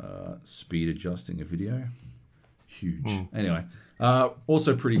speed adjusting a video. Huge. Anyway,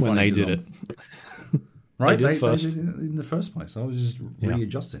 also pretty funny. When they did it. Right? They did first. They did it in the first place. I was just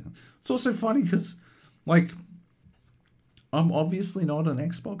readjusting. It's also funny because, I'm obviously not an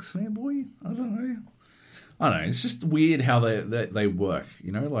Xbox fanboy. I don't know. It's just weird how they work.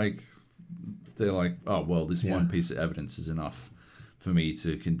 They're like, oh, well, this one piece of evidence is enough for me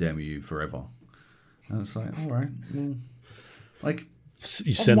to condemn you forever. And it's like, all right, well,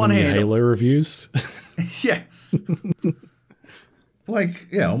 you send them your Halo reviews. Yeah.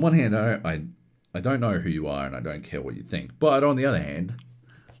 On one hand, I don't know who you are and I don't care what you think. But on the other hand,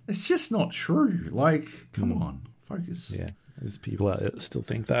 it's just not true. Come on, focus. Yeah, there's people out there that still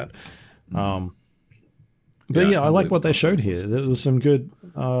think that. But I like what they showed here. There was some good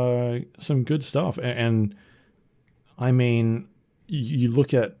stuff. And I mean, you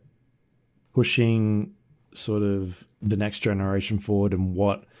look at pushing sort of the next generation forward and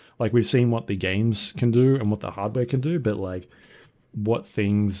what, we've seen what the games can do and what the hardware can do, but what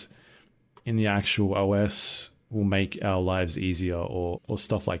things in the actual OS will make our lives easier or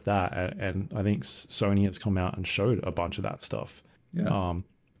stuff like that. And I think Sony has come out and showed a bunch of that stuff. Yeah.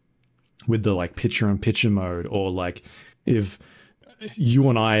 With the picture-in-picture mode, or if you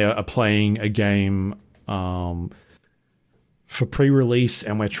and I are playing a game for pre-release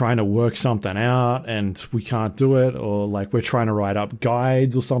and we're trying to work something out and we can't do it, or like we're trying to write up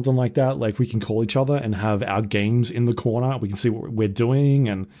guides or something like that, like we can call each other and have our games in the corner. We can see what we're doing,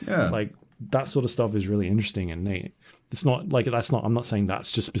 and like that sort of stuff is really interesting and neat. It's not like I'm not saying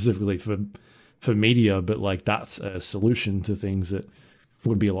that's just specifically for media, but like that's a solution to things that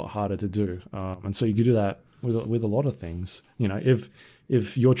would be a lot harder to do. And so you could do that with a lot of things. You know,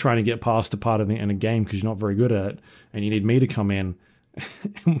 if you're trying to get past a part of it in a game because you're not very good at it, and you need me to come in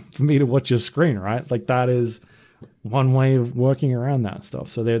for me to watch your screen, right? Like that is one way of working around that stuff.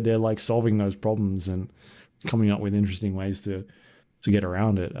 So they're like solving those problems and coming up with interesting ways to get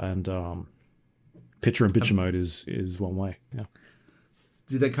around it. And picture-in-picture mode is one way. Yeah.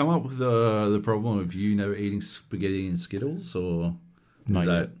 Did they come up with the problem of you never eating spaghetti and Skittles, or is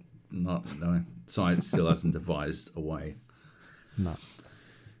that not? No, science still hasn't devised a way. No.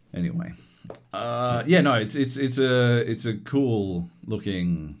 Anyway, it's a cool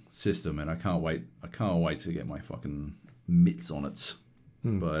looking system, and I can't wait to get my fucking mitts on it.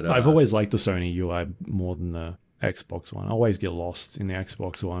 But I've always liked the Sony UI more than the Xbox One. I always get lost in the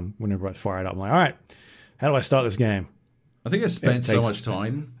Xbox One whenever I fire it up. I'm like, all right, how do I start this game? I think I spent so much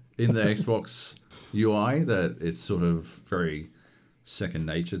time in the Xbox UI that it's sort of very second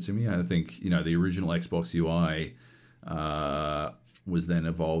nature to me. I think, the original Xbox UI was then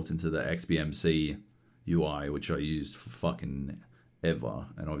evolved into the XBMC UI, which I used for fucking ever.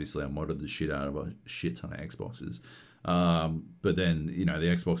 And obviously I modded the shit out of a shit ton of Xboxes. But then, the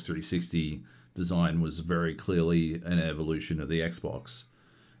Xbox 360 design was very clearly an evolution of the Xbox.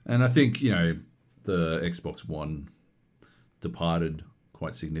 And I think, the Xbox One departed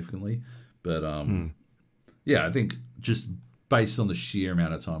quite significantly. But, I think just based on the sheer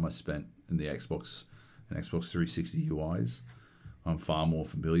amount of time I spent in the Xbox and Xbox 360 UIs, I'm far more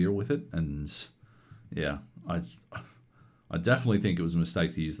familiar with it. And, I definitely think it was a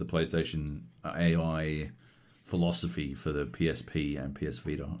mistake to use the PlayStation AI philosophy for the PSP and PS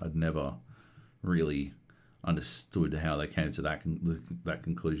Vita. I'd never really understood how they came to that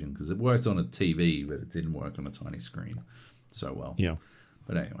conclusion, because it worked on a TV, but it didn't work on a tiny screen so well. Yeah.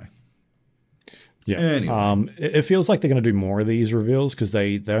 But anyway. Yeah. Anyway. It feels like they're going to do more of these reveals, because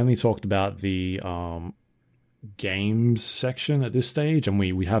they only talked about the games section at this stage, and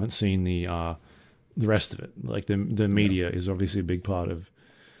we haven't seen the rest of it. Like the media is obviously a big part of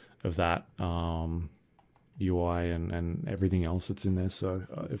that UI and everything else that's in there. So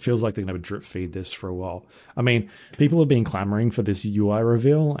it feels like they're going to drip feed this for a while. I mean, people have been clamoring for this UI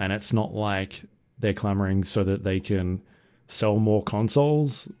reveal, and it's not like they're clamoring so that they can sell more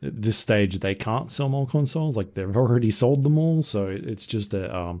consoles. At this stage, they can't sell more consoles. Like, they've already sold them all. So it's just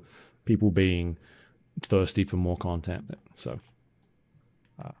people being thirsty for more content. So,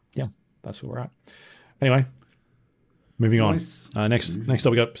 that's where we're at. Anyway, moving Nice. on. Next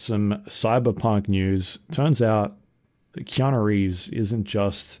up, we got some cyberpunk news. Turns out that Keanu Reeves isn't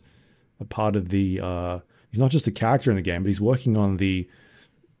just a part of the... he's not just a character in the game, but he's working on the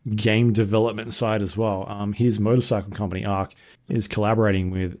game development side as well. His motorcycle company, Arc, is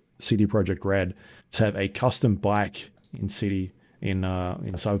collaborating with CD Projekt Red to have a custom bike in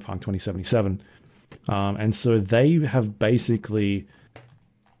Cyberpunk 2077. And so they have basically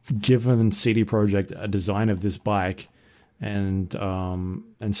given CD Projekt a design of this bike, and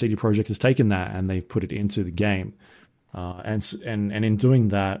CD Projekt has taken that and they've put it into the game. And in doing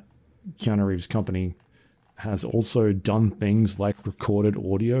that, Keanu Reeves' company has also done things like recorded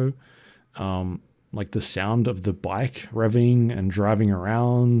audio, like the sound of the bike revving and driving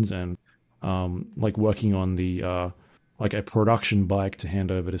around, and like working on the like a production bike to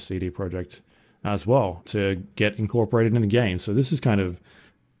hand over to CD Projekt as well to get incorporated in the game. So this is kind of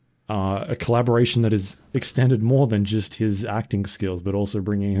a collaboration that is extended more than just his acting skills, but also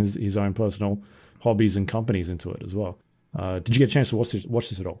bringing his own personal hobbies and companies into it as well. Did you get a chance to watch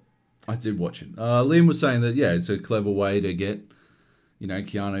this at all? I did watch it. Liam was saying that, it's a clever way to get,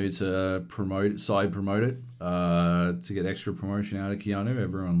 Keanu to side promote it, to get extra promotion out of Keanu.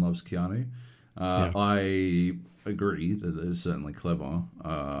 Everyone loves Keanu. I agree that it's certainly clever.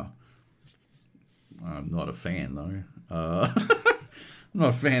 I'm not a fan, though. I'm not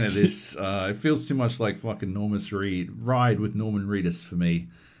a fan of this. It feels too much like fucking Ride with Norman Reedus for me.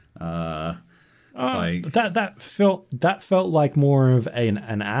 That felt like more of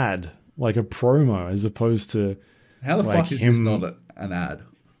an ad, like a promo, as opposed to... How the fuck is this not an ad?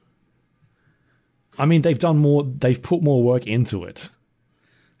 I mean, they've put more work into it.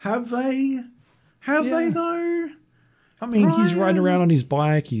 Have they? Have they, though? I mean, he's riding around on his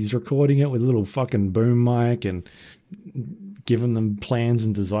bike, he's recording it with a little fucking boom mic and given them plans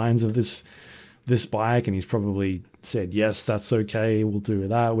and designs of this bike, and he's probably said, yes, that's okay, we'll do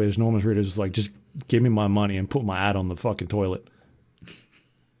that. Whereas Normus Reedus was like, just give me my money and put my ad on the fucking toilet.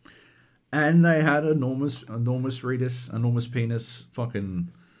 And they had enormous Reedus, enormous penis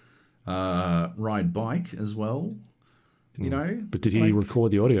fucking ride bike as well. You know? But did he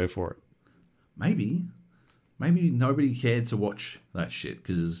record the audio for it? Maybe. Maybe nobody cared to watch that shit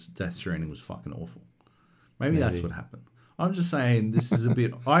because his Death Stranding was fucking awful. Maybe that's what happened. I'm just saying this is a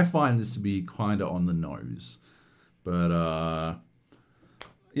bit... I find this to be kind of on the nose. But,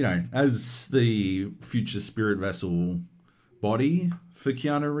 you know, as the future spirit vessel body for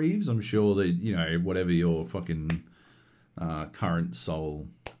Keanu Reeves, I'm sure that, you know, whatever your fucking current soul...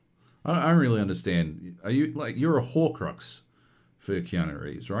 I don't really understand. Are you, like, you're a Horcrux for Keanu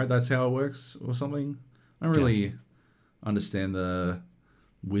Reeves, right? That's how it works or something? I don't really understand the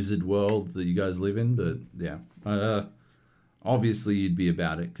wizard world that you guys live in, but yeah. Obviously, you'd be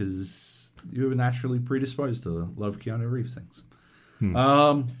about it because you were naturally predisposed to love Keanu Reeves things.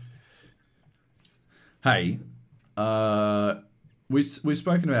 Hey, we've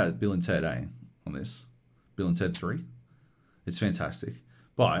spoken about Bill and Ted on this. Bill and Ted 3. It's fantastic.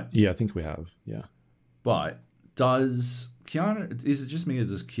 But yeah, I think we have. Yeah. But is it just me or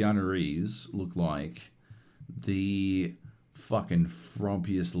does Keanu Reeves look like the fucking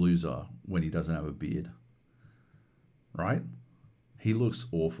frumpiest loser when he doesn't have a beard? Right? He looks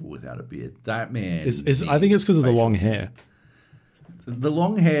awful without a beard. That man I think it's because of the long hair. The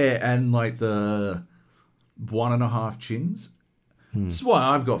long hair and like the 1.5 chins. This is why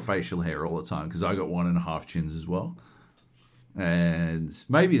I've got facial hair all the time, because I got 1.5 chins as well. And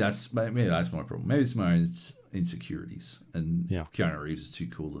maybe that's my problem. Maybe it's my own insecurities. And Keanu Reeves is too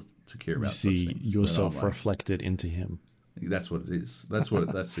cool to care about. You see yourself reflected into him. That's what it is.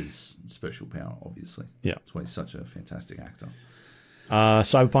 That's his special power, obviously. Yeah. That's why he's such a fantastic actor.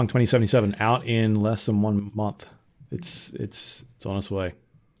 Cyberpunk 2077 out in less than 1 month. It's on its way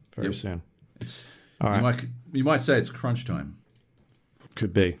very soon. It's all right. You might say it's crunch time.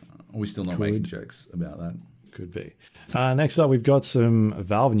 Could be. Are we still not making jokes about that? Could be. Next up, we've got some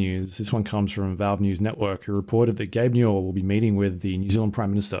Valve news. This one comes from Valve News Network, who reported that Gabe Newell will be meeting with the New Zealand Prime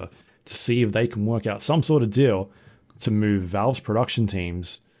Minister to see if they can work out some sort of deal to move Valve's production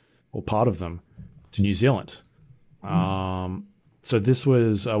teams, or part of them, to New Zealand. So this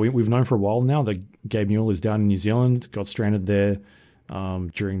was, we've known for a while now that Gabe Newell is down in New Zealand, got stranded there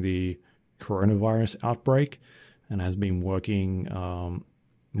during the coronavirus outbreak, and has been working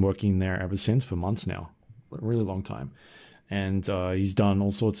there ever since, for months now. A really long time. And he's done all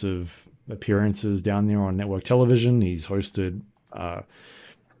sorts of appearances down there on network television. He's hosted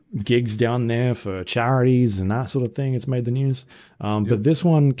gigs down there for charities and that sort of thing. It's made the news. But this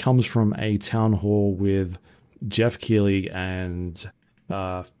one comes from a town hall with Jeff Keighley and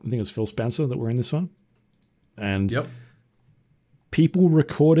I think it was Phil Spencer that were in this one. And people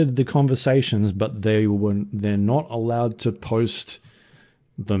recorded the conversations, but they're not allowed to post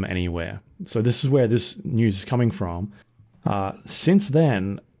them anywhere. So this is where this news is coming from. Since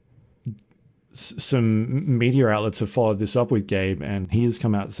then, some media outlets have followed this up with Gabe, and he has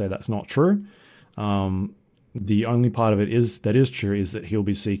come out to say that's not true. The only part of it that is true is that he'll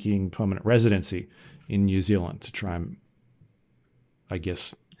be seeking permanent residency in New Zealand to try and, I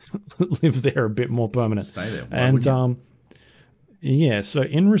guess, live there a bit more permanent. Stay there. And so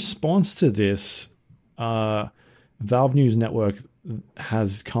in response to this, Valve News Network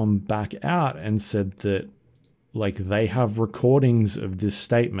has come back out and said that, like, they have recordings of this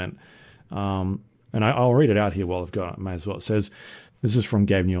statement. And I'll read it out here while I've got it. May as well. It says, this is from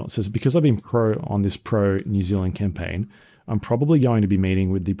Gabe Newell. It says, because I've been on this pro-New Zealand campaign, I'm probably going to be meeting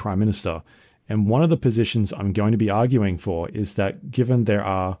with the Prime Minister. And one of the positions I'm going to be arguing for is that given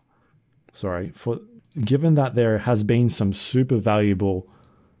that there has been something super valuable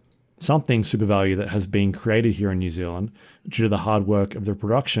that has been created here in New Zealand due to the hard work of the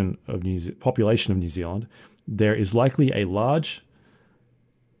production of population of New Zealand, there is likely a large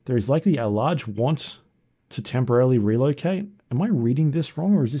want to temporarily relocate. Am I reading this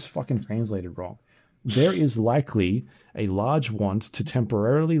wrong, or is this fucking translated wrong? There is likely a large want to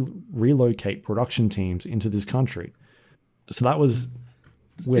temporarily relocate production teams into this country. So that was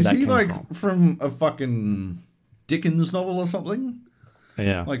where that came from. Is he like from a fucking Dickens novel or something?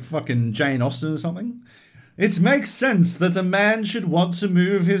 Yeah. Like fucking Jane Austen or something? It makes sense that a man should want to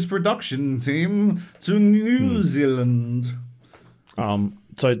move his production team to New Zealand.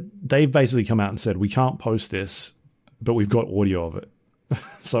 So they've basically come out and said, we can't post this, but we've got audio of it.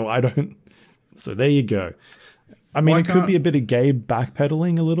 So there you go. I mean, it could be a bit of Gabe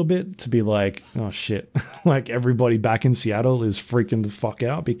backpedaling a little bit to be like, oh shit, like everybody back in Seattle is freaking the fuck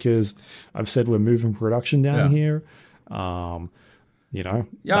out because I've said we're moving production down here. You know,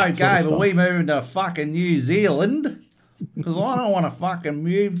 yo, Gabe, are we moving to fucking New Zealand? Because I don't want to fucking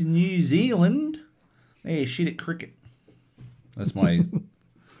move to New Zealand. Yeah, shit at cricket. That's my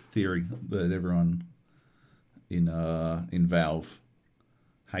theory that everyone in Valve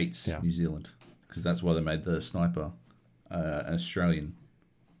hates New Zealand because that's why they made the sniper an Australian.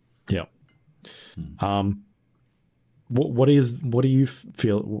 Yeah. What do you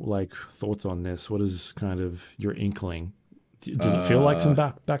feel like thoughts on this? What is kind of your inkling? Does it feel like some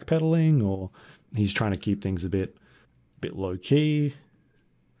backpedaling, or he's trying to keep things a bit low key?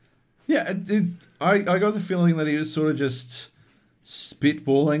 Yeah, I got the feeling that he was sort of just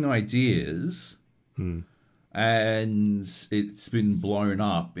spitballing ideas, and it's been blown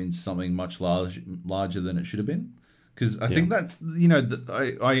up into something much larger than it should have been. Because I think that's,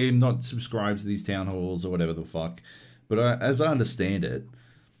 I am not subscribed to these town halls or whatever the fuck, but as I understand it,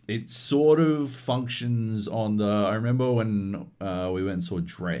 it sort of functions on the... I remember when we went and saw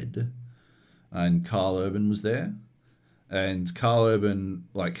Dread, and Carl Urban was there, and Carl Urban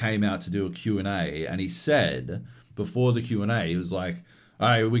came out to do a Q&A, and he said before the Q&A, he was like, all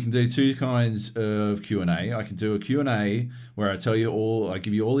right, we can do two kinds of Q&A. I can do a Q&A where I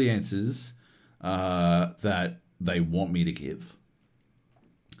give you all the answers that they want me to give.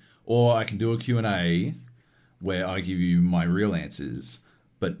 Or I can do a Q&A where I give you my real answers,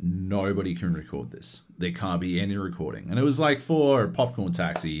 but nobody can record this. There can't be any recording. And it was for a popcorn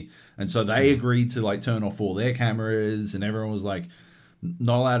taxi. And so they agreed to turn off all their cameras, and everyone was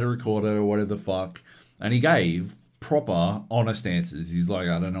not allowed to record it or whatever the fuck. And he gave proper, honest answers. He's like,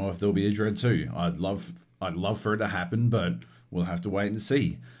 I don't know if there'll be a Dread 2. I'd love for it to happen, but we'll have to wait and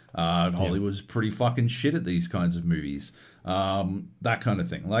see. Hollywood's pretty fucking shit at these kinds of movies. That kind of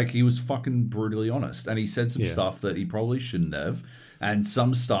thing. He was fucking brutally honest. And he said some stuff that he probably shouldn't have. And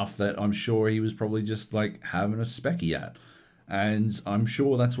some stuff that I'm sure he was probably just having a specky at. And I'm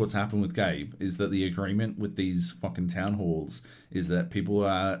sure that's what's happened with Gabe, is that the agreement with these fucking town halls is that people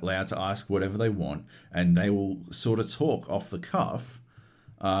are allowed to ask whatever they want, and they will sort of talk off the cuff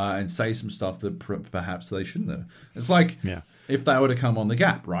and say some stuff that perhaps they shouldn't have. It's if they were to come on the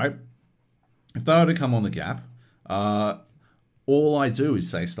Gap, right? If they were to come on the Gap, all I do is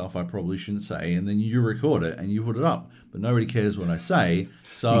say stuff I probably shouldn't say, and then you record it and you put it up. But nobody cares what I say,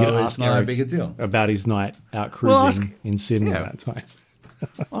 so it's not that big a deal. About his night out cruising in Sydney that time.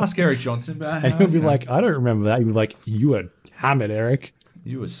 Ask Eric Johnson about and he'll be like, I don't remember that. He'll be like, you were hammered, Eric.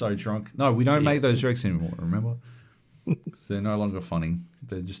 You were so drunk. No, we don't make those jokes anymore, remember? They're no longer funny.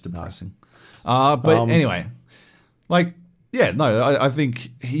 They're just depressing. But anyway, I think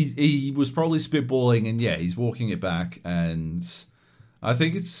he was probably spitballing, and he's walking it back, and I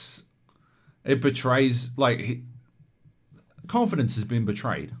think it betrays, confidence has been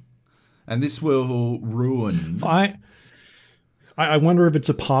betrayed, and this will ruin. I wonder if it's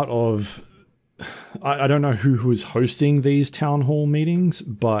a part of. I don't know who is hosting these town hall meetings,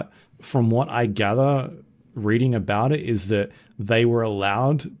 but from what I gather, reading about it, is that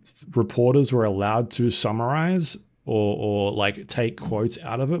reporters were allowed to summarize or take quotes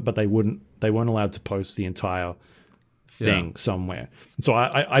out of it, but they weren't allowed to post the entire thing somewhere. So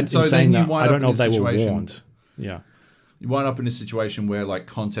I'm saying that I don't know if they were warned. Yeah. You wind up in a situation where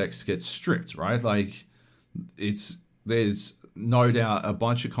context gets stripped, right? There's no doubt a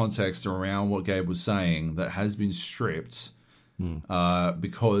bunch of context around what Gabe was saying that has been stripped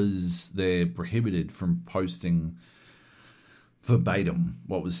because they're prohibited from posting verbatim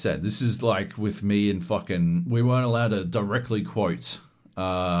what was said. This is with me and we weren't allowed to directly quote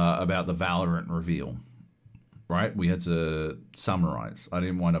about the Valorant reveal, right? We had to summarize. I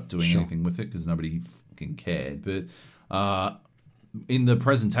didn't wind up doing anything with it because nobody fucking cared. But in the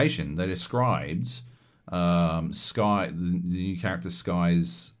presentation, they described Sky, the new character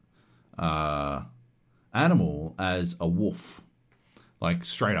Sky's animal, as a wolf.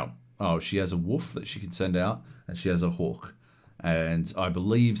 Straight up. Oh, she has a wolf that she can send out, and she has a hawk. And I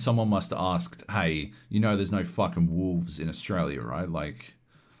believe someone must have asked, hey, there's no fucking wolves in Australia, right?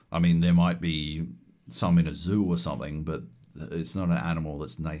 There might be some in a zoo or something, but it's not an animal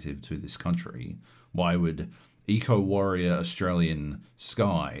that's native to this country. Why would eco-warrior Australian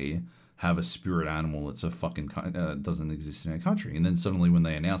Sky have a spirit animal that's a fucking doesn't exist in our country? And then suddenly when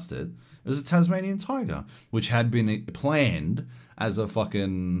they announced it, it was a Tasmanian tiger, which had been planned as a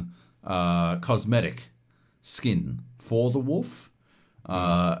fucking cosmetic skin for the wolf,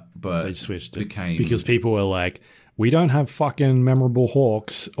 but they switched it because people were like, we don't have fucking memorable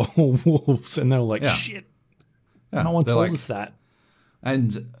hawks or wolves, and they were like, shit. Yeah, No one they're told like- us that.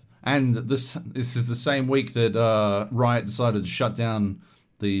 And this is the same week that Riot decided to shut down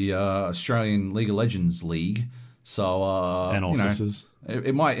the Australian League of Legends League. So And offices.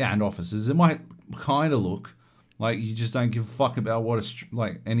 It might, and offices. It might kind of look like you just don't give a fuck about what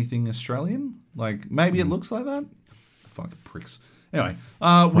like anything Australian. Like maybe it looks like that. Fucking pricks. Anyway,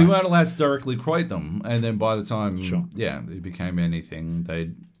 we weren't allowed to directly quote them, and then by the time it became anything,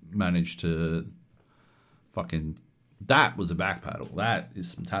 they managed to fucking. That was a backpedal. That is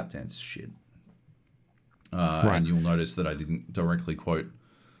some tap dance shit. And you'll notice that I didn't directly quote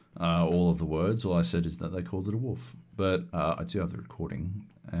all of the words. All I said is that they called it a wolf. But I do have the recording,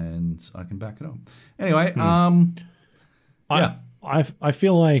 and I can back it up. Anyway, I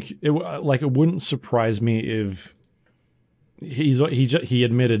feel like it wouldn't surprise me if he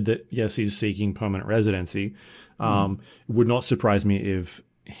admitted that yes, he's seeking permanent residency. It would not surprise me if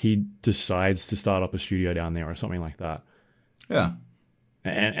he decides to start up a studio down there or something like that. Yeah,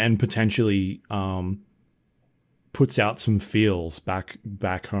 and potentially puts out some feels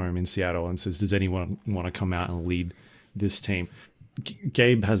back home in Seattle and says, "Does anyone want to come out and lead this team?"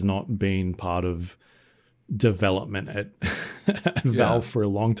 Gabe has not been part of development at Valve for a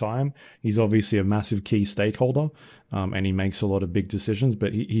long time. He's obviously a massive key stakeholder, and he makes a lot of big decisions,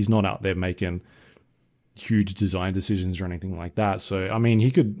 but he's not out there making huge design decisions or anything like that. So, I mean,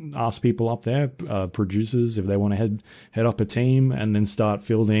 he could ask people up there, producers, if they want to head up a team and then start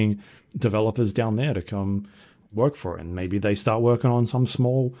fielding developers down there to come work for it. And maybe they start working on some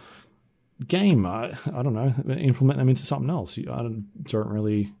small game. I don't know, implement them into something else. I don't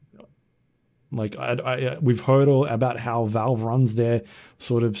really... Like, we've heard all about how Valve runs their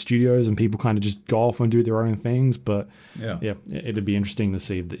sort of studios and people kind of just go off and do their own things. But yeah, it'd be interesting to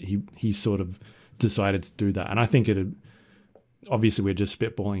see that he sort of decided to do that. And I think obviously we're just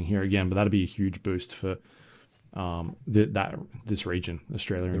spitballing here again, but that'd be a huge boost for this region,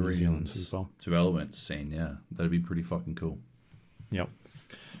 Australia and New Zealand as well. Development scene, yeah. That'd be pretty fucking cool. Yep.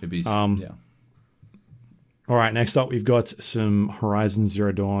 It'd be, yeah. All right, next up, we've got some Horizon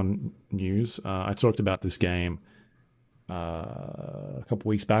Zero Dawn news. I talked about this game a couple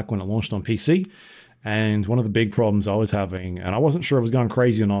weeks back when it launched on PC, and one of the big problems I was having, and I wasn't sure if it was going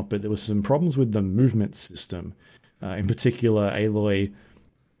crazy or not, but there was some problems with the movement system. In particular, Aloy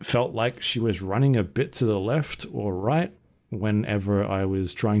felt like she was running a bit to the left or right whenever I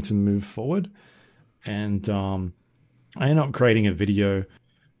was trying to move forward, and I ended up creating a video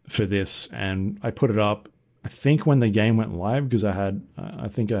for this, and I put it up I think when the game went live, because I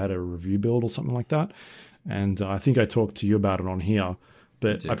think I had a review build or something like that, and I think I talked to you about it on here.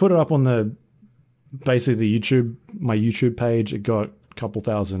 But I put it up on basically my YouTube page. It got a couple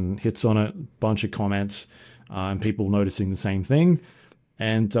thousand hits on it, bunch of comments, and people noticing the same thing.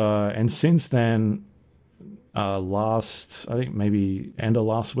 And since then, I think maybe end of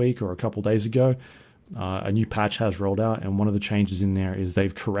last week or a couple days ago, a new patch has rolled out, and one of the changes in there is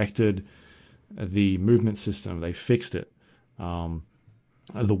they've corrected the movement system. They fixed it.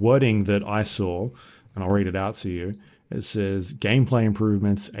 The wording that I saw, and I'll read it out to you, it says gameplay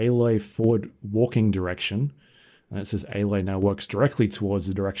improvements, Aloy forward walking direction, and it says Aloy now works directly towards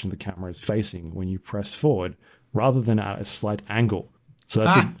the direction the camera is facing when you press forward rather than at a slight angle. So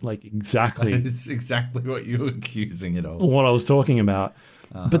that's exactly it's exactly what you were accusing it of. What I was talking about.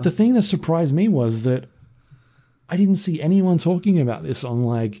 But the thing that surprised me was that I didn't see anyone talking about this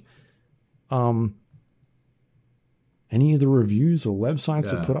on any of the reviews or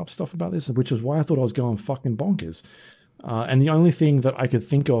websites that put up stuff about this, which is why I thought I was going fucking bonkers. And the only thing that I could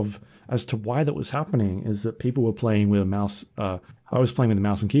think of as to why that was happening is that people were playing with a mouse. I was playing with a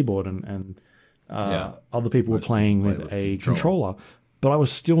mouse and keyboard, and other people were playing with a controller. But I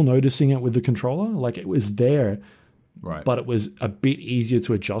was still noticing it with the controller. Like, it was there, right? But it was a bit easier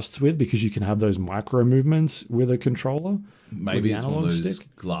to adjust with because you can have those micro movements with a controller. Maybe it's one of those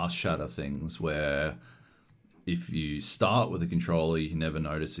glass shutter things where if you start with a controller, you can never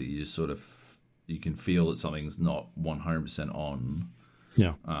notice it. You just you can feel that something's not 100% on.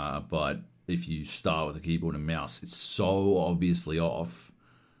 Yeah. But if you start with a keyboard and mouse, it's so obviously off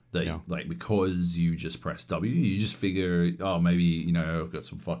that because you just press W, you just figure, maybe, I've got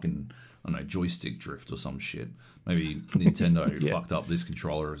some fucking, I don't know, joystick drift or some shit. Maybe Nintendo fucked up this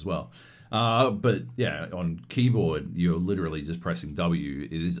controller as well. But yeah, on keyboard, you're literally just pressing W.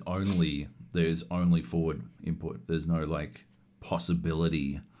 There's only forward input. There's no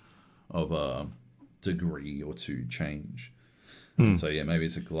possibility of a degree or two change. So yeah, maybe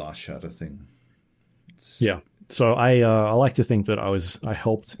it's a glass shutter thing. So I like to think that I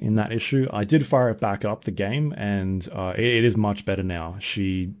helped in that issue. I did fire it back up the game, and it is much better now.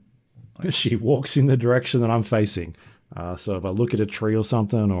 She walks in the direction that I'm facing. So if I look at a tree or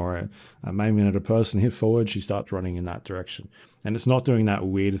something, or I'm aiming at a person, hit forward, she starts running in that direction. And it's not doing that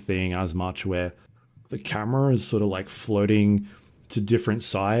weird thing as much where the camera is sort of like floating to different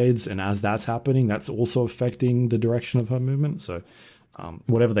sides, and as that's happening, that's also affecting the direction of her movement. So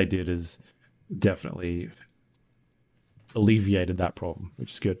whatever they did is definitely alleviated that problem,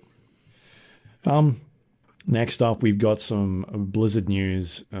 which is good. Next up, we've got some Blizzard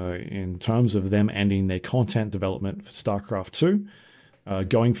news in terms of them ending their content development for StarCraft 2.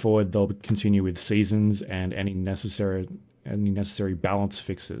 Going forward, they'll continue with seasons and any necessary balance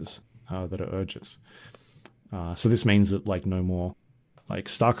fixes that are urges. So this means that like no more like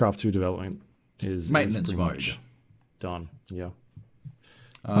StarCraft 2 development is maintenance pretty mode much done. Yeah.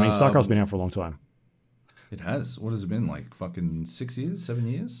 I mean, StarCraft's been out for a long time. It has. What has it been, like fucking 6 years, 7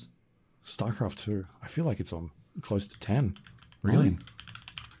 years? StarCraft 2. I feel like it's on close to 10. Really? 9.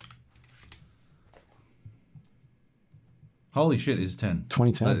 Holy shit, it's 10.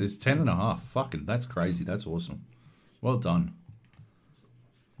 2010. It's 10 and a half. Fucking, that's crazy. That's awesome. Well done.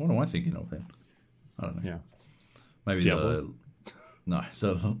 What am I thinking of then? I don't know. Yeah. Maybe Diablo?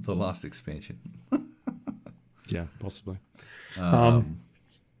 the last expansion. Yeah, possibly.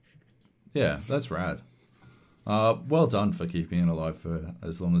 Yeah, that's rad. Well done for keeping it alive for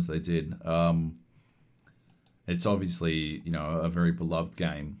as long as they did. It's obviously, a very beloved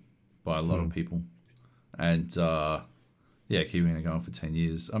game by a lot of people. And, keeping it going for 10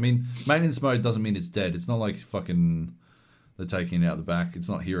 years. I mean, maintenance mode doesn't mean it's dead. It's not like fucking they're taking it out the back. It's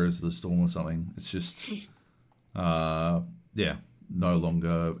not Heroes of the Storm or something. It's just, no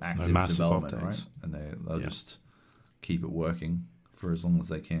longer active development, updates. right? And they'll just keep it working for as long as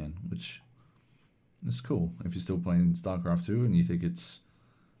they can, which is cool. If you're still playing StarCraft 2 and you think it's,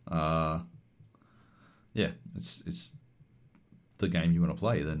 it's the game you want to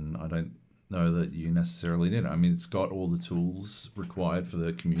play, then I don't know that you necessarily need it. I mean, it's got all the tools required for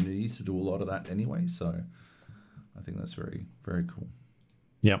the community to do a lot of that anyway, so I think that's very, very cool.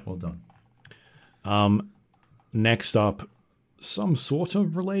 Yep. Well done. Next up, some sort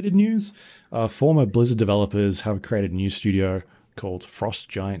of related news. Former Blizzard developers have created a new studio called Frost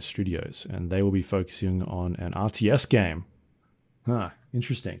Giant Studios, and they will be focusing on an RTS game.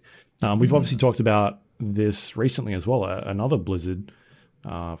 Interesting. We've obviously talked about this recently as well. Another Blizzard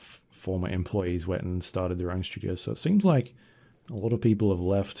former employees went and started their own studio, so it seems like a lot of people have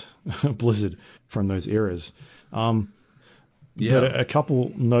left Blizzard from those eras. But a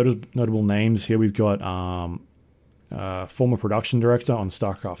couple notable names here. We've got former production director on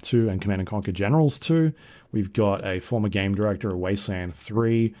StarCraft 2 and Command & Conquer Generals 2. We've got a former game director of Wasteland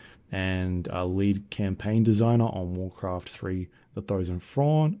 3 and a lead campaign designer on Warcraft 3, The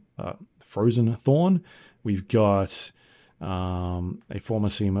Frozen Thorn. We've got a former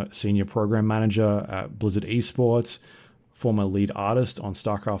senior program manager at Blizzard Esports, former lead artist on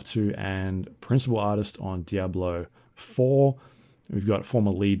StarCraft 2 and principal artist on Diablo 4. We've got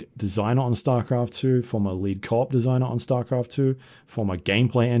former lead designer on StarCraft 2, former lead co-op designer on StarCraft 2, former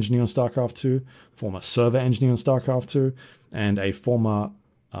gameplay engineer on StarCraft 2, former server engineer on StarCraft 2, and a former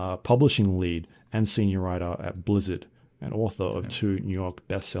publishing lead and senior writer at Blizzard, and author of 2 New York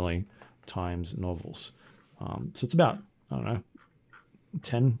best-selling Times novels. So it's about,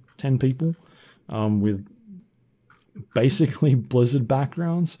 10 people with basically Blizzard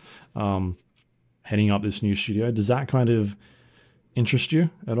backgrounds heading up this new studio. Does that kind of interest you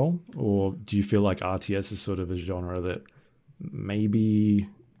at all? Or do you feel like RTS is sort of a genre that maybe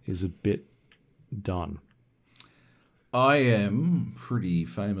is a bit done? I am pretty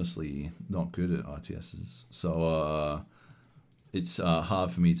famously not good at RTSs, so it's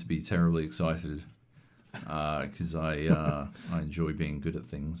hard for me to be terribly excited because I enjoy being good at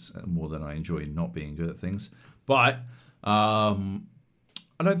things more than I enjoy not being good at things. But I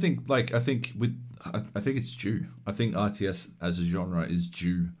don't think I think it's due. I think RTS as a genre is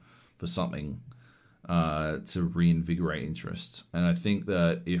due for something to reinvigorate interest, and I think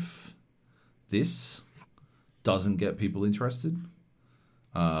that if this doesn't get people interested,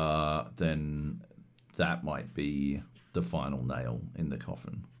 then that might be the final nail in the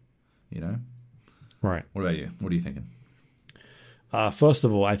coffin, Right. What about you? What are you thinking? First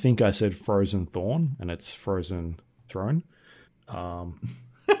of all, I think I said Frozen Thorn, and it's Frozen Throne. I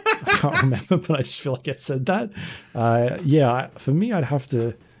can't remember, but I just feel like I said that. For me, I'd have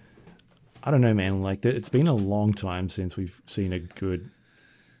to... I don't know, man. Like, it's been a long time since we've seen a good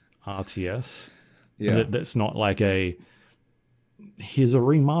RTS. Yeah. That's not like here's a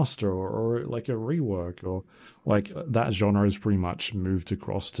remaster or like a rework, or like that genre has pretty much moved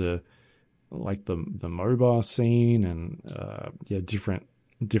across to like the MOBA scene and different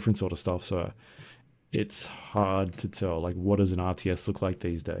different sort of stuff. So it's hard to tell, like, what does an RTS look like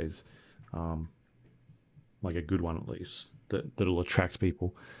these days? Like a good one, at least, that'll attract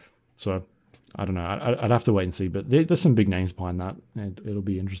people. So I don't know. I'd have to wait and see. But there's some big names behind that, and it'll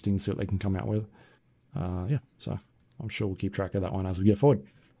be interesting to see what they can come out with. Yeah, so I'm sure we'll keep track of that one as we get forward.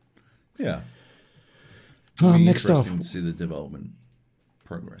 Yeah. Next up, interesting to see the development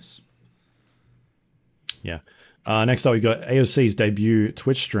progress. Yeah. Next up, we got AOC's debut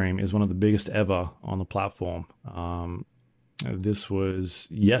Twitch stream is one of the biggest ever on the platform. This was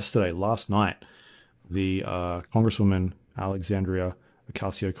yesterday, last night. The Congresswoman Alexandria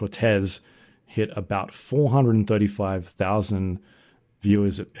Ocasio-Cortez hit about 435,000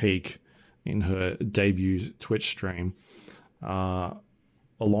 viewers at peak in her debut Twitch stream,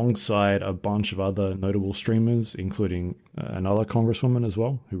 alongside a bunch of other notable streamers, including another Congresswoman as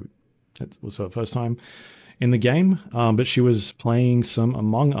well, who it was her first time in the game. But she was playing some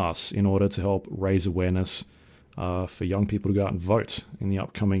Among Us in order to help raise awareness for young people to go out and vote in the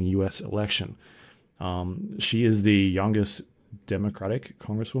upcoming US election. She is the youngest Democratic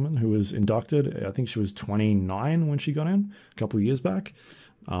Congresswoman who was inducted. I think she was 29 when she got in a couple of years back.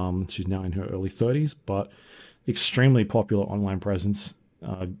 She's now in her early 30s, but extremely popular online presence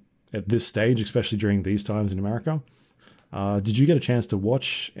at this stage, especially during these times in America. Did you get a chance to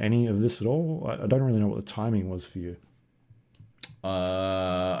watch any of this at all? I don't really know what the timing was for you.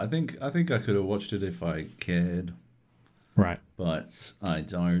 I think I could have watched it if I cared. Right. But I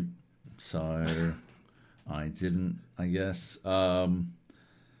don't, so I didn't, I guess.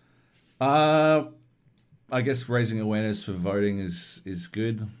 I guess raising awareness for voting is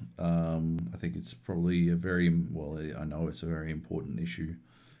good. I think it's probably I know it's a very important issue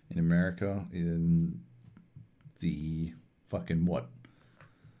in America in the fucking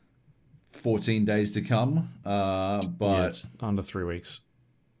 14 days to come. But yeah, it's under 3 weeks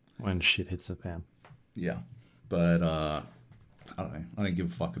when shit hits the fan. Yeah, but I don't know. I don't give a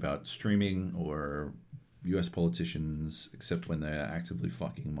fuck about streaming or US politicians except when they're actively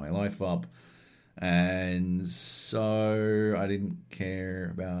fucking my life up. And so I didn't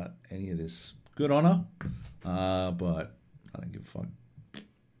care about any of this. Good on her, but I don't give a fuck.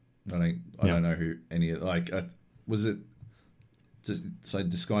 I don't know who any was it. So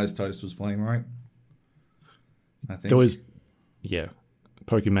Disguised Toast was playing, right? I think there was,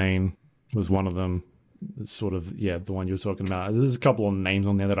 Pokimane was one of them. It's sort of the one you were talking about. There's a couple of names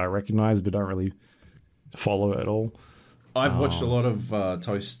on there that I recognize, but don't really follow it at all. I've watched a lot of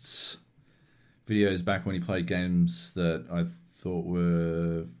Toast's videos back when he played games that I thought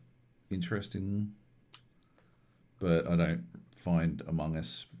were interesting, but I don't find Among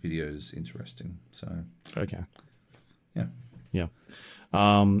Us videos interesting. So okay, yeah.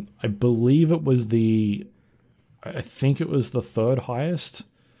 I believe it was I think it was the third highest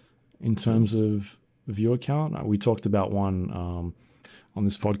in terms of viewer count. We talked about one on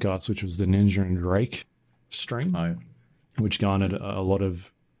this podcast, which was the Ninja and Drake stream, which garnered a lot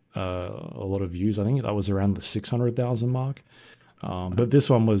of views. I think that was around the 600,000 mark. But this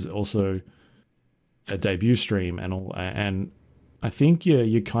one was also a debut stream, and I think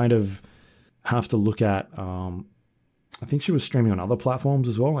you kind of have to look at. I think she was streaming on other platforms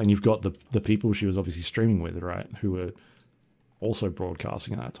as well, and you've got the people she was obviously streaming with, right, who were also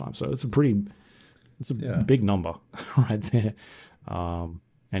broadcasting at that time. So it's a big number right there.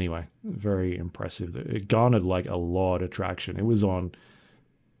 Anyway, very impressive. It garnered like a lot of traction. It was on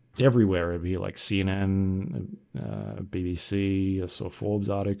everywhere over here, like CNN, BBC. I saw Forbes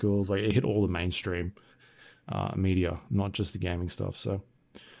articles. Like it hit all the mainstream media, not just the gaming stuff. So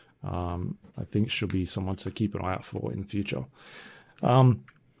I think she'll be someone to keep an eye out for in the future.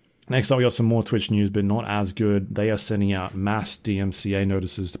 Next up, we got some more Twitch news, but not as good. They are sending out mass DMCA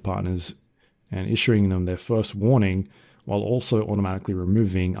notices to partners and issuing them their first warning, while also automatically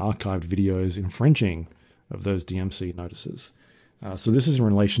removing archived videos infringing of those DMC notices. So this is in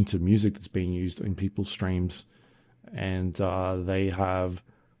relation to music that's being used in people's streams, and they have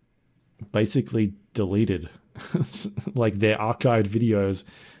basically deleted like their archived videos.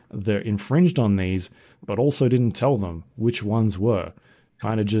 They're infringed on these, but also didn't tell them which ones were.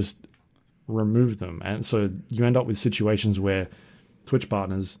 Kind of just removed them. And so you end up with situations where Twitch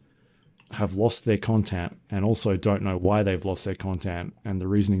partners have lost their content and also don't know why they've lost their content and the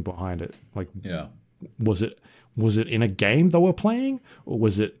reasoning behind it. Like, was it in a game they were playing, or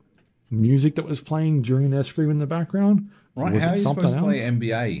was it music that was playing during their stream in the background? Right, was how it are you something supposed to play else?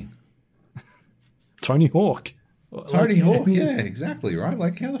 NBA? Tony Hawk. Tony Hawk, yeah, exactly, right?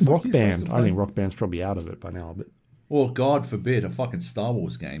 Like, how the fuck Rock are you supposed Band. to play? I think Rock Band's probably out of it by now, but well, God forbid a fucking Star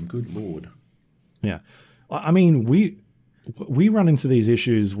Wars game. Good Lord. yeah. I mean, we we run into these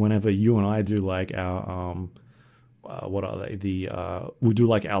issues whenever you and I do like our what are they? We do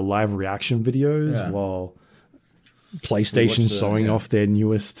like our live reaction videos while PlayStation's showing off their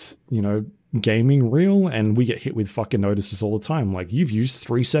newest, gaming reel, and we get hit with fucking notices all the time. Like, you've used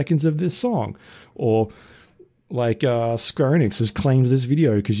 3 seconds of this song, or like Square Enix has claimed this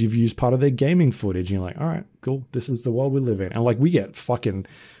video because you've used part of their gaming footage. And you're like, all right, cool. This is the world we live in. And like,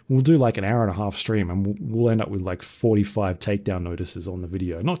 we'll do like an hour and a half stream, and we'll end up with like 45 takedown notices on the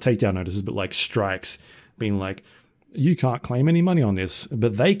video. Not takedown notices, but like strikes being like, you can't claim any money on this,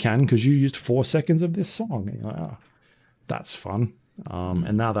 but they can because you used 4 seconds of this song. And you're like, oh, that's fun.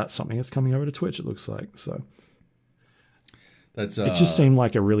 And now that's something that's coming over to Twitch, it looks like. So that's it just seemed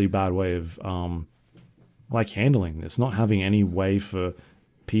like a really bad way of like handling this, not having any way for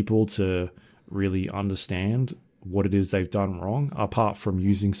people to really understand what it is they've done wrong, apart from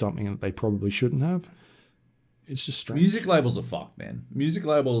using something that they probably shouldn't have. It's just strange. Music labels are fucked, man. Music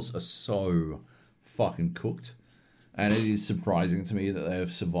labels are so fucking cooked. And it is surprising to me that they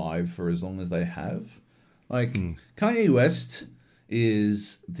have survived for as long as they have. Like, Kanye West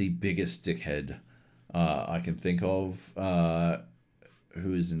is the biggest dickhead I can think of,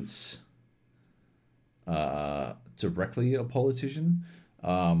 who isn't directly a politician.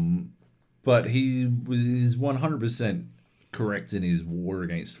 But he is 100% correct in his war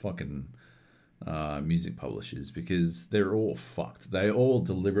against fucking music publishers, because they're all fucked. They all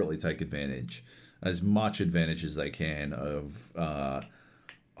deliberately take advantage, as much advantage as they can, of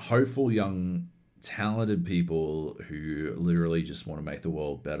hopeful young talented people who literally just want to make the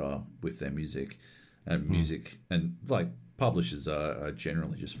world better with their music. And music and like publishers are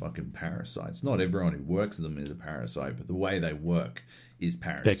generally just fucking parasites. Not everyone who works with them is a parasite, but the way they work is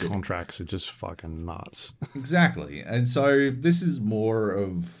parasitic. Their contracts are just fucking nuts. Exactly. And so this is more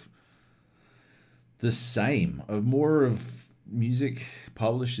of the same, of more of music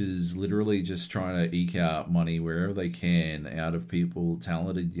publishers literally just trying to eke out money wherever they can out of people,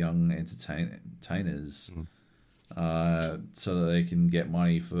 talented young entertainers, so that they can get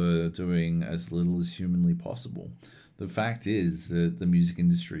money for doing as little as humanly possible. The fact is that the music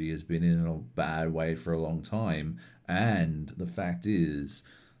industry has been in a bad way for a long time, and the fact is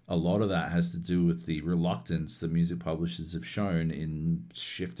a lot of that has to do with the reluctance that music publishers have shown in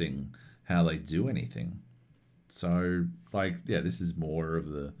shifting how they do anything. So, like, yeah, this is more of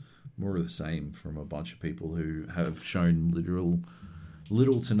the same from a bunch of people who have shown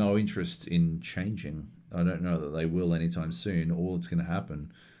little to no interest in changing. I don't know that they will anytime soon. All that's going to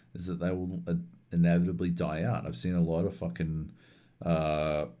happen is that they will inevitably die out. I've seen a lot of fucking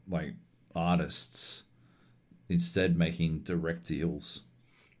like artists instead making direct deals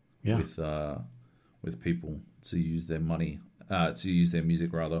with people to use their money, to use their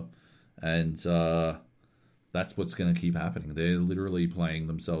music rather, and that's what's going to keep happening. They're literally playing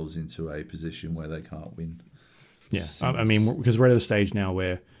themselves into a position where they can't win. Yeah, I mean, because we're at a stage now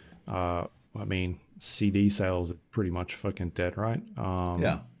where, CD sales are pretty much fucking dead, right?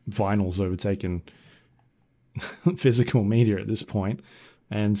 Vinyl's overtaken physical media at this point,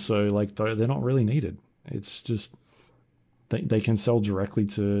 and so like they're not really needed. It's just they can sell directly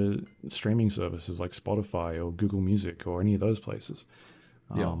to streaming services like Spotify or Google Music or any of those places.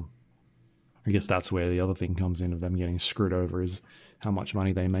 I guess that's where the other thing comes in of them getting screwed over, is how much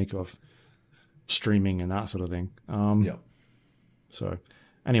money they make off streaming and that sort of thing. So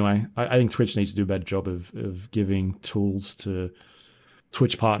anyway, I think Twitch needs to do a better job of giving tools to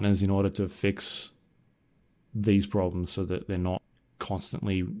Twitch partners in order to fix these problems so that they're not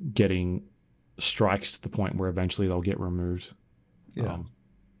constantly getting strikes to the point where eventually they'll get removed.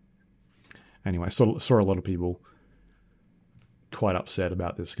 Anyway, saw a lot of people quite upset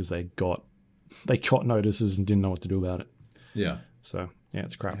about this because they got notices and didn't know what to do about it. So yeah,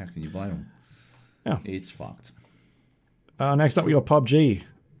 it's crap. How can you blame them? Yeah, it's fucked. Next up, we got PUBG.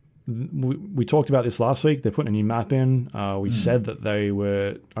 We talked about this last week. They're putting a new map in. We said that they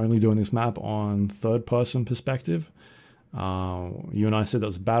were only doing this map on third-person perspective. You and I said that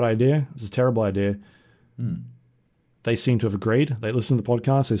was a bad idea. It's a terrible idea. They seem to have agreed. They listened to the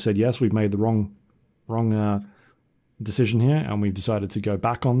podcast. They said, yes, we've made the wrong decision here, and we've decided to go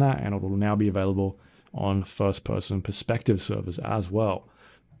back on that, and it will now be available on first-person perspective servers as well.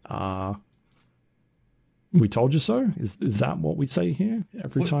 We told you so? Is that what we say here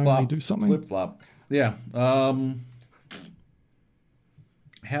every time we do something? Flip-flop. Yeah.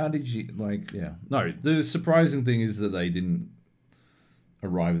 How did you, No, the surprising thing is that they didn't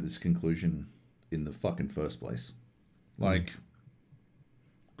arrive at this conclusion in the fucking first place. Good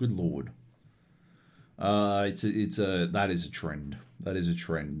Lord. That is a trend. That is a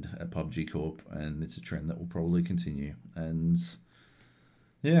trend at PUBG Corp, and it's a trend that will probably continue. And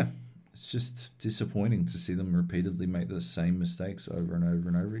yeah, it's just disappointing to see them repeatedly make the same mistakes over and over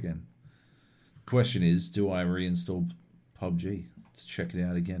and over again. Question is, do I reinstall PUBG to check it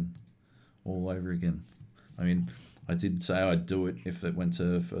out again, all over again? I mean, I did say I'd do it if it went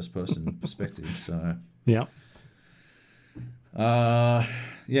to first-person perspective. So Yeah.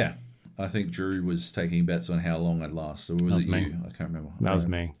 Yeah. I think Drew was taking bets on how long I'd last, or was it me. you? I can't remember. That was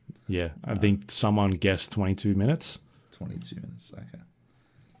me. Yeah. I think someone guessed 22 minutes. 22 minutes. Okay.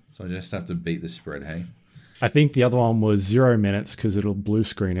 So I just have to beat the spread, hey? I think the other one was 0 minutes because it'll blue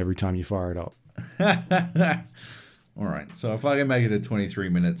screen every time you fire it up. All right. So if I can make it at 23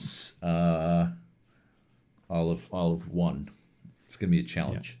 minutes, I'll have won. It's gonna be a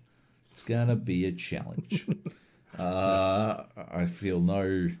challenge. Yeah. It's gonna be a challenge. I feel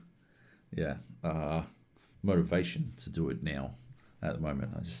no, motivation to do it now. At the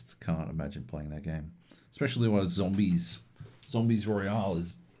moment, I just can't imagine playing that game, especially while Zombies Royale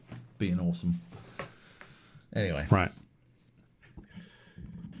is being awesome. Anyway, right.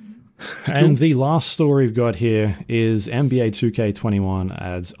 And the last story we've got here is NBA 2K21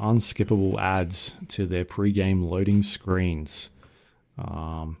 adds unskippable ads to their pre-game loading screens.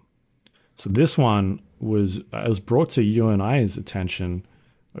 So this one was brought to you and I's attention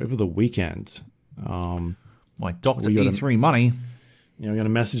over the weekend. My Dr. E3 money. We got a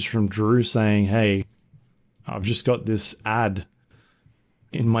message from Drew saying, hey, I've just got this ad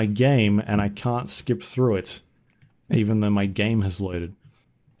in my game and I can't skip through it, even though my game has loaded.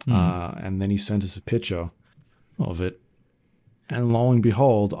 And then he sent us a picture of it. And lo and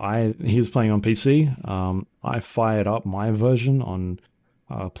behold, he was playing on PC. I fired up my version on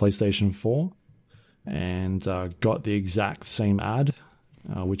PlayStation 4 and got the exact same ad,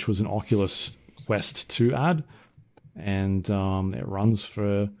 which was an Oculus Quest 2 ad. And it runs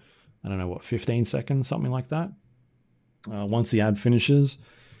for, 15 seconds, something like that. Once the ad finishes,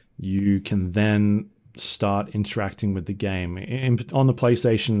 you can then start interacting with the game. On the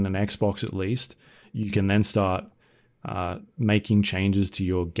PlayStation and Xbox at least, you can then start making changes to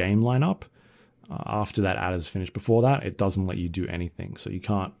your game lineup after that ad is finished. Before that, it doesn't let you do anything, so you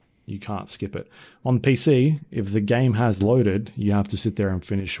can't skip it. On PC, if the game has loaded, you have to sit there and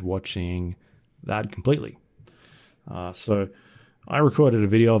finish watching that completely. So I recorded a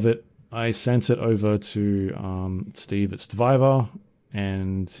video of it. I sent it over to Steve at Survivor,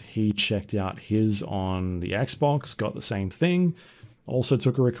 and he checked out his on the Xbox, got the same thing, also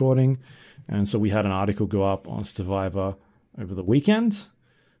took a recording, and so we had an article go up on Survivor over the weekend.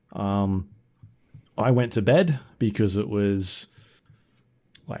 I went to bed because it was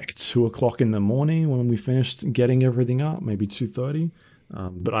like 2 o'clock in the morning when we finished getting everything up, maybe 2:30.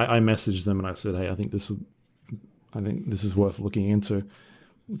 But I messaged them and I said, hey, I think this is worth looking into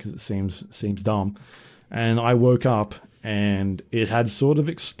because it seems dumb. And I woke up and it had sort of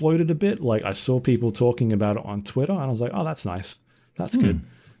exploded a bit. Like I saw people talking about it on Twitter and I was like, oh, that's nice. That's good.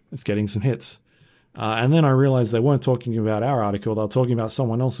 It's getting some hits. And then I realized they weren't talking about our article. They were talking about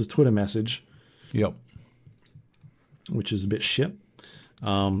someone else's Twitter message. Yep. Which is a bit shit.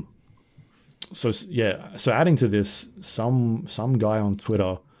 So adding to this, some guy on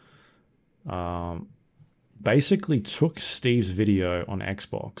Twitter basically took Steve's video on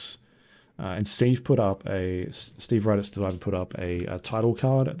Xbox, and Steve Reddit Survivor put up a title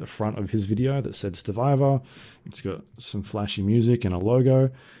card at the front of his video that said Survivor. It's got some flashy music and a logo,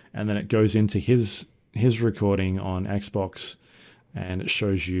 and then it goes into his recording on Xbox, and it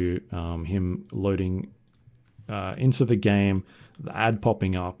shows you him loading into the game, the ad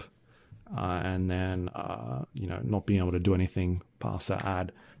popping up, and then not being able to do anything past that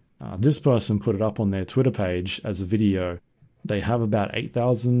ad. This person put it up on their Twitter page as a video. They have about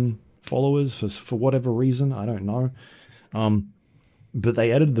 8,000 followers for whatever reason. I don't know. But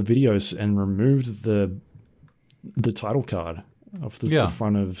they edited the videos and removed the title card off the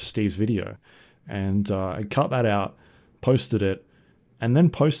front of Steve's video. And I cut that out, posted it, and then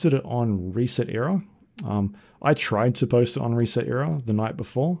posted it on Reset Era. I tried to post it on Reset Era the night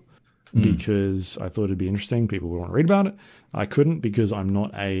before because I thought it'd be interesting. People would want to read about it. I couldn't because I'm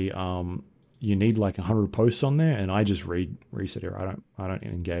not you need like 100 posts on there, and I just read Reset Era. I don't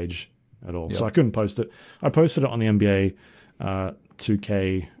engage at all. Yep. So I couldn't post it. I posted it on the NBA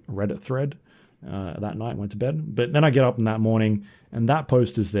 2K Reddit thread that night and went to bed. But then I get up in that morning and that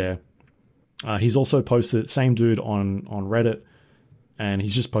post is there. He's also posted, same dude on Reddit, and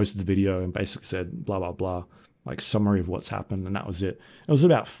he's just posted the video and basically said blah, blah, blah, like summary of what's happened. And that was it. It was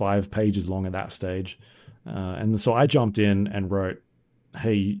about 5 pages long at that stage. And so I jumped in and wrote,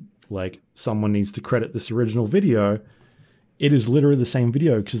 hey, like someone needs to credit this original video, it is literally the same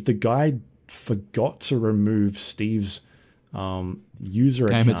video because the guy forgot to remove Steve's user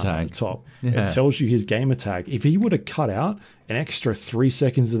Gamer account tag at the top. Yeah. It tells you his gamer tag. If he would have cut out an extra 3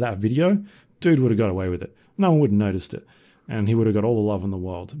 seconds of that video, dude would have got away with it. No one would have noticed it. And he would have got all the love in the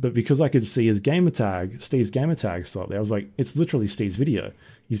world. But because I could see his gamer tag, Steve's gamer tag still up there, I was like, it's literally Steve's video.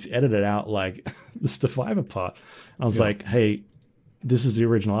 He's edited out like the Survivor part. I was like, hey, this is the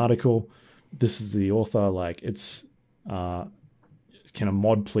original article. This is the author. Like, it's, can a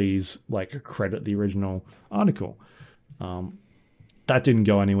mod please like credit the original article? That didn't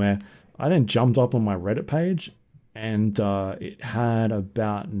go anywhere. I then jumped up on my Reddit page and it had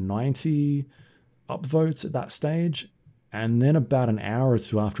about 90 upvotes at that stage. And then about an hour or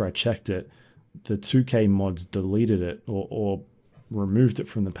two after I checked it, the 2K mods deleted it or removed it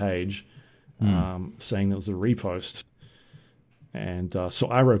from the page, saying it was a repost. And so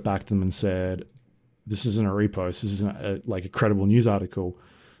I wrote back to them and said, this isn't a repost. This isn't like a credible news article.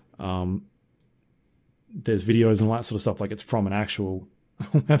 There's videos and all that sort of stuff. Like it's from an actual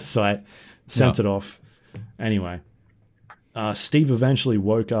website. Sent it off. Anyway, Steve eventually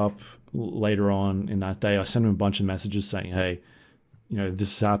woke up later on in that day. I sent him a bunch of messages saying, hey, you know,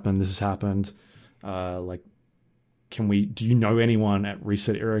 this has happened. Like, do you know anyone at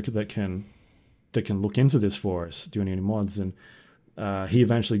Reset Era that can look into this for us? Do you know any mods? And he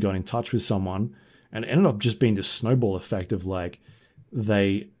eventually got in touch with someone, and it ended up just being this snowball effect of like,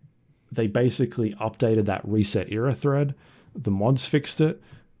 they basically updated that Reset Era thread. The mods fixed it.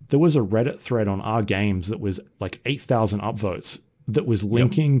 There was a Reddit thread on our games that was like 8,000 upvotes that was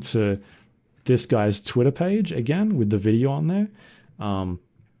linking to this guy's Twitter page again with the video on there.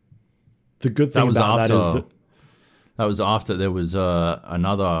 The good thing about that is that was after there was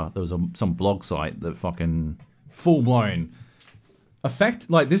some blog site that fucking full blown effect.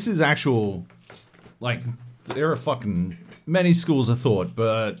 Like this is actual, like there are fucking many schools of thought,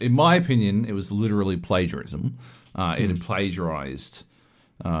 but in my opinion, it was literally plagiarism. It had plagiarized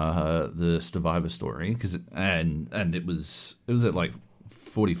the Survivor story and it was at like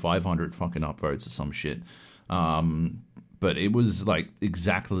 4,500 fucking upvotes or some shit. But it was like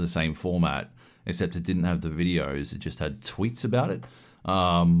exactly the same format, except it didn't have the videos. It just had tweets about it.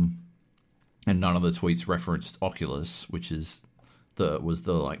 And none of the tweets referenced Oculus, which was the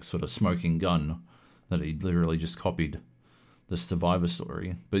like sort of smoking gun that he literally just copied the Survivor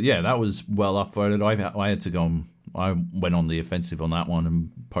story. But yeah, that was well upvoted. I had to go. I went on the offensive on that one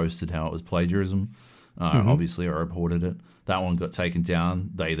and posted how it was plagiarism. Obviously, I reported it. That one got taken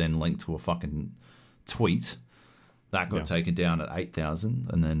down. They then linked to a fucking tweet. That got taken down at 8,000.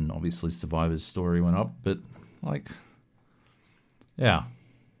 And then, obviously, Survivor's story went up. But, like, yeah.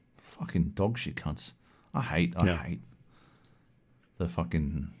 Fucking dog shit cunts. I hate the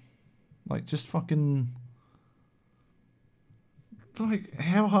fucking... Like, just fucking... Like,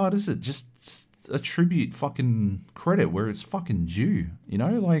 how hard is it? Just attribute fucking credit where it's fucking due, you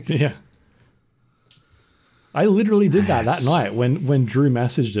know? Like, yeah. I literally did that night when Drew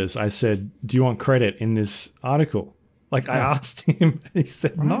messaged us. I said, "Do you want credit in this article?" Like I asked him, and he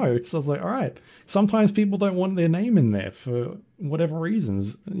said no. So I was like, "All right." Sometimes people don't want their name in there for whatever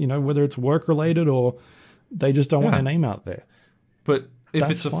reasons, you know, whether it's work related or they just don't want their name out there. But if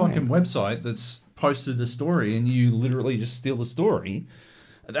That's it's a fine. fucking website that's posted a story and you literally just steal the story,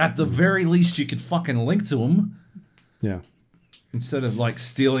 at the very least you could fucking link to them. Yeah. Instead of like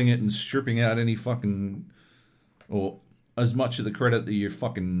stealing it and stripping out any fucking, or as much of the credit that your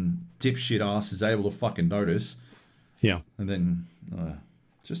fucking dipshit ass is able to fucking notice. Yeah. And then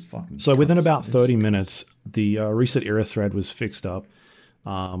just fucking. So within about 30 minutes, the Reset Era thread was fixed up.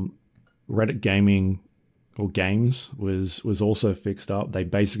 Reddit Gaming or Games was also fixed up. They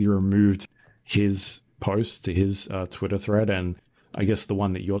basically removed his post to his Twitter thread and I guess the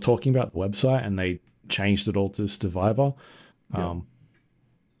one that you're talking about, the website, and they changed it all to Survivor. And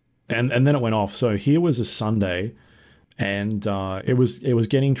then it went off. So here was a Sunday, and it was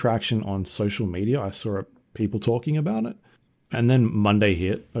getting traction on social media. I saw people talking about it, and then Monday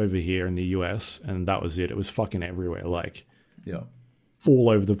hit over here in the US, and that was it. It was fucking everywhere, like all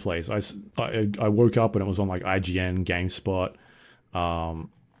over the place. I woke up and it was on like IGN, GameSpot,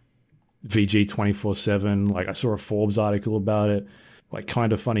 VG 24/7. Like I saw a Forbes article about it. Like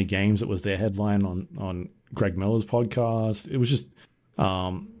Kind of Funny Games. It was their headline on Greg Miller's podcast. It was just.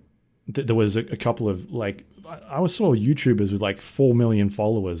 There was a couple of like I saw YouTubers with like 4 million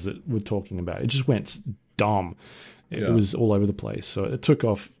followers that were talking about it. It just went dumb. It was all over the place. So it took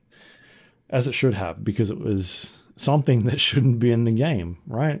off as it should have because it was something that shouldn't be in the game,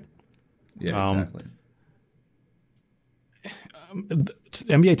 right? Yeah, exactly.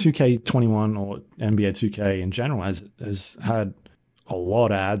 NBA 2K21 or NBA 2K in general has had a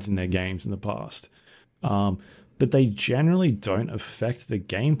lot of ads in their games in the past. But they generally don't affect the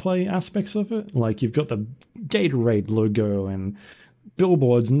gameplay aspects of it. Like you've got the Gatorade logo and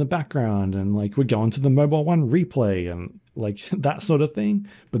billboards in the background, and like we're going to the Mobile One replay and like that sort of thing.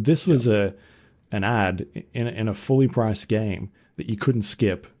 But this was an ad in a fully priced game that you couldn't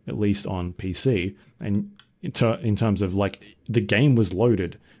skip, at least on PC. And in terms of like the game was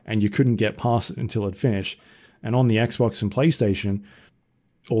loaded and you couldn't get past it until it finished. And on the Xbox and PlayStation,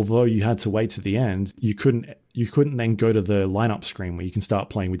 although you had to wait to the end, you couldn't then go to the lineup screen where you can start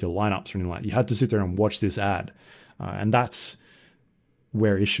playing with your lineups or anything like that. You had to sit there and watch this ad. And that's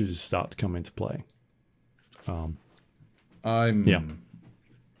where issues start to come into play. I'm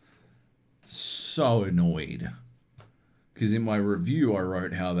so annoyed. Because in my review, I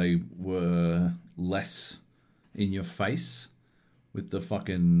wrote how they were less in your face with the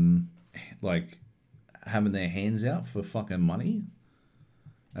fucking, like, having their hands out for fucking money.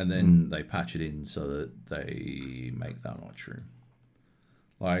 And then they patch it in so that they make that not true.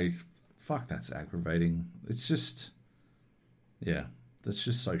 Like, fuck, that's aggravating. It's just, yeah, that's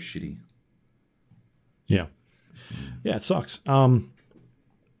just so shitty. Yeah. Yeah, it sucks. So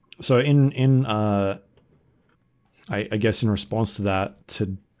I guess in response to that,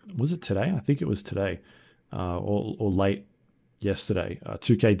 was it today? I think it was today, or late yesterday.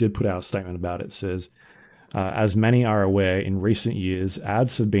 2K did put out a statement about it. It says, as many are aware, in recent years,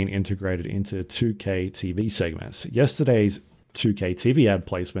 ads have been integrated into 2K TV segments. Yesterday's 2K TV ad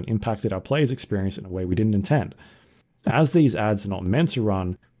placement impacted our players' experience in a way we didn't intend. As these ads are not meant to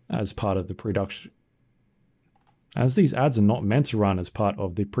run as part of the pre-production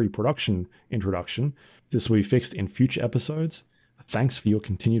introduction, this will be fixed in future episodes. Thanks for your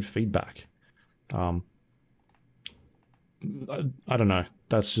continued feedback. I don't know.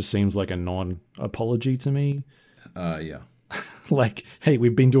 That just seems like a non-apology to me. Yeah. Like, hey,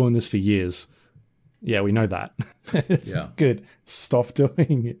 we've been doing this for years. Yeah, we know that. It's good. Stop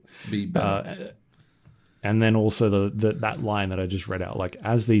doing it. Be better. And then also that line that I just read out, like,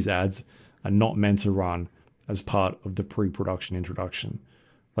 as these ads are not meant to run as part of the pre-production introduction.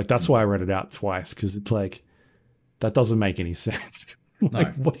 Like, that's why I read it out twice, because it's like, that doesn't make any sense.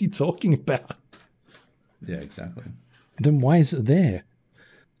 Like, what are you talking about? Yeah, exactly. Then why is it there?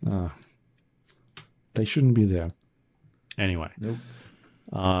 They shouldn't be there. Anyway. Nope.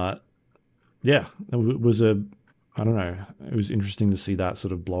 Yeah, it was I don't know. It was interesting to see that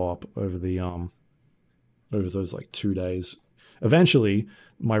sort of blow up over those like 2 days. Eventually,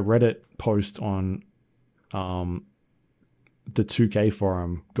 my Reddit post on the 2K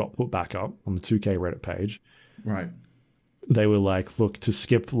forum got put back up on the 2K Reddit page. Right. They were like, look, to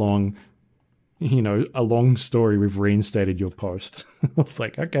skip a long story, we've reinstated your post. I was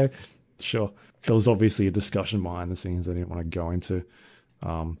like, okay, sure. There was obviously a discussion behind the scenes I didn't want to go into.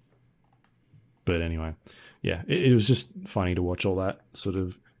 But anyway, yeah, it was just funny to watch all that sort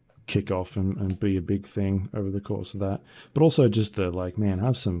of kick off and be a big thing over the course of that. But also just the, like, man,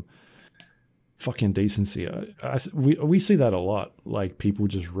 have some fucking decency. We see that a lot, like people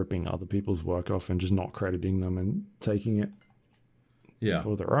just ripping other people's work off and just not crediting them and taking it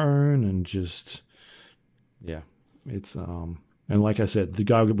for their own, and just it's and like I said, the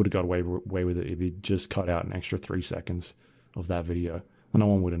guy would have got away with it if he just cut out an extra 3 seconds of that video. No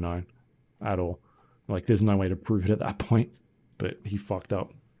one would have known at all. Like, there's no way to prove it at that point, but he fucked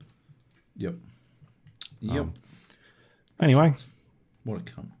up. Yep. Anyway, what a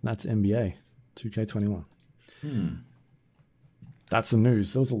cunt. that's NBA 2K21. That's the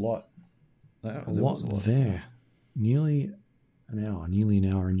news. There was a lot. There a was lot there. Nearly an hour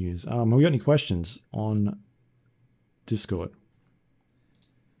of news. Have we got any questions on Discord?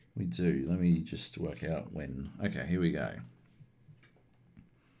 We do. Let me just work out when. Okay, here we go.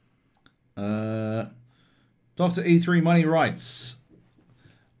 Dr. E3 Money writes,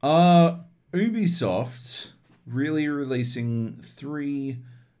 Ubisoft really releasing 3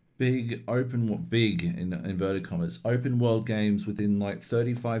 big in inverted commas open world games within like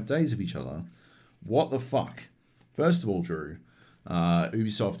 35 days of each other? What the fuck? First of all, Drew,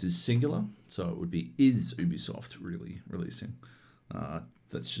 Ubisoft is singular, so it would be is Ubisoft really releasing.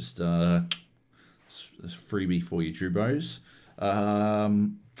 That's just a freebie for you, Drewbos.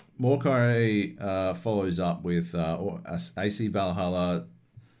 Morkai follows up with AC Valhalla,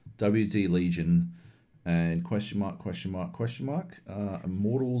 WD Legion, and question mark.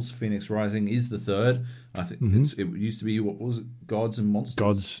 Immortals Phoenix Rising is the third. I think it used to be, what was it? Gods and Monsters.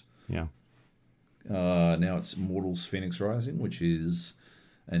 Gods, yeah. Now it's Immortals Phoenix Rising, which is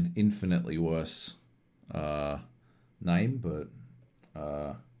an infinitely worse name, but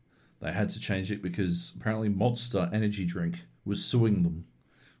they had to change it because apparently Monster Energy Drink was suing them,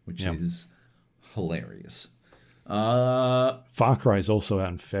 which is hilarious. Far Cry is also out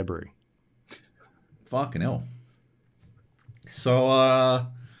in February. Fucking hell. So, I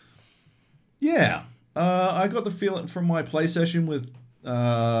got the feeling from my play session with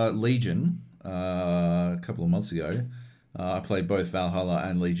Legion a couple of months ago. I played both Valhalla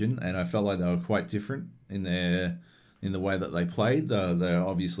and Legion, and I felt like they were quite different in the way that they played. They're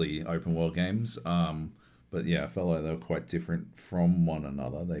obviously open world games, but yeah, I felt like they were quite different from one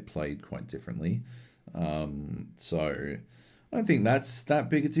another. They played quite differently. So I don't think that's that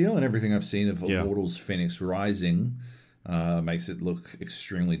big a deal, and everything I've seen of Immortals Phoenix Rising makes it look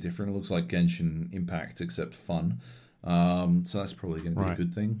extremely different. It looks like Genshin Impact, except fun. So that's probably going to be a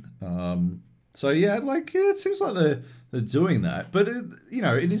good thing. So it seems like they're doing that, but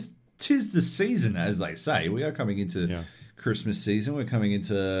tis the season, as they say. We are coming into Christmas season. We're coming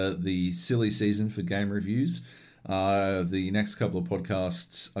into the silly season for game reviews. The next couple of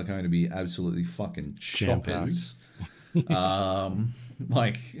podcasts are going to be absolutely fucking choppers. They're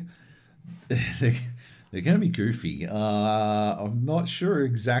going to be goofy. I'm not sure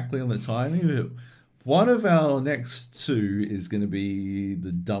exactly on the timing, but one of our next two is going to be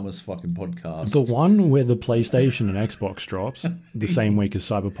the dumbest fucking podcast. The one where the PlayStation and Xbox drops the same week as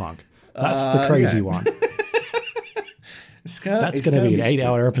Cyberpunk. That's the crazy one. That's going to be an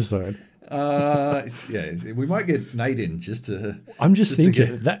 8-hour episode. We might get Nate in just to... I'm just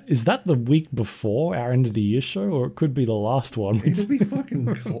thinking, is that the week before our end of the year show, or it could be the last one? It'll be fucking...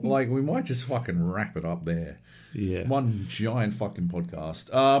 we might just fucking wrap it up there. Yeah. One giant fucking podcast.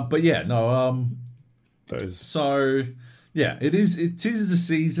 So, yeah, it is the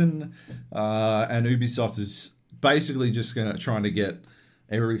season, and Ubisoft is basically just trying to get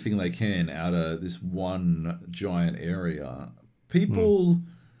everything they can out of this one giant area. People,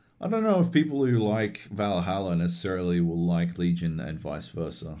 I don't know if people who like Valhalla necessarily will like Legion and vice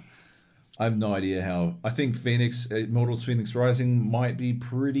versa. I have no idea how. I think Immortals Phoenix Rising might be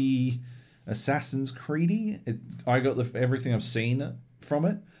pretty Assassin's Creedy. I got everything I've seen from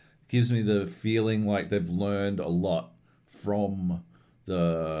it. Gives me the feeling like they've learned a lot from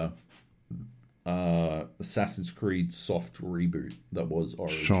the Assassin's Creed soft reboot that was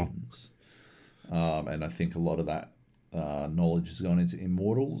Origins. Sure. And I think a lot of that knowledge has gone into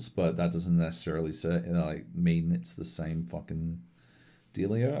Immortals, but that doesn't necessarily mean it's the same fucking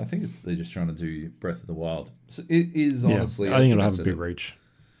dealio. I think they're just trying to do Breath of the Wild. So it is honestly. I think it'll have a big reach.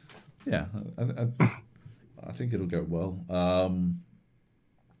 Yeah, I think it'll go well.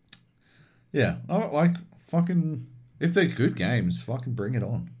 Yeah, like fucking. If they're good games, fucking bring it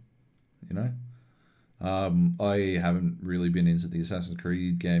on. You know, I haven't really been into the Assassin's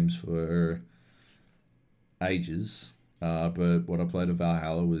Creed games for ages, but what I played of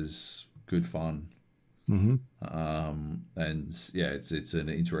Valhalla was good fun. Mm-hmm. And yeah, it's an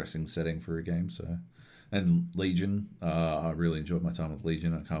interesting setting for a game. So, and Legion, I really enjoyed my time with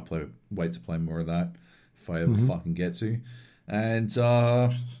Legion. I can't wait to play more of that if I ever fucking get to. And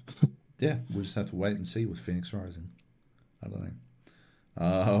yeah, we'll just have to wait and see with Phoenix Rising. I don't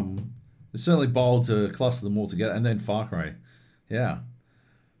know. It's certainly bold to cluster them all together. And then Far Cry. Yeah.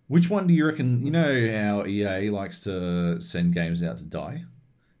 Which one do you reckon? You know how EA likes to send games out to die?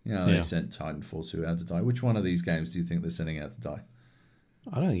 You know, they sent Titanfall 2 out to die. Which one of these games do you think they're sending out to die?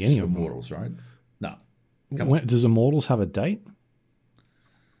 I don't think any of them. Immortals, right? No. Does Immortals have a date?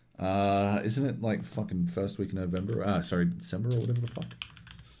 Isn't it like fucking first week of November? December or whatever the fuck.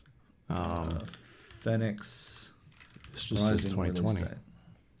 Phoenix. It's just says 2020.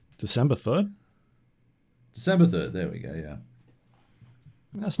 December 3rd? December 3rd, there we go, yeah.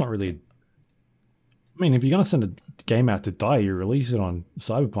 That's not really... I mean, if you're going to send a game out to die, you release it on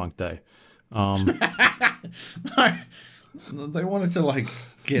Cyberpunk Day. No, they wanted to,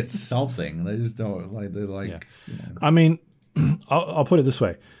 get something. They just don't... they're like... Yeah. You know. I mean, I'll put it this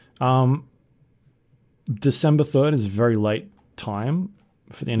way. December 3rd is a very late time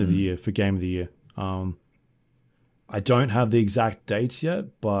for the end of the year, for Game of the Year. I don't have the exact dates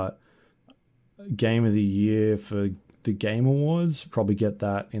yet, but Game of the Year for the Game Awards, probably get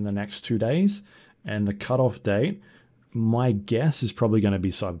that in the next 2 days. And the cutoff date, my guess is probably going to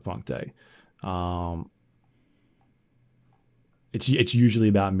be Cyberpunk Day. It's usually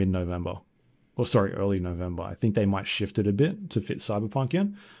about mid-November. Early November. I think they might shift it a bit to fit Cyberpunk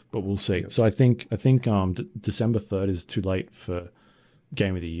in, but we'll see. Yep. So I think December 3rd is too late for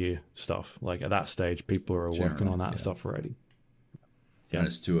Game of the Year stuff. Like at that stage, people are working on that stuff already. Yeah, and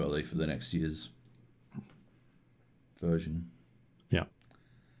it's too early for the next year's version. Yeah.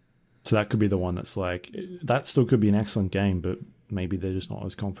 So that could be the one that's that still could be an excellent game, but maybe they're just not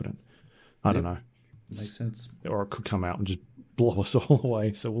as confident. I don't know. Makes sense. Or it could come out and just blow us all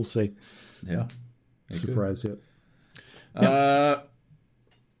away. So we'll see. Yeah. Surprise, yeah.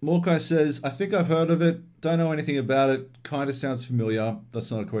 Morkai says, I think I've heard of it. Don't know anything about it. Kind of sounds familiar.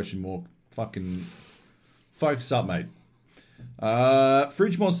 That's not a question, Mork. Fucking focus up, mate.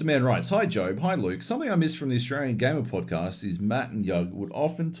 Fridge Monster Man writes, Hi, Job. Hi, Luke. Something I missed from the Australian Gamer podcast is Matt and Yug would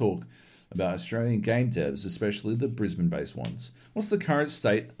often talk about Australian game devs, especially the Brisbane-based ones. What's the current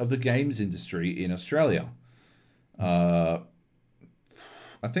state of the games industry in Australia? I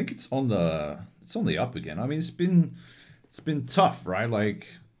think it's on the up again. I mean, it's been tough, right? Like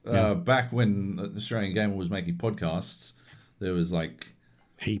back when the Australian Gamer was making podcasts, there was like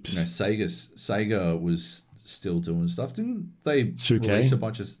heaps. Sega was still doing stuff. Didn't they 2K? Release a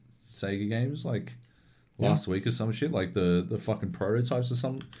bunch of Sega games like last week or some shit? Like the fucking prototypes or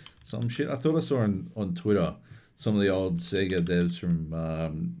some shit. I thought I saw on Twitter some of the old Sega devs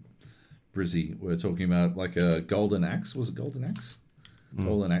from Brizzy were talking about like a Golden Axe. Was it Golden Axe?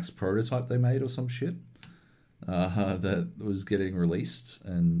 Golden Axe prototype they made or some shit that was getting released,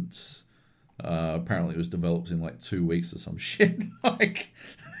 and apparently it was developed in like 2 weeks or some shit.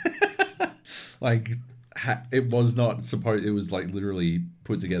 It was not supposed. It was like literally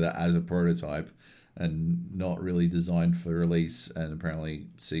put together as a prototype and not really designed for release. And apparently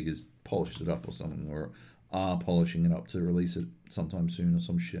Sega's polished it up or something, or are polishing it up to release it sometime soon or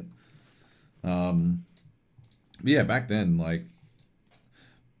some shit. Yeah, back then, like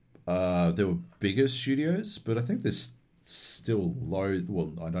there were bigger studios, but I think there's still loads.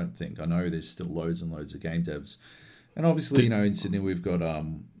 Well, I don't think. I know there's still loads and loads of game devs, and obviously, in Sydney we've got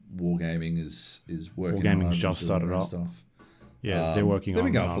Wargaming is working. Wargaming's just started up. Stuff. Yeah, they're working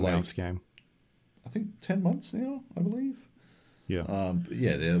on Verdansk game. I think 10 months now, I believe. Yeah. But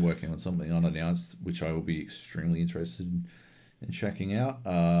yeah, they're working on something unannounced, which I will be extremely interested in checking out.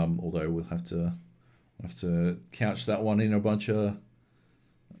 Although we'll have to couch that one in a bunch of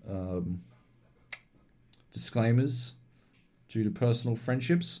disclaimers due to personal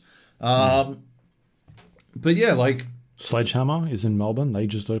friendships. But yeah, like Sledgehammer is in Melbourne. They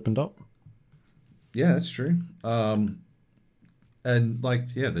just opened up. Yeah, that's true. And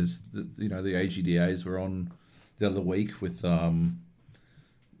like, yeah, there's the AGDAs were on the other week with the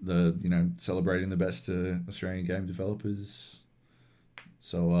celebrating the best Australian game developers.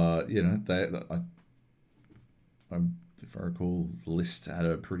 So if I recall, the list had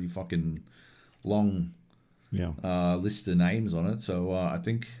a pretty fucking long list of names on it. So I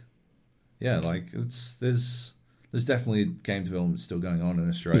think there's definitely game development still going on in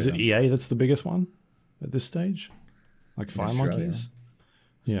Australia. Is it EA that's the biggest one at this stage? Like Fire Monkeys?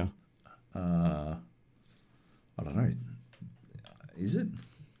 Yeah. I don't know. Is it?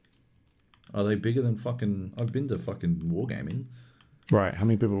 Are they bigger than fucking... I've been to fucking Wargaming. Right. How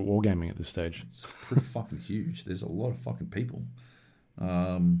many people are Wargaming at this stage? It's pretty fucking huge. There's a lot of fucking people.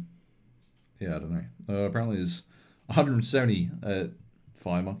 Yeah, I don't know. Apparently there's 170 at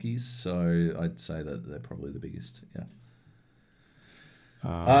Fire Monkeys, so I'd say that they're probably the biggest. Yeah.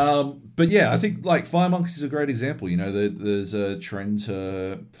 But yeah, I think like Fire Monkeys is a great example. There's a trend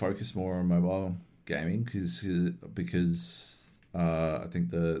to focus more on mobile gaming because I think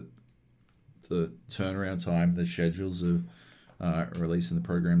the turnaround time, the schedules of releasing the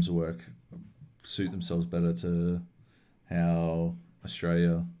programs of work suit themselves better to how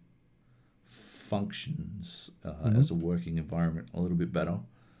Australia functions as a working environment a little bit better.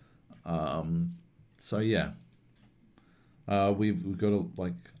 So yeah. We've got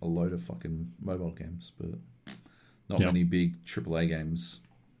a load of fucking mobile games, but not many big AAA games,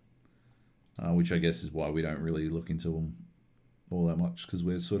 which I guess is why we don't really look into them all that much, because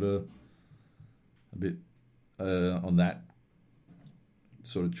we're sort of a bit on that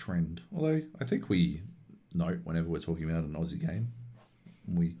sort of trend. Although I think we note whenever we're talking about an Aussie game,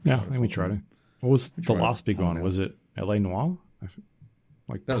 I think we try to. What was the last big one? Was it LA Noire?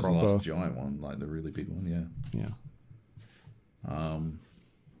 That was the last giant one, like the really big one. Yeah. Yeah.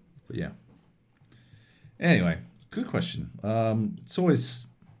 But yeah. Anyway, good question. It's always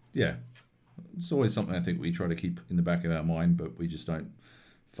something I think we try to keep in the back of our mind, but we just don't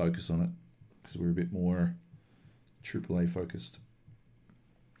focus on it because we're a bit more AAA focused.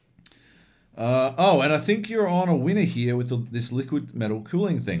 And I think you're on a winner here with this liquid metal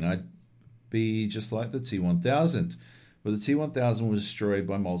cooling thing. I'd be just like the T1000. But the T1000 was destroyed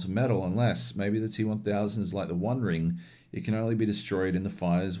by molten metal, unless maybe the T1000 is like the One Ring. It can only be destroyed in the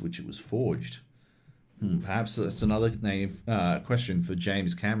fires which it was forged. Perhaps that's another question for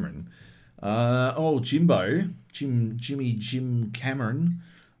James Cameron. Jimmy Cameron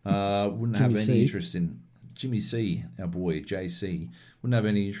wouldn't have any interest in Jimmy C, our boy JC, wouldn't have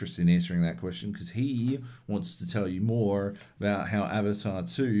any interest in answering that question because he wants to tell you more about how Avatar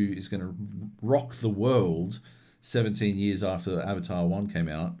 2 is going to rock the world 17 years after Avatar 1 came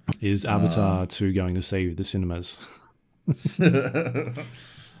out. Is Avatar 2 going to save the cinemas?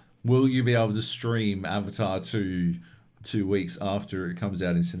 Will you be able to stream Avatar 2 2 weeks after it comes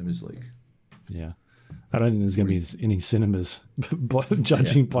out in Cinemas League? Yeah. I don't think there's going to be any cinemas,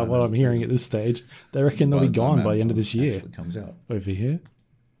 judging by what I'm hearing at this stage. They reckon they'll be gone by the end of this year. It comes out over here.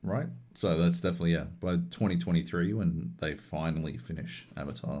 Right? So that's definitely, by 2023 when they finally finish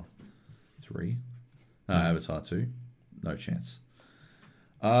Avatar 3. Avatar 2. No chance.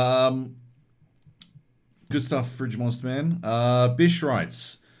 Good stuff, Fridge Monster Man. Bish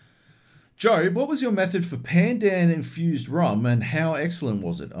writes, Joe, what was your method for pandan infused rum and how excellent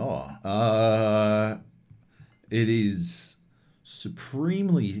was it? It is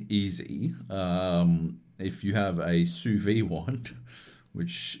supremely easy if you have a sous vide wand,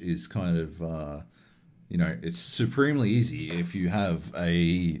 which is kind of, it's supremely easy if you have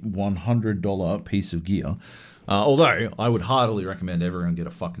a $100 piece of gear. Although I would heartily recommend everyone get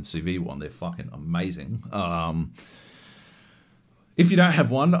a fucking sous vide wand. They're fucking amazing. If you don't have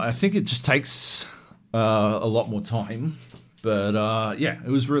one, I think it just takes a lot more time. But it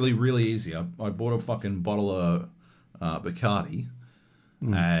was really, really easy. I bought a fucking bottle of Bacardi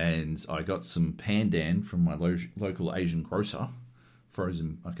and I got some pandan from my local Asian grocer.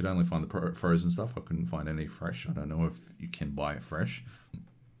 Frozen. I could only find the frozen stuff. I couldn't find any fresh. I don't know if you can buy it fresh.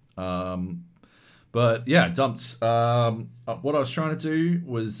 But yeah, dumped. What I was trying to do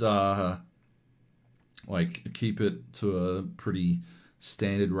was keep it to a pretty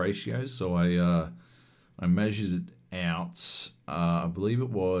standard ratio. So I measured it out. I believe it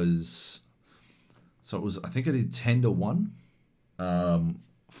was. So it was. I think I did 10-1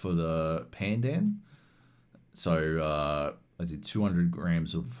 for the pandan. So I did 200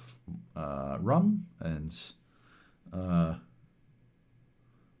 grams of rum and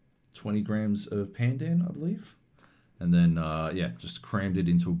 20 grams of pandan, I believe. And then, just crammed it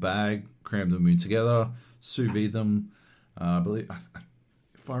into a bag, crammed them in together, sous vide them. I believe,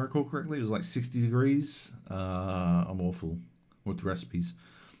 if I recall correctly, it was like 60 degrees. I'm awful with recipes.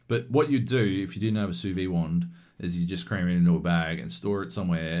 But what you do if you didn't have a sous vide wand is you just cram it into a bag and store it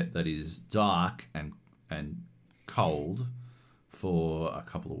somewhere that is dark and cold for a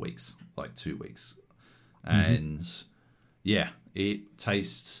couple of weeks, like 2 weeks. And it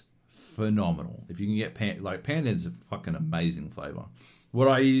tastes phenomenal. If you can get pandan is a fucking amazing flavor. What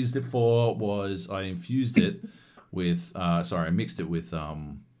I used it for was I infused it with I mixed it with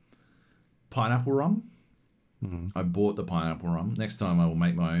pineapple rum. I bought the pineapple rum. Next time I will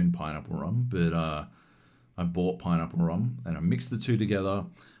make my own pineapple rum, but I bought pineapple rum and I mixed the two together.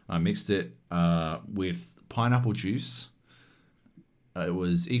 I mixed it with pineapple juice. It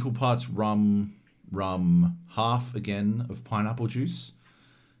was equal parts rum, half again of pineapple juice.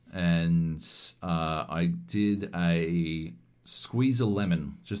 And I did a squeeze of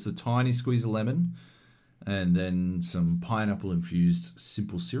lemon, just a tiny squeeze of lemon, and then some pineapple infused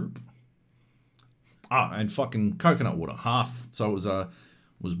simple syrup. And fucking coconut water, half. So it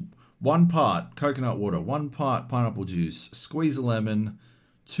was 1 part coconut water, 1 part pineapple juice, squeeze of lemon,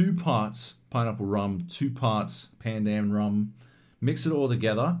 2 parts pineapple rum, 2 parts pandan rum. Mix it all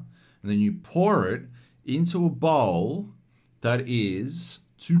together, and then you pour it into a bowl that is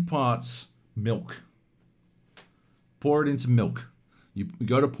 2 parts milk. Pour it into milk. You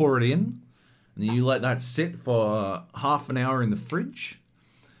go to pour it in, and then you let that sit for half an hour in the fridge,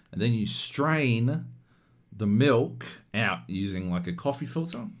 and then you strain the milk out using like a coffee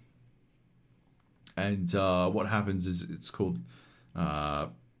filter. And what happens is it's called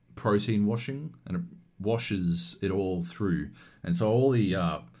protein washing, and it washes it all through. And so all the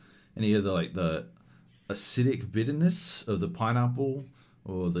any of the acidic bitterness of the pineapple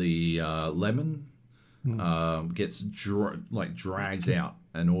or the lemon gets dragged out,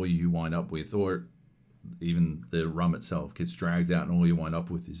 and all you wind up with, or even the rum itself gets dragged out, and all you wind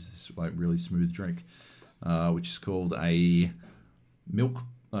up with is this like really smooth drink, which is called a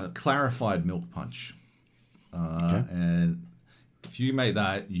clarified milk punch. Okay. And if you make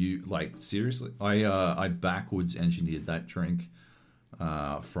that, you seriously, I backwards engineered that drink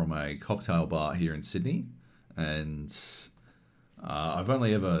from a cocktail bar here in Sydney, and I've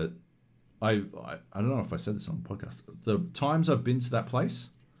only ever, I don't know if I said this on the podcast. The times I've been to that place,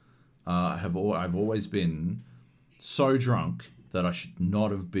 I've always been so drunk that I should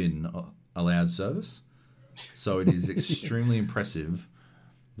not have been allowed service. So it is extremely impressive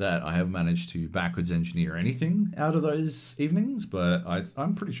that I have managed to backwards engineer anything out of those evenings, but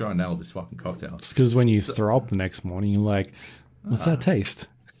I'm pretty sure I nailed this fucking cocktail. It's because when you throw up the next morning, you're like, what's that taste?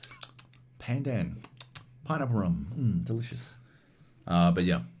 Pandan. Pineapple rum. Delicious. But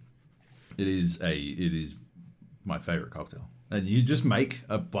yeah, it is my favorite cocktail. And you just make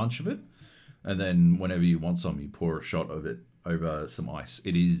a bunch of it, and then whenever you want some, you pour a shot of it over some ice.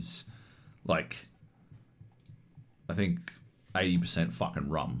 It is like, I think 80% fucking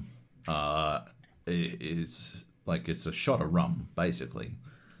rum. It's like it's a shot of rum basically,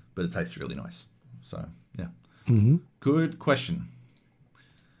 but it tastes really nice. So yeah, Good question.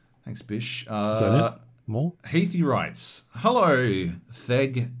 Thanks, Bish. Is that it? More? Heathy writes, "Hello,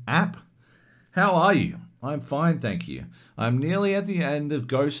 Theg app. How are you? I'm fine, thank you. I'm nearly at the end of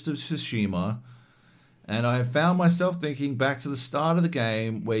Ghost of Tsushima, and I have found myself thinking back to the start of the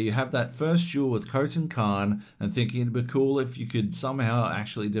game where you have that first duel with Khotan Khan and thinking it'd be cool if you could somehow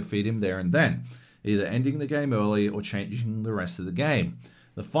actually defeat him there and then, either ending the game early or changing the rest of the game.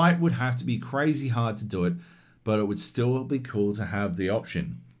 The fight would have to be crazy hard to do it, but it would still be cool to have the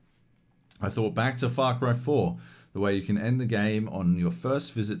option. I thought back to Far Cry 4, the way you can end the game on your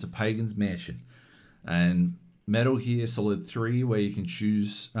first visit to Pagan's Mansion, and Metal Gear Solid 3, where you can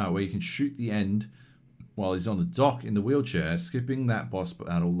shoot the end while he's on the dock in the wheelchair, skipping that boss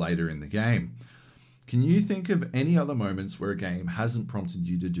battle later in the game. Can you think of any other moments where a game hasn't prompted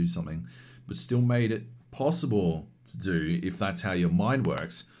you to do something, but still made it possible to do if that's how your mind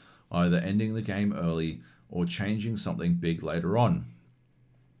works, either ending the game early or changing something big later on?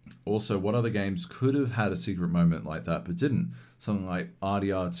 Also, what other games could have had a secret moment like that but didn't? Something like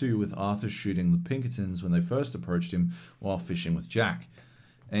RDR2 with Arthur shooting the Pinkertons when they first approached him while fishing with Jack.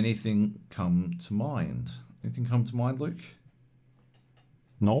 Anything come to mind? Anything come to mind, Luke?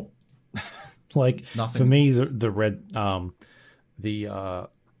 No. Like, nothing. For me, the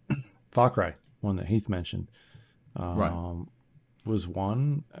Far Cry one that Heath mentioned was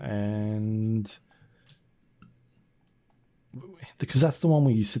one, and because that's the one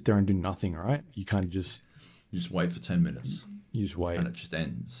where you sit there and do nothing, right? You kind of just... You just wait for 10 minutes. You just wait. And it just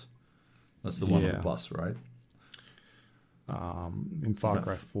ends. That's the one on the bus, right? In Far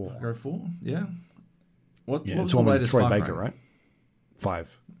Cry 4. Far Cry 4? Yeah. What Yeah, was it's the one with latest Troy Far Cry? Baker, right?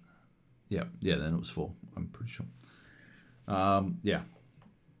 5. Yeah, then it was 4. I'm pretty sure. Yeah.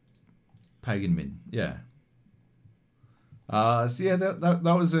 Pagan Min. Yeah. So yeah, that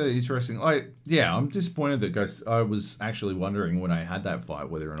was interesting. Like, yeah, I'm disappointed that Ghost. I was actually wondering when I had that fight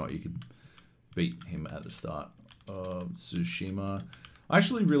whether or not you could beat him at the start of Tsushima. I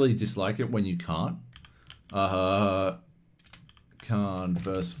actually really dislike it when you can't. Khan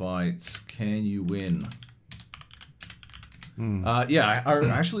first fights. Can you win? Yeah, I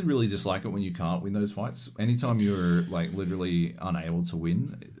actually really dislike it when you can't win those fights. Anytime you're like literally unable to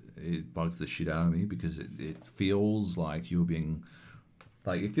win, it bugs the shit out of me because it feels like you're being,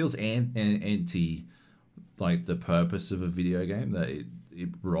 like, it feels anti, like, the purpose of a video game, that it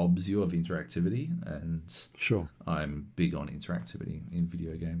robs you of interactivity, and sure, I'm big on interactivity in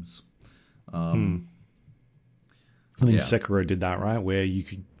video games. I think Sekiro did that, right? Where you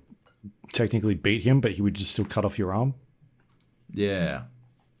could technically beat him, but he would just still cut off your arm. Yeah,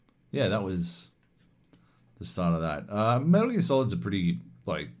 that was the start of that. Metal Gear Solid's a pretty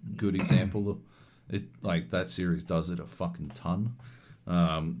good example. It that series does it a fucking ton.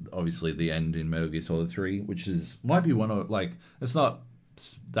 Obviously, the end in Metal Gear Solid 3, which might be one of it's not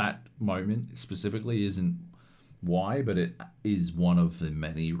that moment specifically isn't why, but it is one of the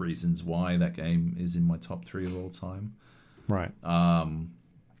many reasons why that game is in my top 3 of all time. Right.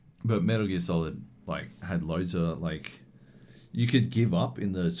 But Metal Gear Solid had loads of you could give up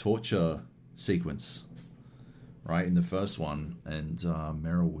in the torture sequence, right, in the first one, and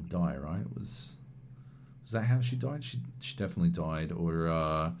Meryl would die, right? Was that how she died? She definitely died.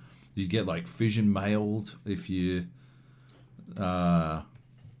 Or you'd get fission mailed if you there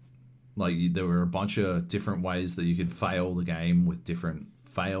were a bunch of different ways that you could fail the game with different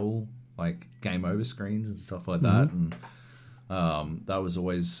game over screens and stuff like that. And that was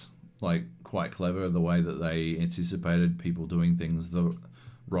always quite clever, the way that they anticipated people doing things the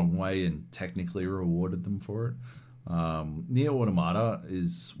wrong way and technically rewarded them for it. Nier Automata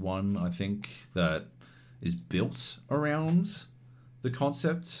is one, I think, that is built around the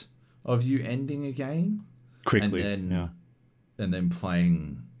concept of you ending a game quickly, and then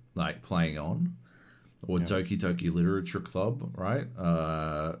playing on. Or Doki Doki Literature Club, right?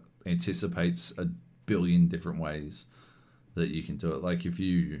 Anticipates a billion different ways that you can do it.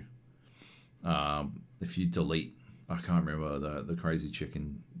 If you delete, I can't remember the crazy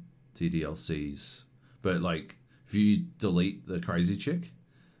chicken DDLCs, but if you delete the crazy chick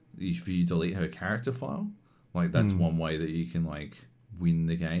if you delete her character file, like that's one way that you can like win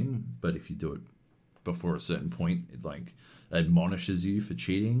the game. But if you do it before a certain point, it like admonishes you for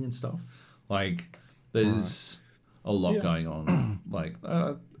cheating and stuff. Like there's a lot going on. Like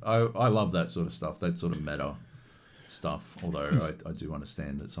I love that sort of stuff, that sort of meta stuff. Although I do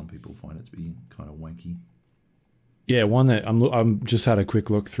understand that some people find it to be kind of wanky. Yeah, one that I'm just had a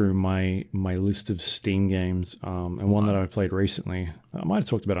quick look through my list of Steam games, and one that I played recently. I might have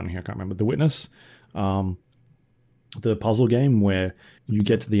talked about it on here. I can't remember. The Witness, the puzzle game where you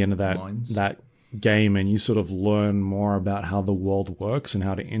get to the end of that game and you sort of learn more about how the world works and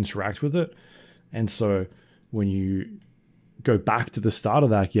how to interact with it. And so when you go back to the start of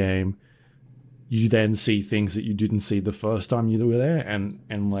that game, you then see things that you didn't see the first time you were there,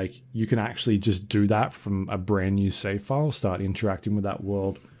 and like you can actually just do that from a brand new save file, start interacting with that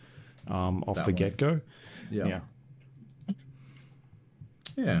world off the get-go. Yeah.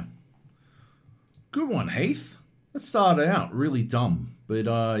 Good one, Heath. That started out really dumb, but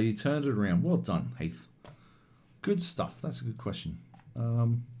you turned it around. Well done, Heath. Good stuff. That's a good question.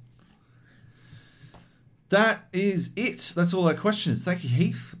 That is it. That's all our questions. Thank you,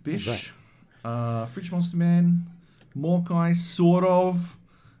 Heath. Bish. Right. Fridge Monster Man, Morkai, sort of,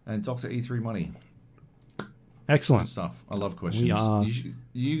 and Dr. E3 Money. Excellent good stuff. I love questions.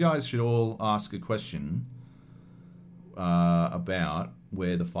 You guys should all ask a question about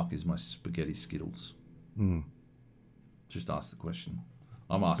where the fuck is my spaghetti Skittles. Just ask the question.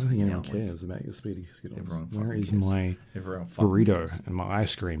 I'm asking. I don't think anyone cares about your spaghetti Skittles. Where is my burrito and my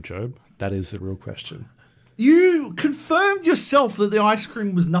ice cream, Job? That is the real question. You confirmed yourself that the ice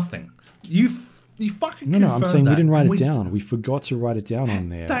cream was nothing. You fucking no. I'm saying we didn't write it down. We forgot to write it down on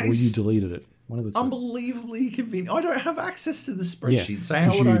there, or you deleted it. One of the two. Unbelievably convenient. I don't have access to the spreadsheet. Yeah, so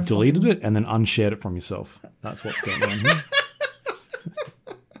how would you deleted it and then unshared it from yourself. That's what's going on here.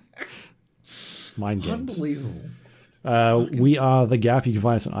 Mind games. Unbelievable. We are The Gap. You can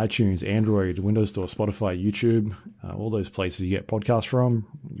find us on iTunes, Android, Windows Store, Spotify, YouTube, all those places you get podcasts from.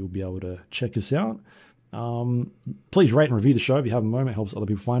 You'll be able to check us out. Please rate and review the show if you have a moment. It helps other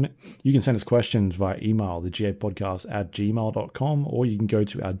people find it. You can send us questions via email, thegapodcast@gmail.com, or you can go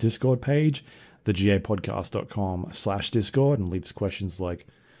to our Discord page, thegapodcast.com/Discord, and leave us questions like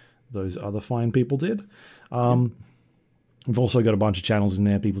those other fine people did. We've also got a bunch of channels in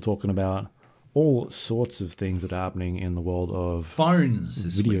there, people talking about all sorts of things that are happening in the world of phones,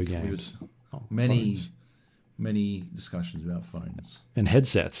 video games. Many discussions about phones and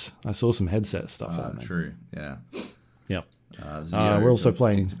headsets. I saw some headset stuff. True, yeah. Yep. Zio we're also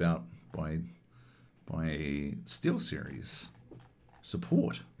playing about by SteelSeries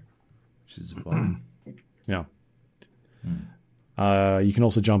support, which is fun. Yeah. You can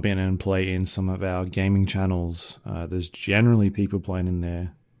also jump in and play in some of our gaming channels. There's generally people playing in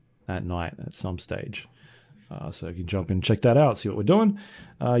there at night at some stage. So you can jump in and check that out, see what we're doing.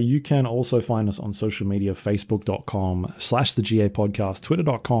 You can also find us on social media, facebook.com/the GA podcast,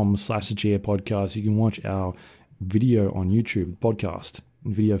 twitter.com/the GA podcast. You can watch our video on YouTube, podcast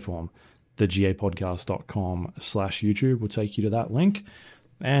in video form, thegapodcast.com/YouTube will take you to that link.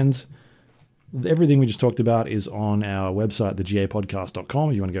 And everything we just talked about is on our website, thegapodcast.com.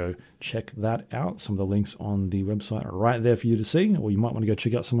 If you want to go check that out, some of the links on the website are right there for you to see, or you might want to go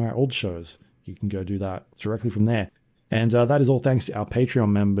check out some of our old shows. You can go do that directly from there. And that is all thanks to our Patreon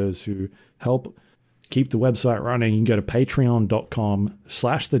members who help keep the website running. You can go to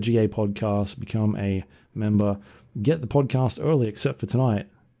patreon.com/the GA podcast, become a member, get the podcast early, except for tonight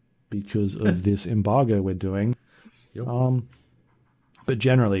because of this embargo we're doing. Yep. But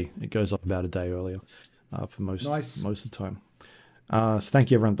generally, it goes up about a day earlier for most of the time. So thank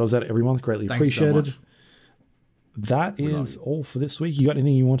you, everyone that does that every month. Greatly appreciated. So that is all for this week. You got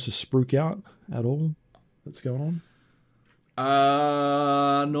anything you want to spruik out at all that's going on?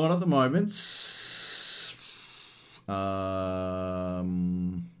 Not at the moment.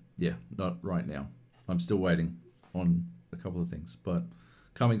 Yeah, not right now. I'm still waiting on a couple of things, but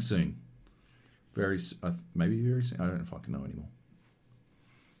coming soon. Maybe very soon. I don't fucking know anymore.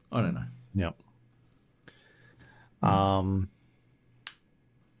 I don't know. Yep. I'm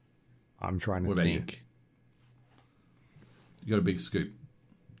trying to think. You got a big scoop.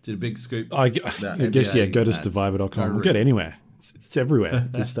 Did a big scoop. I guess, go to Survivor.com. We'll go anywhere. It's everywhere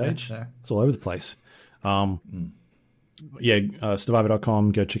at this stage. It's all over the place.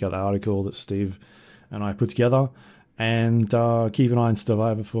 Survivor.com. Go check out the article that Steve and I put together. And keep an eye on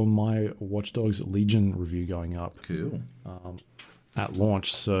Survivor for my Watch Dogs Legion review going up. Cool. At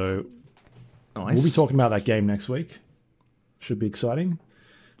launch. So nice. We'll be talking about that game next week. Should be exciting.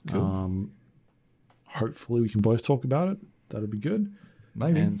 Cool. Hopefully we can both talk about it. That'll be good.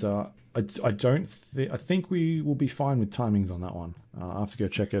 Maybe. And I think we will be fine with timings on that one. I have to go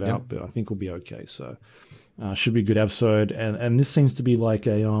check it out, but I think we'll be okay. So should be a good episode. And this seems to be like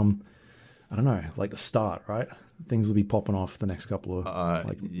a I don't know, like the start, right? Things will be popping off the next couple of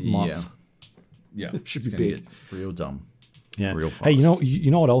months. Yeah, it should be big. Real dumb. Yeah. Real fast. Hey,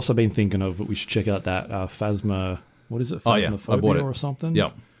 you know what else I've been thinking of? We should check out that Phasma. What is it? Phasmophobia I bought it. or something?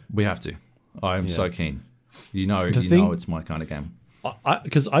 Yep, we have to. I am so keen. You know it's my kind of game.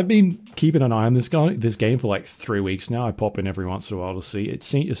 Because I've been keeping an eye on this game for like 3 weeks now. I pop in every once in a while to see. It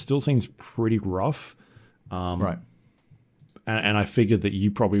still seems pretty rough. Right. And I figured that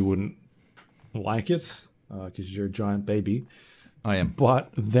you probably wouldn't like it because you're a giant baby. I am.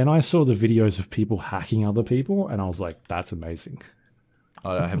 But then I saw the videos of people hacking other people, and I was like, that's amazing.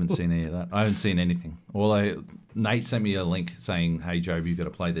 I haven't seen any of that. I haven't seen anything. Nate sent me a link saying, hey, Job, you've got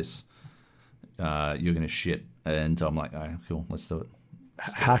to play this. You're going to shit. And I'm like, oh, cool, let's do it.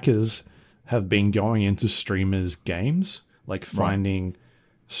 Hackers have been going into streamers' games, like finding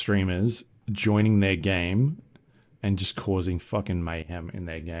streamers, joining their game, and just causing fucking mayhem in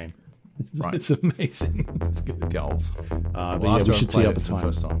their game. Right. It's amazing. It's good. Goals. But yeah, we should tee up a time.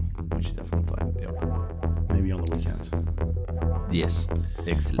 First time. We should definitely play it. Yep. Maybe on the weekends. Yes.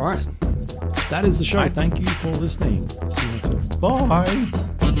 Excellent. All right. That is the show. Thank you for listening. See you next week.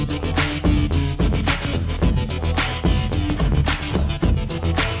 Bye.